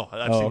 no,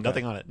 I've Oh, seen okay.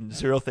 nothing on it.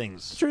 Zero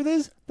things. Sure,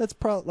 that's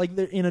probably like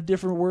they're in a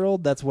different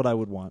world. That's what I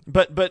would want.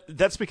 But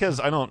that's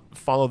because I don't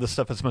follow this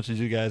stuff as much as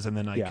you guys, and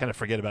then I Yeah. kind of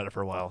forget about it for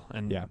a while.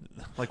 And Yeah.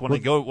 like when I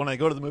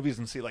go to the movies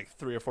and see like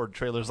 3 or 4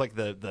 trailers, like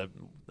the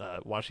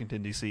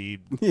Washington D.C.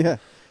 Yeah.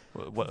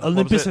 What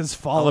Olympus was it? Has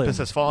Fallen. Olympus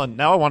Has Fallen.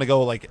 Now I want to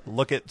go like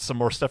look at some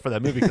more stuff for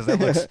that movie because that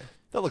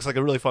looks like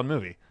a really fun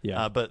movie.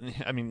 Yeah. But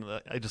I mean,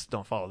 I just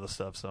don't follow this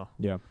stuff. So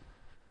Yeah.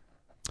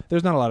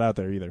 There's not a lot out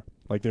there either.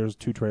 Like there's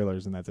 2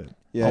 trailers and that's it,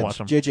 Yeah. I'll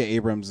watch 'em. J.J.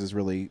 Abrams is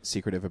really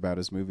secretive about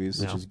his movies.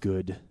 which is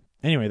good.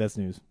 Anyway, that's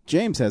news.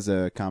 James has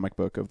a comic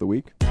book of the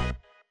week.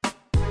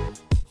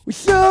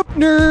 What's up,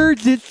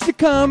 nerds? It's the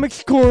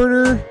Comics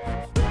Corner.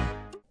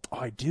 Oh,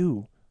 I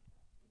do.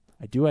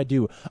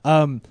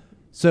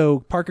 So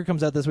Parker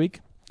comes out this week,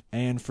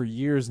 and for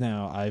years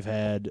now, I've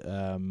had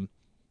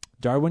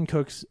Darwin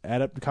Cook's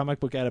comic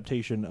book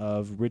adaptation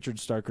of Richard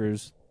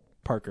Starker's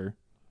Parker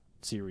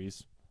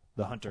series,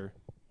 The Hunter.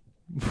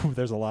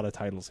 There's a lot of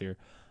titles here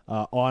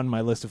on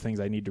my list of things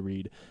I need to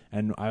read.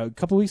 And a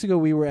couple weeks ago,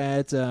 we were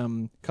at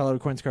Colorado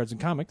Coins, Cards, and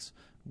Comics,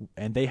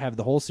 and they have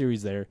the whole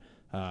series there.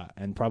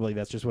 And probably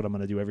that's just what I'm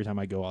going to do every time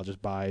I go. I'll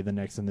just buy the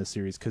next in this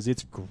series because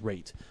it's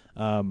great.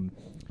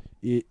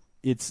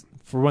 It's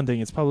for one thing,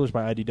 it's published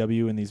by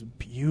IDW in these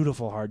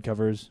beautiful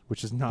hardcovers,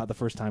 which is not the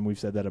first time we've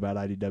said that about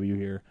IDW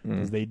here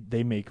because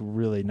they make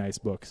really nice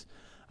books.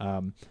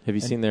 Have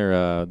you seen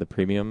their the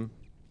premium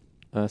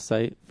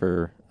site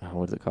for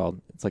what is it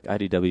called? It's like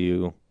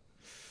IDW,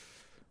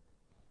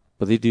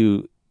 but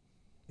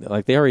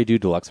they already do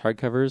deluxe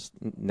hardcovers.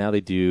 Now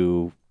they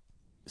do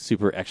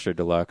super extra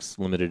deluxe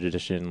limited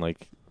edition,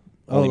 like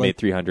only made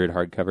 300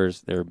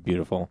 hardcovers. They're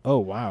beautiful. Oh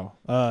wow!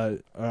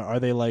 Are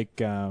they like?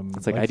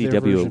 It's like their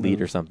IDW version Elite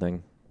of- or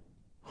something.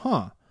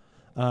 Huh?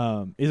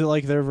 Is it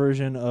like their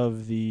version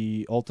of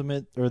the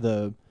Ultimate or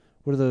the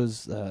what are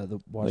those? The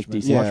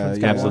Watchmen, DC Watchmen's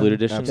yeah, Absolute Absolute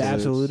editions? The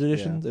Absolute yeah.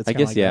 editions. It's I kinda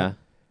guess like yeah. that.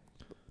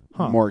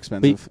 Huh. More But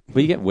expensive.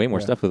 you get way more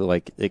Yeah. stuff with it.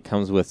 Like it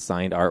comes with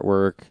signed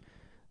artwork,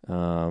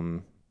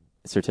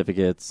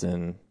 certificates,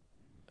 and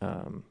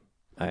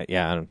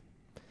they're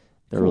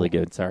really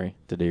good. Sorry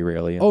to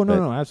derail you. Oh but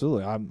no,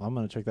 absolutely. I'm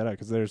gonna check that out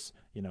because there's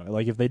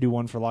like if they do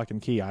one for Lock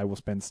and Key, I will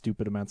spend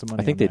stupid amounts of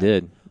money. I think on they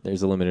that. did.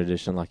 There's a limited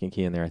edition Lock and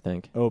Key in there. I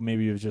think. Oh,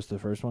 maybe it was just the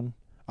first one.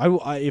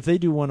 If they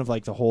do one of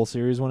like the whole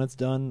series when it's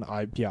done,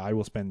 I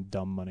will spend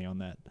dumb money on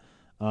that.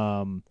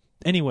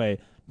 Anyway,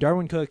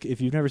 Darwin Cook.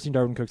 If you've never seen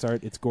Darwin Cook's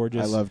art, it's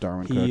gorgeous. I love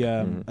Darwin He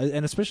Cook.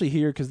 and especially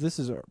here because this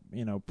is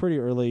pretty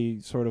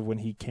early, sort of when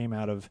he came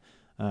out of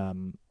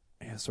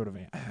sort of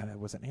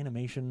was it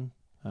animation.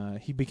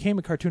 He became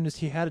a cartoonist.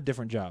 He had a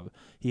different job.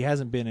 He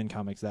hasn't been in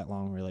comics that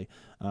long, really.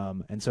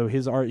 And so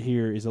his art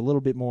here is a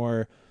little bit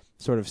more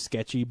sort of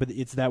sketchy, but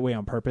it's that way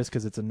on purpose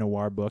because it's a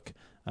noir book.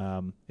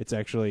 It's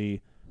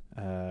actually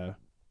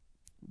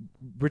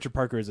Richard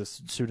Parker is a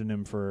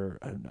pseudonym for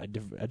a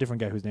different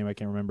guy whose name I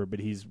can't remember, but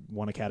he's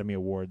won Academy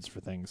Awards for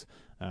things.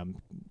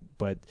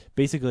 But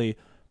basically,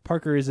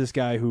 Parker is this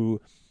guy who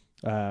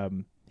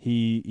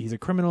he's a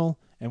criminal,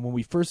 And when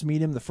we first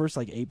meet him, the first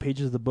like 8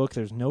 pages of the book,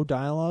 there's no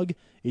dialogue.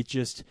 It's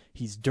just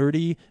he's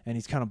dirty and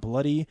he's kind of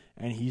bloody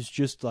and he's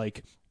just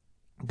like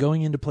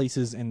going into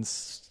places and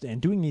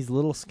doing these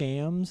little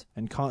scams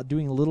and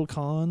doing little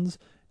cons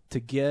to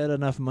get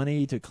enough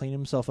money to clean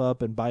himself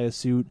up and buy a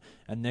suit.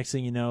 And next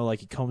thing you know, like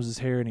he combs his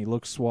hair and he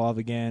looks suave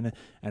again.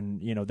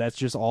 And, you know, that's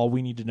just all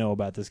we need to know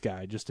about this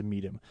guy just to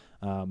meet him.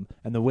 And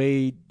the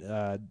way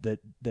that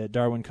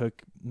Darwyn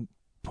Cooke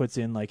puts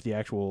in like the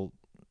actual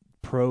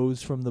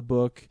prose from the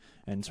book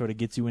and sort of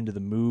gets you into the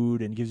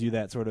mood and gives you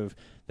that sort of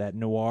that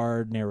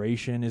noir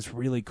narration is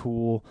really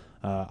cool.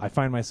 I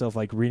find myself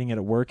like reading it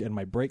at work and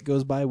my break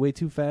goes by way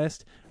too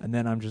fast. And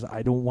then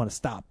I don't want to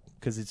stop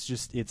because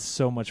it's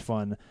so much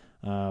fun.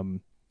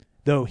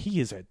 Though he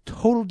is a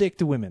total dick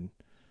to women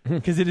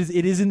because it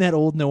is in that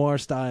old noir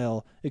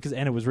style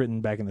and it was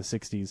written back in the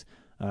 60s,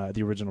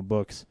 the original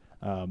books.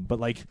 But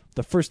like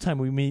the first time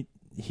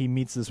he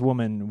meets this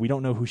woman, we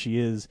don't know who she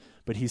is,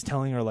 but he's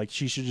telling her like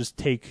she should just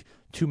take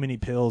too many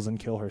pills and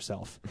kill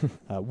herself,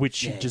 which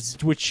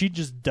she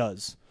just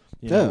does.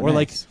 You know? Or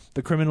like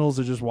the criminals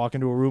are just walk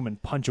into a room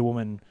and punch a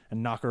woman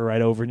and knock her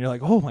right over, and you're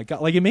like, oh my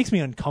god, like it makes me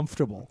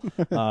uncomfortable.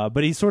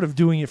 But he's sort of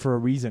doing it for a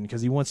reason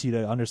because he wants you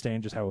to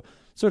understand just how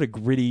sort of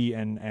gritty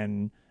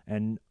and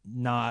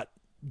not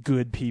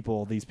good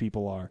people these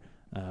people are.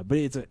 But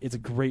it's a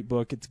great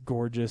book. It's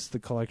gorgeous. The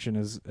collection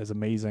is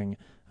amazing.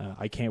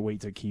 I can't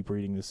wait to keep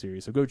reading this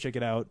series. So go check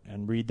it out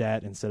and read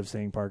that instead of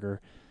saying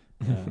Parker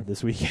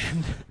this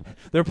weekend.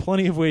 There are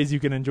plenty of ways you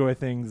can enjoy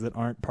things that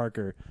aren't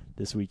Parker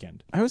this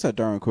weekend. I always thought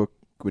Darwyn Cooke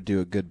would do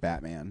a good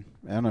Batman.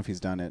 I don't know if he's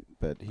done it,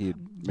 but he'd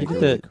make a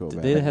really cool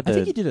Batman. I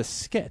think he did a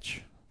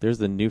sketch. There's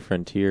the New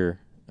Frontier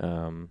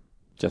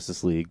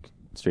Justice League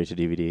straight to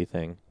DVD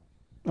thing.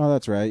 Oh,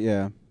 that's right.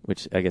 Yeah.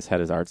 Which I guess had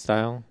his art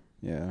style.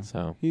 Yeah.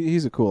 So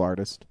he's a cool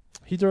artist.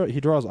 He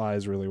draws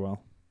eyes really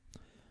well,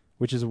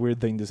 which is a weird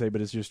thing to say, but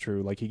it's just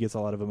true. Like he gets a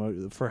lot of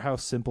emotion for how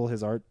simple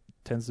his art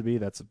tends to be.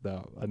 That's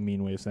a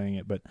mean way of saying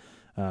it, but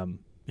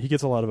he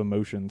gets a lot of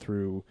emotion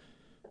through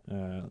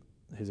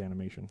his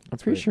animation. I'm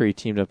pretty sure he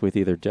teamed up with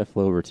either Jeff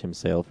Loeb or Tim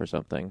Sale for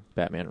something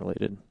Batman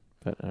related,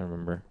 but I don't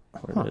remember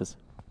what it is.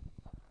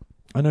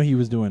 I know he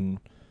was doing.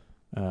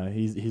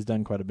 He's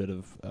done quite a bit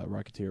of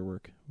Rocketeer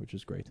work, which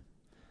is great.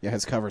 Yeah,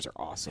 his covers are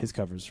awesome. His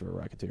covers for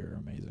Rocketeer are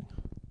amazing.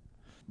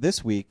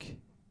 This week,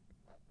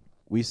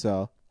 we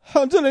saw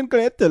Hansel and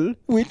Gretel,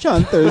 Witch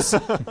Hunters.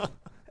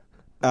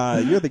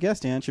 You're the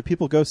guest, Dan. Should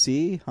people go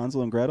see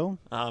Hansel and Gretel?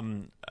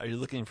 Are you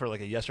looking for like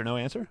a yes or no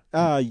answer?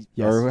 Yes.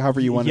 Or however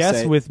you want to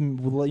say. Yes, with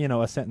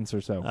a sentence or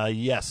so.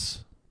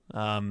 Yes.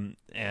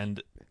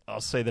 And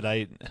I'll say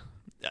that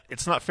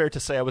it's not fair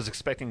to say I was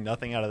expecting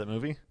nothing out of that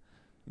movie.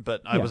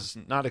 But I was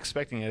not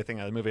expecting anything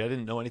out of the movie. I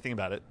didn't know anything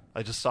about it.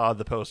 I just saw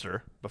the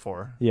poster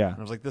before. Yeah. And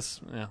I was like, this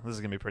is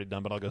going to be pretty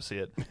dumb, but I'll go see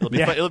it. It'll be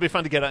fun. It'll be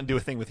fun to get out and do a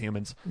thing with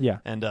humans. Yeah.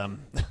 And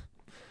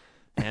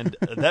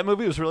that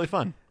movie was really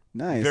fun.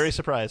 Nice. Very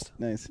surprised.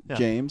 Nice. Yeah.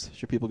 James,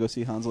 should people go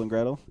see Hansel and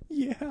Gretel?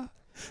 Yeah.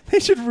 They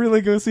should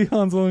really go see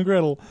Hansel and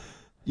Gretel.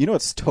 You know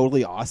what's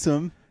totally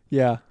awesome?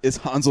 Yeah. Is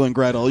Hansel and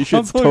Gretel. You should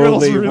Hansel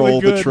totally really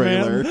roll good, the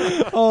trailer.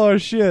 Oh,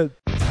 shit.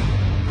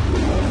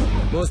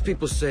 Most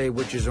people say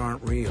witches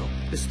aren't real.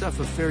 It's stuff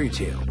of fairy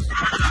tales.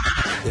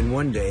 Then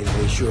one day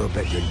they show up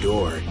at your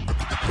door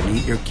and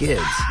eat your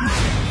kids.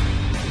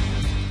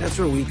 That's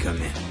where we come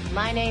in.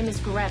 My name is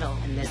Gretel,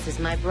 and this is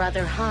my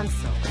brother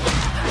Hansel.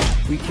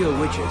 We kill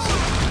witches.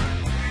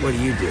 What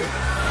do?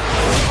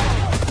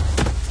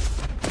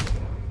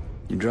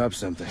 You drop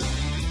something.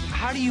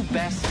 How do you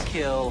best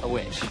kill a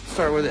witch?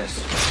 Start with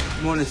this.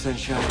 Morning,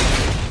 sunshine.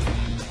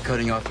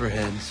 Cutting off her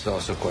head is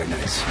also quite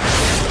nice.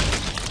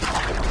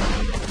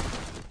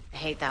 I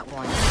hate that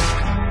one.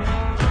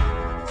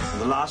 In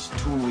the last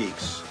 2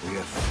 weeks, we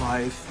have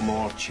 5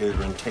 more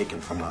children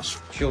taken from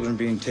us. Children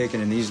being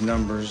taken in these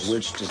numbers,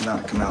 witch does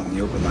not come out in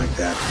the open like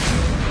that.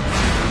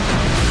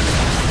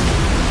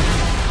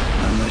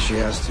 Unless she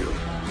has to.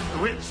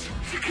 The witch,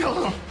 she killed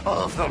them,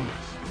 all of them.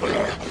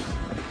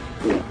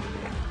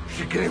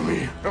 She gave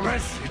me a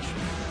message.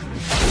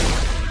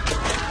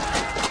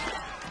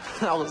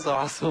 That was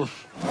awesome.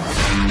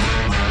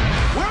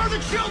 Where are the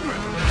children?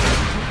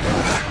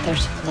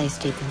 There's a place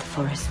deep in the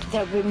forest.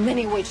 There'll be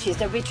many witches.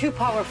 They'll be too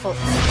powerful.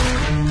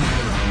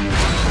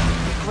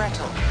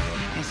 Gretel,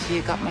 I see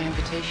you got my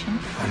invitation.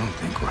 I don't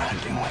think we're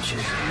hunting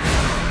witches.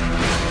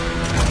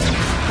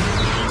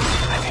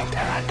 I think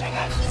they're hunting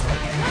us.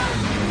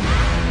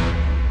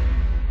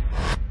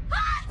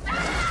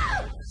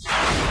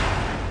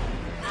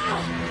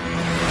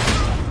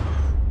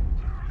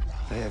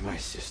 I have my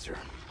sister.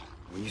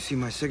 When you see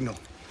my signal,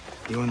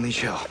 you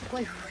unleash hell.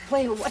 Wait,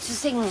 what's the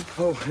signal?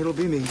 Oh, it'll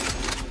be me.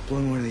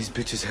 Blowing one of these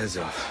bitches' heads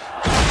off.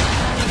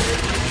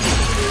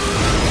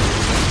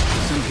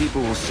 Some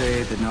people will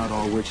say that not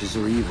all witches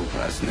are evil,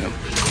 that's new.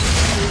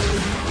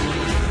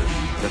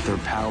 That their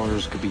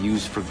powers could be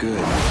used for good.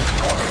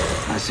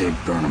 I say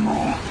burn them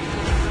all.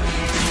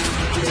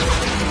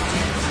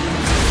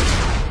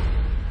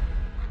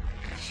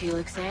 She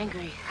looks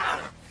angry.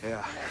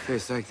 Yeah,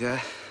 face like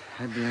that,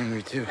 I'd be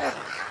angry too.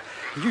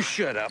 You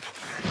shut up.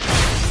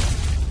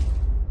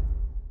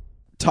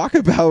 Talk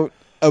about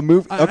a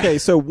movie. Okay,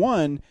 so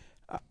one,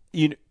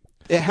 it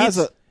has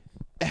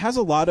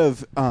a lot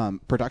of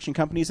production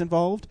companies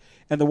involved,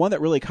 and the one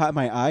that really caught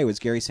my eye was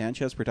Gary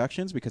Sanchez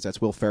Productions, because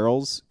that's Will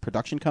Ferrell's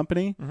production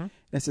company. Mm-hmm. And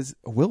it says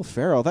Will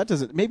Ferrell. That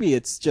doesn't. Maybe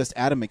it's just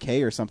Adam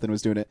McKay or something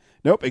was doing it.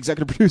 Nope,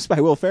 executive produced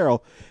by Will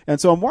Ferrell.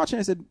 And so I'm watching.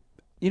 I said,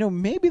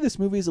 maybe this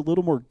movie is a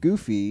little more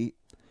goofy.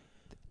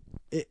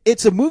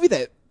 It's a movie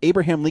that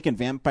Abraham Lincoln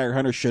Vampire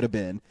Hunter should have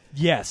been.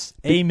 Yes,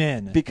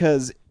 amen.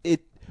 Because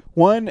it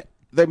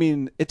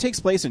takes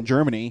place in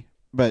Germany,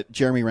 but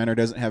Jeremy Renner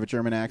doesn't have a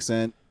German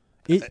accent.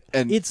 It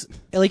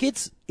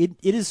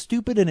is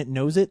stupid and it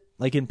knows it.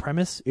 Like in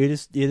premise, it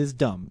is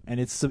dumb and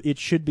it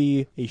should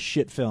be a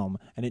shit film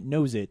and it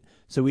knows it.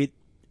 So it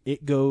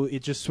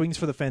just swings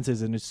for the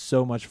fences and it's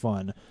so much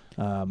fun.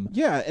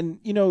 Yeah, and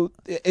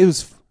it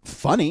was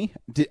funny.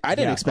 I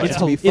didn't expect it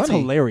to be funny. It's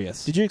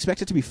hilarious. Did you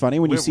expect it to be funny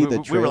when you see the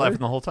trailer? We were laughing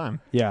the whole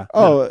time. Yeah.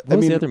 Oh, what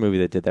was the other movie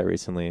that did that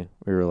recently?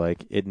 We were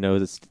like, it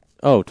knows it's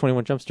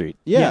 21 Jump Street.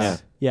 Yeah.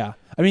 Yeah.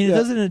 I mean, it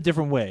does it in a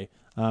different way.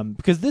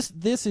 Because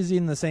this is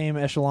in the same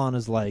echelon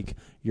as like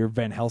your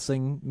Van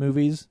Helsing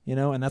movies,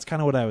 and that's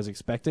kind of what I was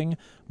expecting.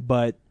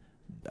 But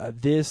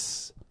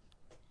this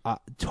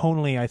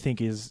tonally, I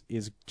think is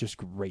just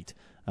great.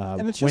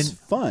 And it's just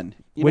fun.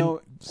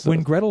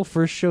 When Gretel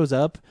first shows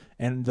up,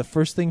 and the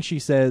first thing she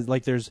says,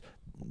 like there's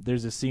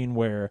a scene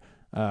where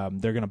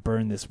they're gonna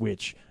burn this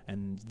witch,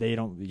 and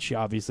she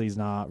obviously is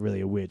not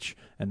really a witch,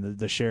 and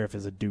the sheriff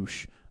is a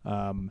douche.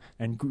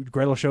 And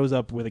Gretel shows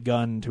up with a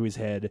gun to his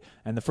head,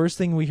 and the first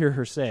thing we hear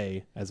her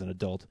say as an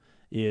adult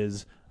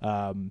is,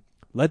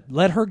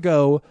 let her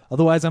go,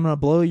 otherwise I'm gonna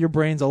blow your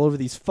brains all over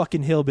these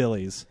fucking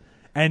hillbillies.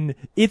 And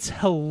it's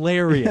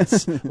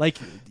hilarious. Like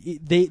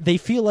they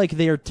feel like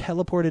they are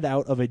teleported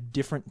out of a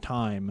different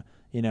time.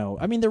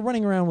 I mean, they're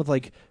running around with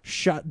like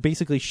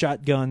basically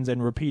shotguns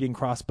and repeating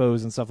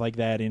crossbows and stuff like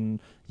that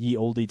in ye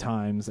olde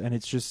times, and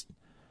it's just.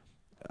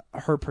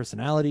 Her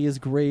personality is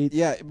great.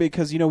 Yeah,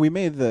 because we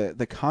made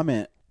the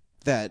comment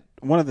that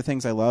one of the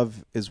things I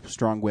love is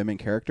strong women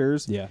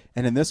characters. Yeah,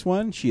 and in this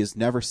one, she is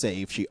never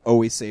saved. She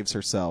always saves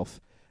herself.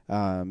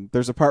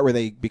 There's a part where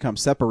they become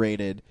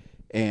separated,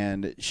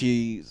 and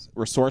she's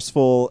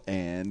resourceful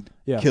and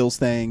kills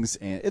things,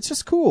 and it's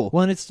just cool.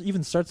 Well, and it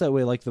even starts that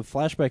way. Like the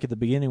flashback at the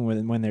beginning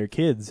when they're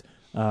kids,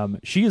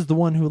 she is the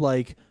one who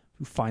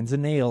finds a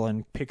nail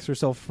and picks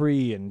herself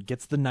free and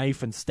gets the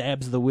knife and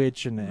stabs the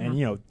witch and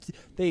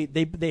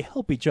they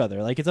help each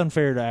other. Like it's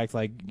unfair to act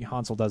like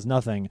Hansel does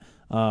nothing.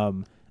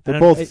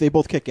 They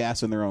both kick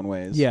ass in their own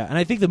ways. Yeah, and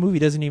I think the movie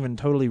doesn't even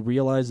totally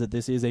realize that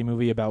this is a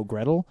movie about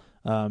Gretel,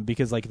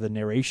 because like the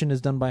narration is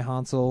done by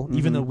Hansel,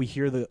 even though we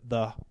hear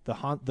the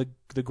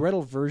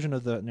Gretel version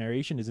of the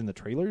narration is in the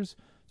trailers.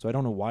 So I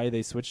don't know why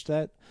they switched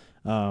that.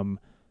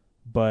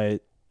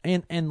 But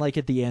And like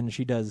at the end,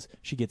 she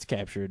gets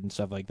captured and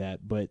stuff like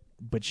that. But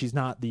she's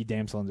not the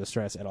damsel in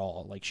distress at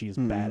all. Like she is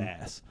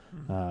badass.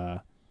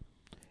 And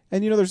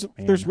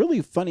there's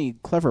really funny,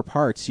 clever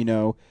parts.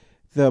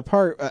 The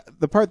part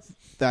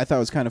that I thought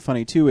was kind of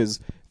funny too is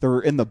they're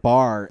in the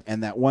bar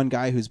and that one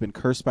guy who's been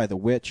cursed by the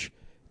witch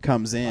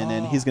comes in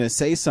and he's going to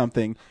say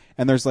something,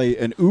 and there's like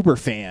an Uber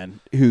fan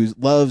who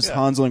loves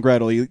Hansel and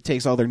Gretel. He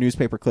takes all their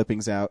newspaper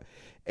clippings out,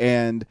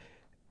 and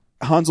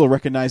Hansel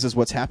recognizes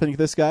what's happening to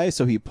this guy,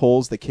 so he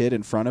pulls the kid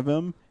in front of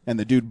him, and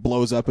the dude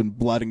blows up and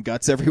blood and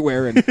guts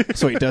everywhere, and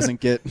so he doesn't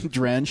get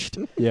drenched.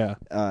 Yeah.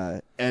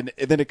 And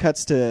then it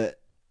cuts to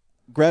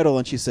Gretel,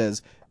 and she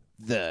says,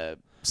 the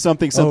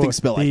something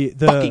spell. I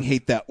fucking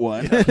hate that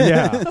one.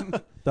 Yeah.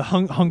 The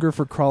hunger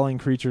for crawling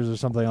creatures or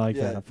something like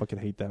that. I fucking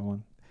hate that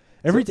one.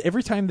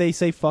 Every time they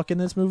say fuck in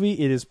this movie,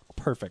 it is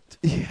perfect.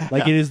 Yeah.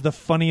 Like it is the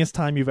funniest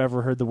time you've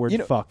ever heard the word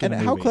fuck in a movie.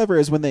 And how clever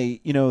is when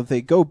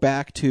they go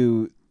back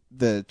to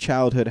the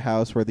childhood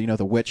house where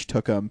the witch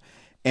took him,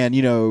 and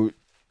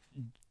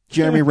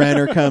Jeremy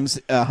Renner comes,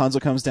 Hansel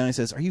comes down and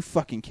says, "Are you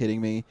fucking kidding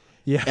me?"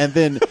 Yeah. And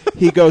then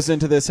he goes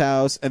into this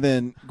house, and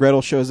then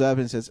Gretel shows up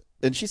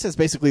and she says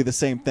basically the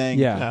same thing.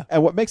 Yeah.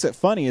 And what makes it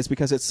funny is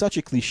because it's such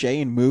a cliche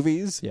in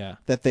movies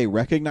that they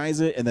recognize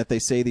it and that they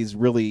say these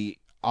really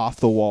off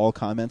the wall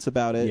comments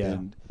about it. Yeah.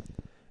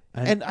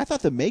 And I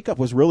thought the makeup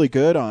was really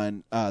good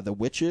on the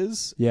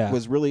witches. Yeah.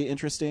 Was really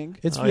interesting.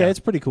 It's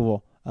pretty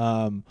cool.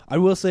 I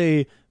will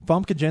say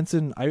Famke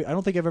Janssen, I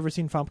don't think I've ever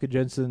seen Famke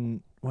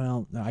Janssen.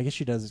 Well, no, I guess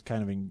she does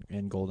kind of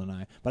in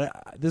GoldenEye.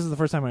 But this is the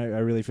first time I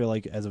really feel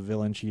like as a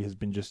villain she has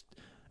been just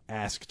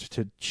asked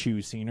to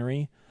chew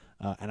scenery.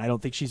 And I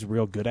don't think she's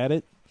real good at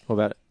it. What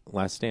about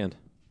Last Stand?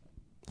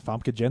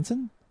 Famke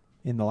Janssen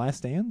in The Last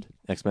Stand?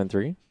 X-Men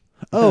 3?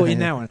 Oh, in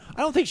that one.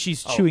 I don't think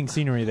she's chewing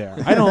scenery there.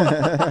 I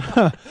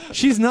don't.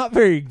 She's not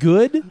very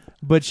good,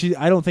 but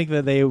I don't think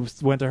that they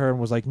went to her and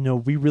was like, "No,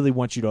 we really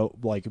want you to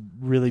like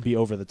really be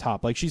over the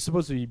top." Like she's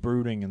supposed to be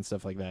brooding and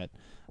stuff like that.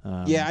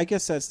 Yeah, I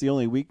guess that's the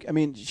only weak. I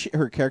mean,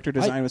 her character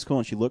design was cool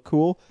and she looked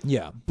cool.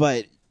 Yeah,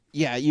 but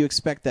yeah, you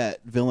expect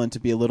that villain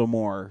to be a little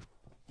more,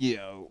 I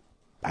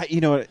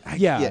know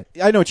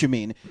what you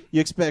mean.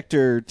 You expect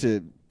her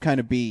to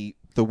kind of be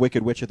the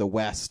Wicked Witch of the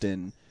West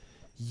and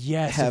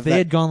Yes, have if they that-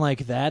 had gone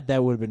like that,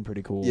 that would have been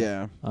pretty cool.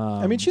 Yeah.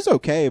 I mean, she's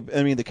okay.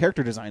 I mean, the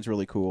character design's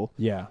really cool.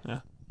 Yeah.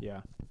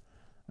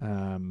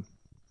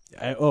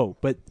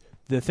 But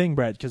the thing,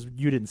 Brad, because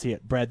you didn't see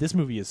it, Brad, this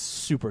movie is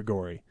super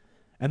gory.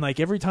 And,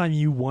 like, every time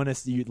you want to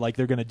see, like,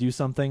 they're going to do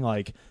something,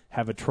 like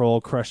have a troll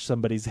crush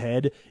somebody's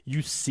head,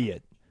 you see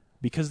it.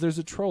 Because there's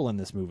a troll in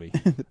this movie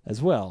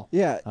as well.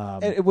 Yeah.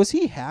 And was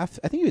he half?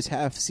 I think he was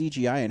half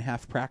CGI and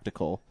half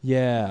practical.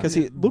 Yeah. Because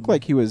he looked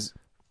like he was.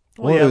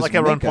 Well, it yeah, was like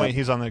at one makeup. point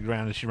he's on the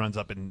ground and she runs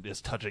up and is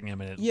touching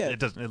him, and Yeah. it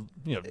doesn't.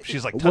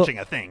 She's like Well, touching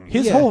a thing.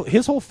 His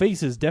whole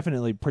face is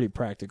definitely pretty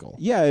practical.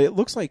 Yeah, it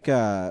looks like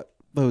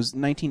those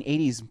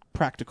 1980s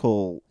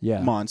practical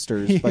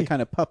monsters, like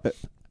kind of puppet.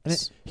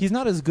 And he's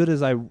not as good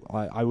as I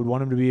would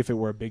want him to be if it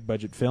were a big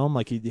budget film.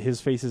 Like his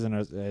face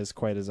isn't as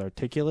quite as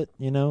articulate,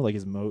 like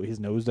his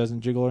nose doesn't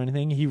jiggle or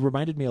anything. He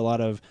reminded me a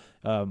lot of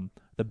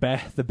the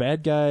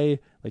bad guy,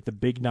 like the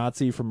big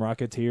Nazi from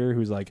Rocketeer,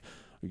 who's like,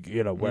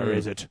 where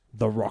is it?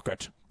 The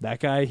rocket.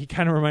 That guy. He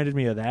kind of reminded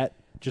me of that.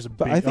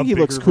 But I think he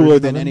looks cooler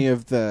than any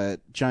of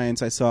the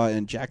giants I saw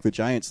in Jack the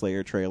Giant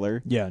Slayer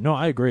trailer. Yeah, no,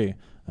 I agree.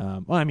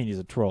 Well, I mean, he's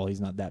a troll. He's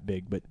not that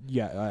big, but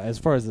yeah, as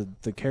far as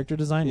the character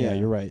design, yeah,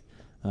 you're right.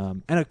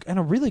 And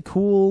a really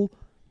cool,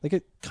 like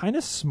a kind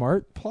of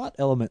smart plot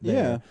element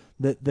there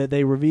that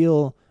they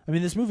reveal. I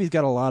mean, this movie's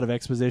got a lot of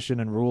exposition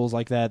and rules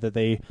like that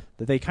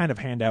they kind of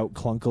hand out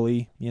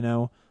clunkily,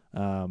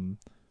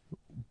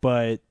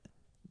 but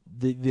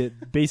the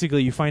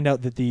basically you find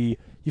out that the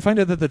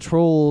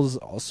trolls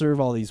serve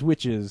all these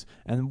witches,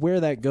 and where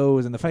that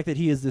goes, and the fact that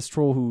he is this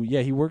troll who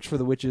he works for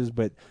the witches,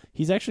 but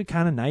he's actually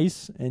kind of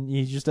nice and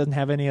he just doesn't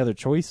have any other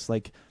choice.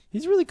 Like,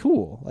 he's really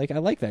cool. Like, I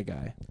like that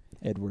guy,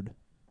 Edward.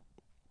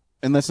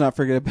 And let's not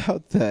forget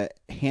about the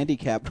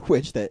handicapped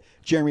witch that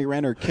Jeremy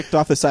Renner kicked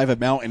off the side of a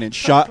mountain and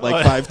shot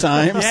like 5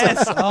 times.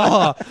 Yes.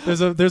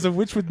 There's a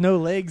witch with no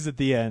legs at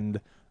the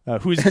end,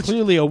 who's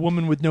clearly a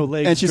woman with no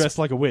legs, and she's dressed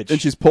like a witch. And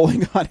she's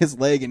pulling on his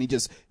leg, and he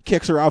just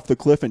kicks her off the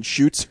cliff and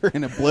shoots her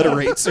and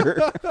obliterates her.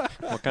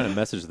 What kind of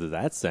message does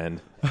that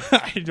send?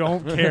 I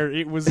don't care.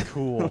 It was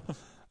cool.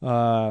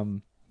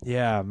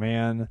 Yeah,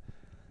 man.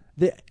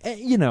 The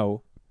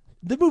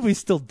movie's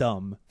still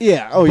dumb.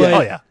 Yeah. Oh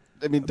yeah.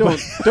 I mean,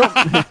 don't.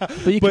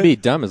 But you can be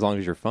dumb as long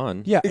as you're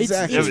fun. Yeah,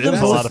 exactly. It's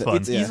a lot of fun.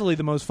 It's easily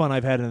the most fun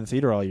I've had in the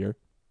theater all year.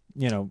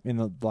 In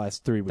the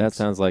last 3 weeks. That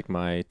sounds like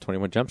my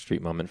 21 Jump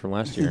Street moment from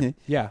last year.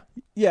 Yeah.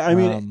 Yeah, I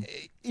mean,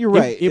 you're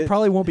right. It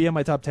probably won't be in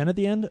my top 10 at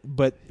the end,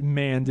 but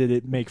man, did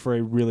it make for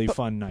a really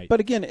fun night.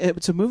 But again,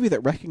 it's a movie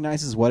that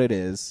recognizes what it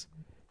is,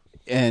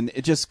 and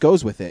it just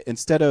goes with it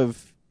instead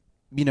of,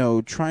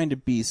 trying to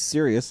be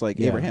serious like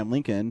Abraham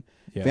Lincoln,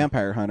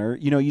 Vampire Hunter.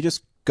 You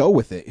just go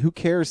with it. Who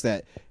cares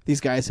that these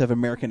guys have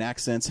American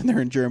accents and they're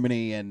in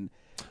Germany and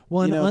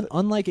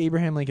unlike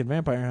Abraham Lincoln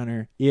Vampire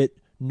Hunter, it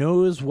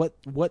knows what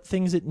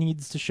things it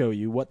needs to show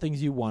you, what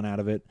things you want out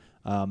of it,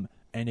 and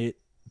it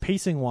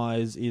pacing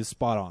wise is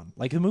spot on.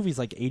 Like, the movie's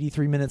like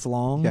 83 minutes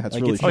long. Yeah, it's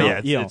like, really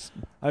short.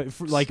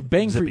 short. Like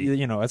bang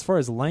zippy. for as far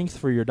as length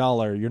for your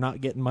dollar, you're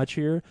not getting much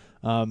here.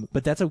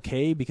 But that's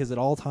okay, because at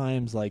all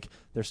times, like,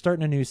 they're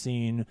starting a new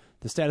scene,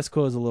 the status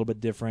quo is a little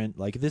bit different.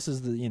 Like, this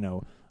is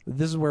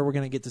this is where we're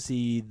going to get to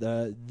see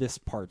this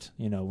part.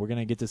 We're going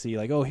to get to see,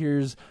 like, oh,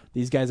 here's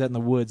these guys out in the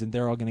woods, and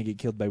they're all going to get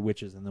killed by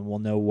witches, and then we'll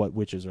know what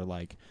witches are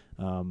like.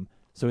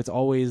 So it's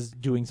always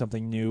doing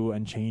something new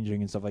and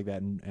changing and stuff like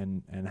that,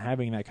 and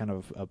having that kind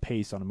of a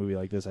pace on a movie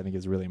like this, I think,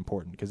 is really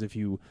important. Because if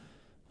you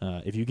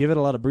give it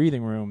a lot of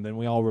breathing room, then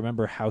we all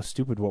remember how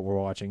stupid what we're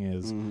watching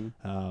is.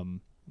 Mm-hmm.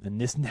 And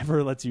this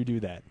never lets you do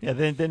that. Yeah,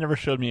 they never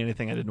showed me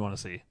anything I didn't want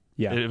to see.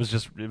 Yeah. It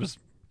was.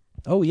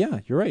 Oh yeah,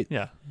 you're right.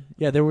 Yeah.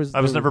 Yeah, I was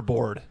never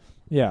bored.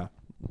 Yeah,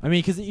 I mean,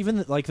 because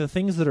even like the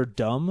things that are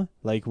dumb,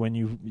 like when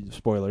you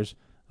spoilers,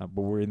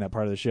 but we're in that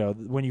part of the show.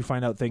 When you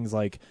find out things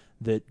like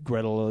that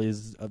Gretel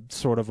is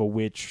sort of a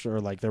witch, or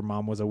like their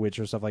mom was a witch,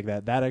 or stuff like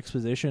that. That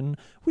exposition,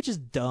 which is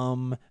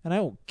dumb, and I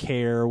don't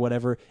care, or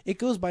whatever. It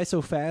goes by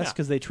so fast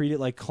because they treat it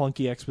like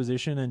clunky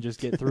exposition and just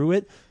get through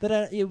it.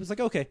 That it was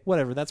like, okay,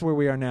 whatever. That's where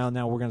we are now.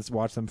 Now we're gonna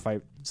watch them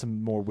fight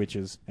some more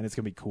witches, and it's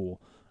gonna be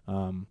cool.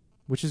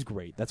 Which is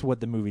great. That's what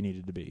the movie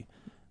needed to be.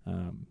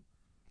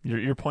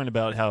 Your point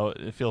about how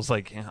it feels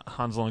like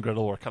Hansel and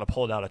Gretel were kind of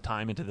pulled out of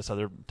time into this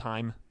other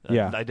time.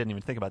 Yeah. I didn't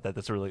even think about that.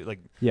 That's really like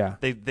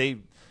they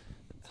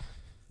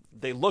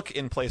look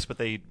in place, but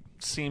they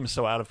seem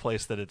so out of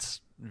place that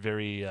it's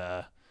very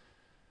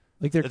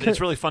like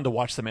it's really fun to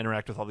watch them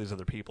interact with all these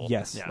other people.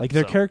 Yes, yeah, like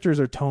their characters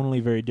are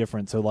tonally very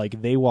different. So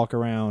like they walk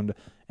around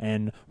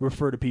and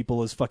refer to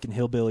people as fucking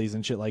hillbillies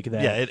and shit like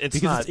that. Yeah,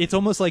 it's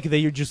almost like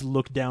they just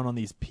look down on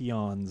these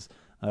peons.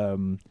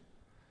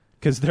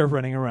 Because they're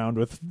running around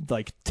with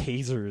like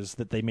tasers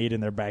that they made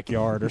in their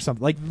backyard or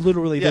something. Like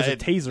literally, there's a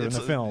taser in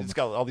the film. It's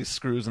got all these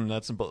screws and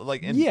nuts and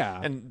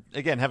and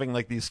again, having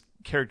like these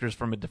characters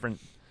from a different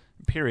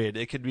period,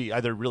 it could be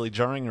either really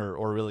jarring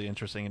or really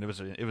interesting. And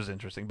it was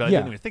interesting, but I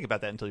didn't even think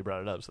about that until you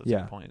brought it up. So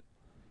that's the point.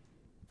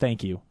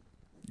 Thank you.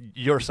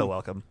 You're so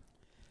welcome.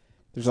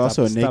 There's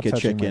also a naked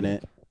chick in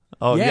it.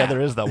 Oh yeah,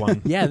 there is that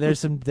one. Yeah,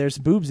 there's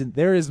boobs.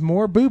 There is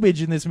more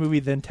boobage in this movie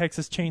than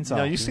Texas Chainsaw.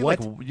 No, you see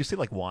What?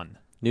 like one.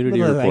 Nudity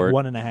Like report.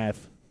 1.5.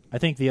 I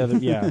think the other.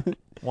 Yeah.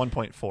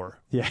 1.4.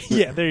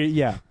 Yeah. There.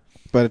 Yeah.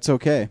 But it's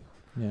okay.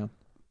 Yeah.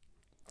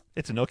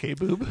 It's an okay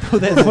boob. Oh,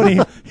 that's funny.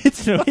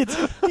 It's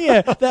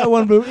that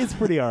one boob. It's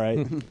pretty all right.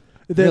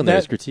 Real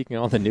Nerds critiquing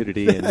all the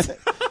nudity in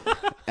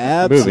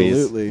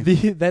Absolutely.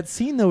 movies. That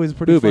scene though is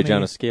pretty Boobage funny.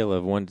 on a scale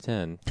of 1 to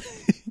 10.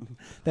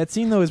 That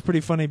scene though is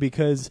pretty funny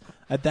because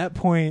at that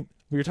point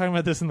we were talking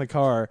about this in the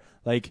car.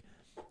 Like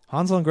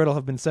Hansel and Gretel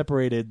have been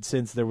separated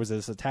since there was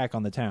this attack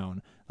on the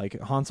town. Like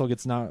Hansel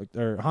gets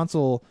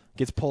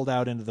pulled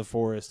out into the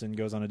forest and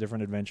goes on a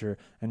different adventure,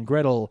 and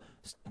Gretel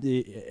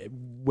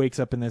wakes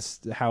up in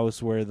this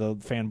house where the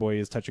fanboy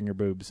is touching her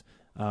boobs.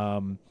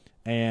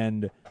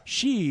 And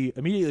she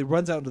immediately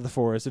runs out into the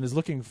forest and is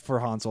looking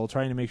for Hansel,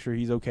 trying to make sure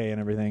he's okay and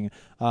everything.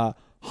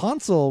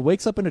 Hansel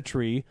wakes up in a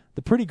tree.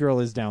 The pretty girl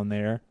is down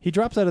there. He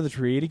drops out of the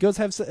tree and he goes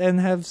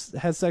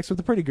has sex with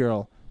the pretty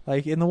girl,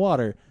 like in the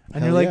water.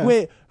 And Hell you're like, yeah.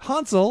 wait,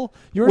 Hansel,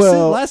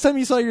 last time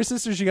you saw your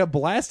sister, she got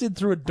blasted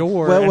through a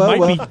door and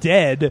might be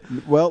dead.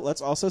 Well, let's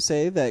also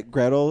say that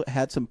Gretel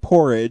had some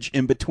porridge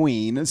in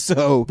between,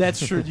 so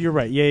That's true. You're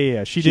right.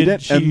 Yeah. She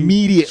didn't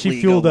immediately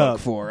She fueled go up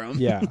look for him.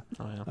 Yeah.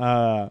 Oh,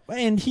 yeah.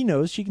 And he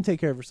knows she can take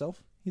care of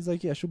herself. He's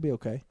like, yeah, she'll be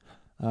okay.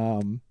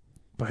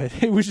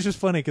 But it was just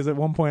funny because at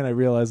one point I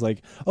realized,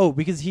 like,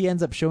 because he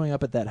ends up showing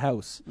up at that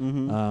house,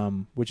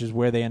 which is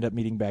where they end up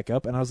meeting back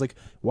up. And I was like,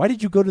 why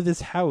did you go to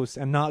this house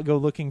and not go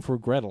looking for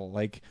Gretel?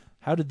 Like,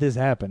 how did this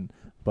happen?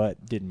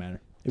 But didn't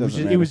matter.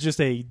 It was just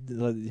a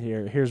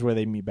here's where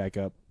they meet back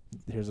up.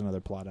 Here's another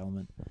plot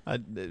element.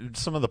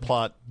 Some of the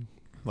plot,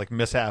 like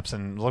mishaps,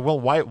 and like, well,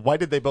 why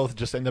did they both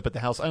just end up at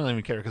the house? I don't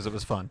even care because it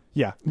was fun.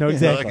 Yeah. No,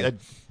 exactly.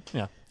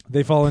 Yeah.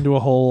 They fall into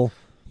a hole.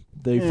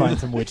 They find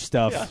some witch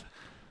stuff. Yeah.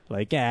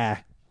 Like,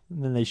 and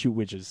then they shoot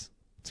witches.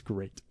 It's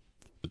great.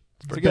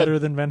 It's pretty better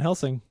good. than Van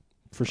Helsing,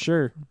 for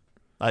sure.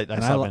 I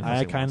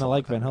kind of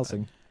like Van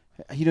Helsing.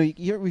 You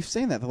know, we've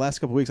seen that the last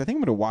couple of weeks. I think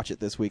I'm going to watch it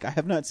this week. I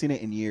have not seen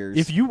it in years.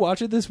 If you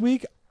watch it this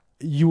week,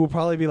 you will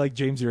probably be like,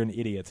 James, you're an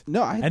idiot.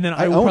 No, and then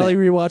I will probably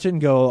rewatch it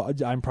and go,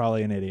 I'm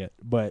probably an idiot.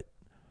 But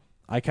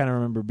I kind of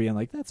remember being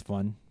like, that's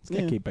fun. It's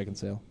got Kate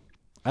Beckinsale.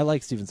 I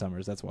like Stephen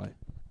Sommers. That's why.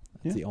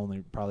 That's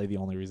probably the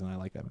only reason I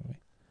like that movie.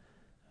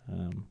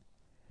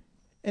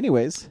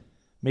 Anyways,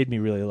 made me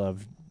really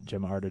love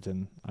Gemma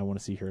Arterton. I want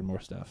to see her in more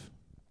stuff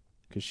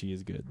because she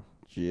is good.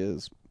 She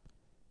is.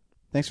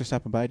 Thanks for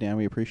stopping by, Dan.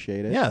 We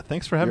appreciate it. Yeah,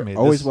 thanks for having me.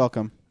 Always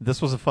welcome.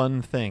 This was a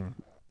fun thing.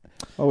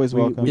 Always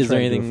welcome. Is there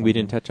anything we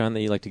didn't touch on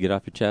that you'd like to get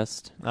off your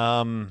chest?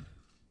 No,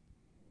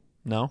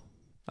 I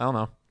don't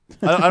know.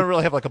 I don't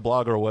really have like a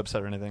blog or a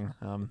website or anything.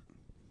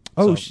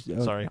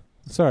 Sorry.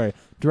 Sorry.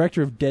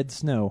 Director of Dead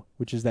Snow,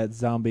 which is that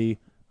zombie.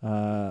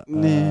 Nah,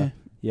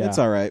 yeah, it's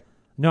all right.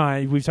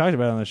 No, we've talked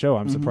about it on the show.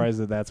 I'm surprised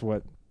that's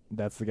the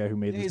guy who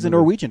made this. He's movie. a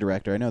Norwegian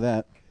director. I know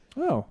that.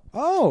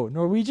 Oh,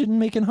 Norwegian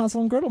making Hansel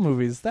and Gretel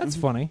movies. That's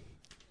funny.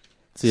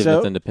 So you have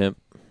nothing to pimp?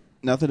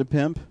 Nothing to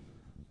pimp?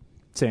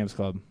 Sam's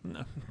Club.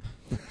 No.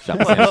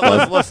 Shop at Sam's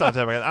Club. Let's not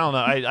talk about it. I don't know.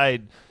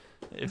 I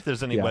if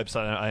there's any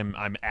website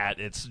I'm at,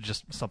 it's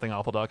just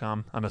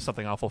somethingawful.com. I'm a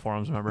Something Awful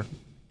forums member,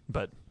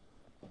 but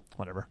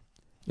whatever.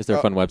 Is there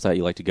a fun website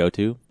you like to go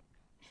to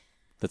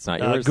that's not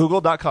yours?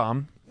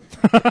 Google.com.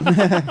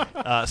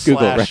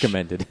 Google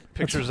recommended.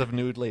 Pictures of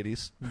nude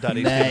ladies.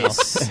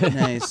 Nice.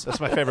 Nice. That's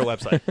my favorite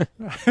website.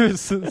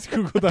 It's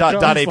Google.com.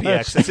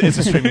 .apx. It's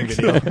a streaming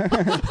video.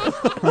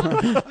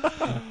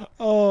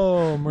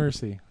 Oh,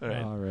 mercy. All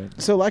right. All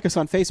right. So like us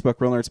on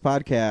Facebook, Real Nerds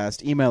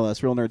Podcast. Email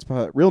us,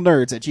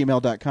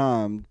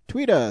 realnerds@gmail.com.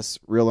 Tweet us,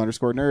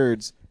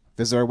 real_nerds.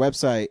 Visit our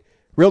website,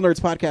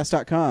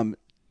 realnerdspodcast.com.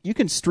 You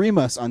can stream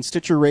us on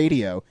Stitcher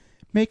Radio.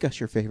 Make us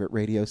your favorite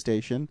radio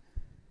station.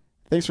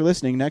 Thanks for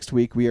listening. Next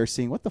week we are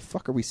seeing... What the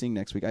fuck are we seeing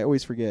next week? I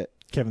always forget.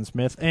 Kevin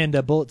Smith and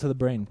Bullet to the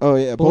Brain. Oh,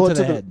 yeah. Bullet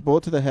to the Head.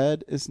 Bullet to the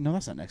Head is... No,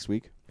 that's not next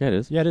week. Yeah, it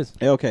is. Yeah, it is.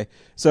 Okay.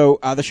 So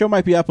the show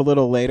might be up a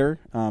little later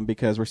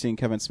because we're seeing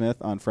Kevin Smith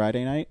on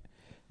Friday night.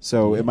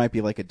 So it might be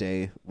like a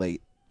day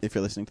late if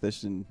you're listening to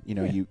this and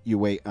you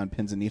wait on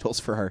pins and needles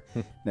for our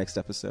next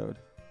episode.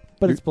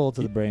 But it's Bullet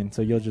to the Brain,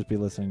 so you'll just be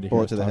listening to hear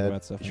us talk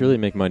about stuff. It's really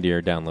make Monday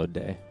your download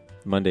day.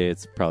 Monday,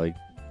 it's probably...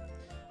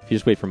 If you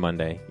just wait for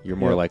Monday, you're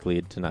more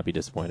likely to not be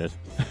disappointed.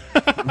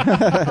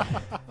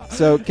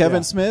 So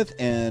Kevin Smith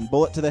and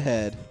Bullet to the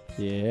Head.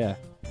 Yeah.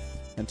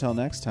 Until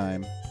next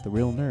time, the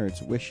Real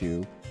Nerds wish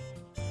you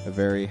a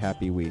very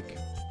happy week.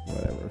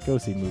 Whatever. Go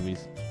see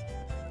movies.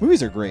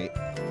 Movies are great.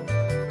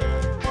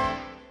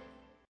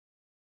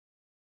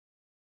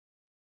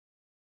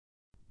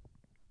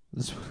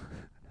 This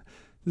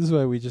is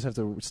why we just have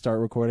to start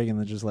recording and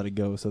then just let it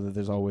go so that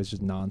there's always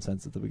just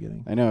nonsense at the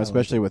beginning. I know,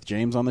 especially with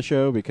James on the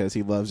show because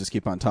he loves just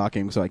keep on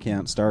talking so I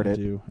can't start it.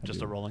 I Just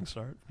do. a rolling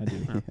start. I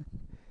do. Yeah.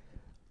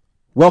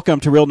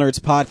 Welcome to Real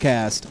Nerds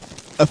Podcast,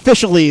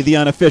 officially the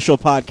unofficial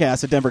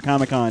podcast at Denver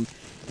Comic Con.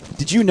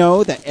 Did you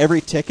know that every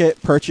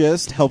ticket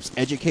purchased helps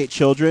educate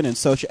children in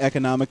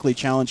socioeconomically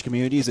challenged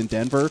communities in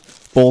Denver,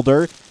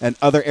 Boulder, and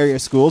other area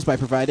schools by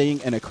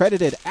providing an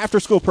accredited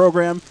after-school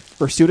program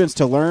for students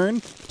to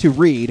learn to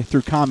read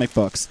through comic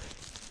books?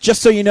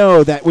 Just so you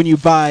know that when you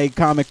buy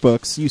comic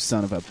books, you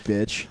son of a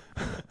bitch.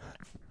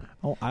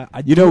 Oh,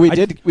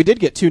 we did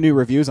get 2 new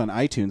reviews on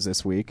iTunes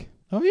this week.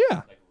 Oh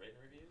yeah.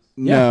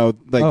 No,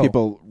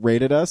 people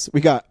rated us. We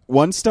got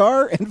 1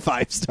 star and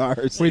 5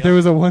 stars. Wait, there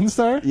was a 1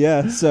 star?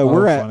 Yeah, so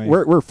we're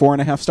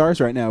 4.5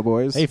 stars right now,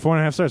 boys. Hey,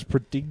 4.5 stars,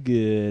 pretty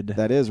good.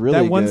 That is really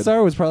that 1 good.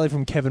 star was probably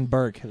from Kevin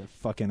Burke, the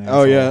fucking asshole.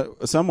 Oh yeah,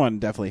 someone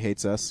definitely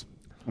hates us,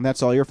 and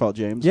that's all your fault,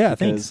 James. Yeah,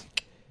 thanks.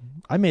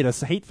 I made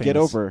us hate fans.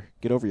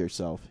 Get over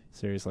yourself.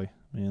 Seriously,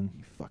 man.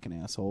 You fucking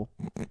asshole.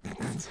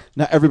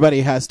 Not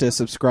everybody has to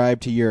subscribe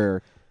to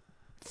your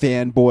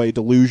fanboy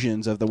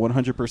delusions of the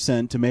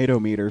 100% tomato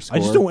meter score. I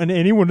just don't want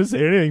anyone to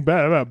say anything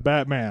bad about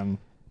Batman.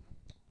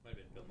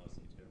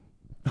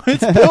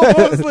 It's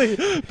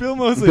Bill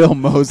Moseley. Bill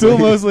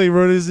Moseley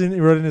wrote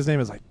in his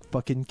name as like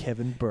fucking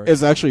Kevin Burke.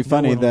 It's actually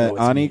funny that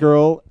Ani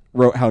Girl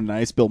wrote how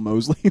nice Bill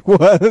Moseley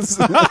was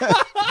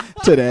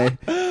today,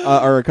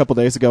 or a couple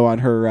days ago on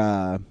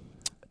her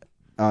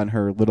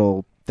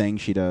little thing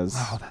she does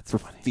for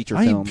funny. feature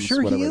I'm films.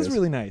 sure he is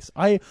really nice.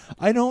 I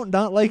don't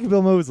not like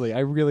Bill Moseley. I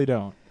really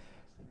don't.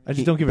 I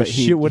just don't give a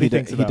shit what he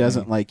thinks about He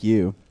doesn't me. like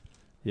you.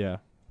 Yeah,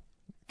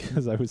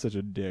 because I was such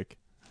a dick.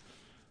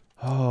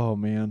 Oh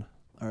man.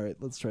 All right,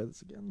 let's try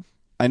this again.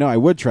 I know I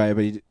would try,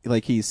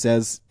 but he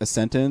says a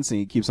sentence and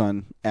he keeps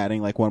on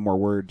adding like one more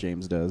word.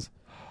 James does,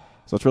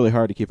 so it's really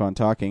hard to keep on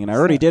talking. And I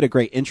already did a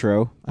great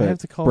intro, but I have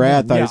to call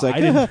Brad him. thought Yeah,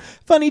 he was like,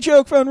 funny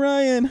joke from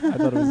Ryan. I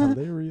thought it was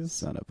hilarious.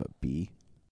 Son of a bee.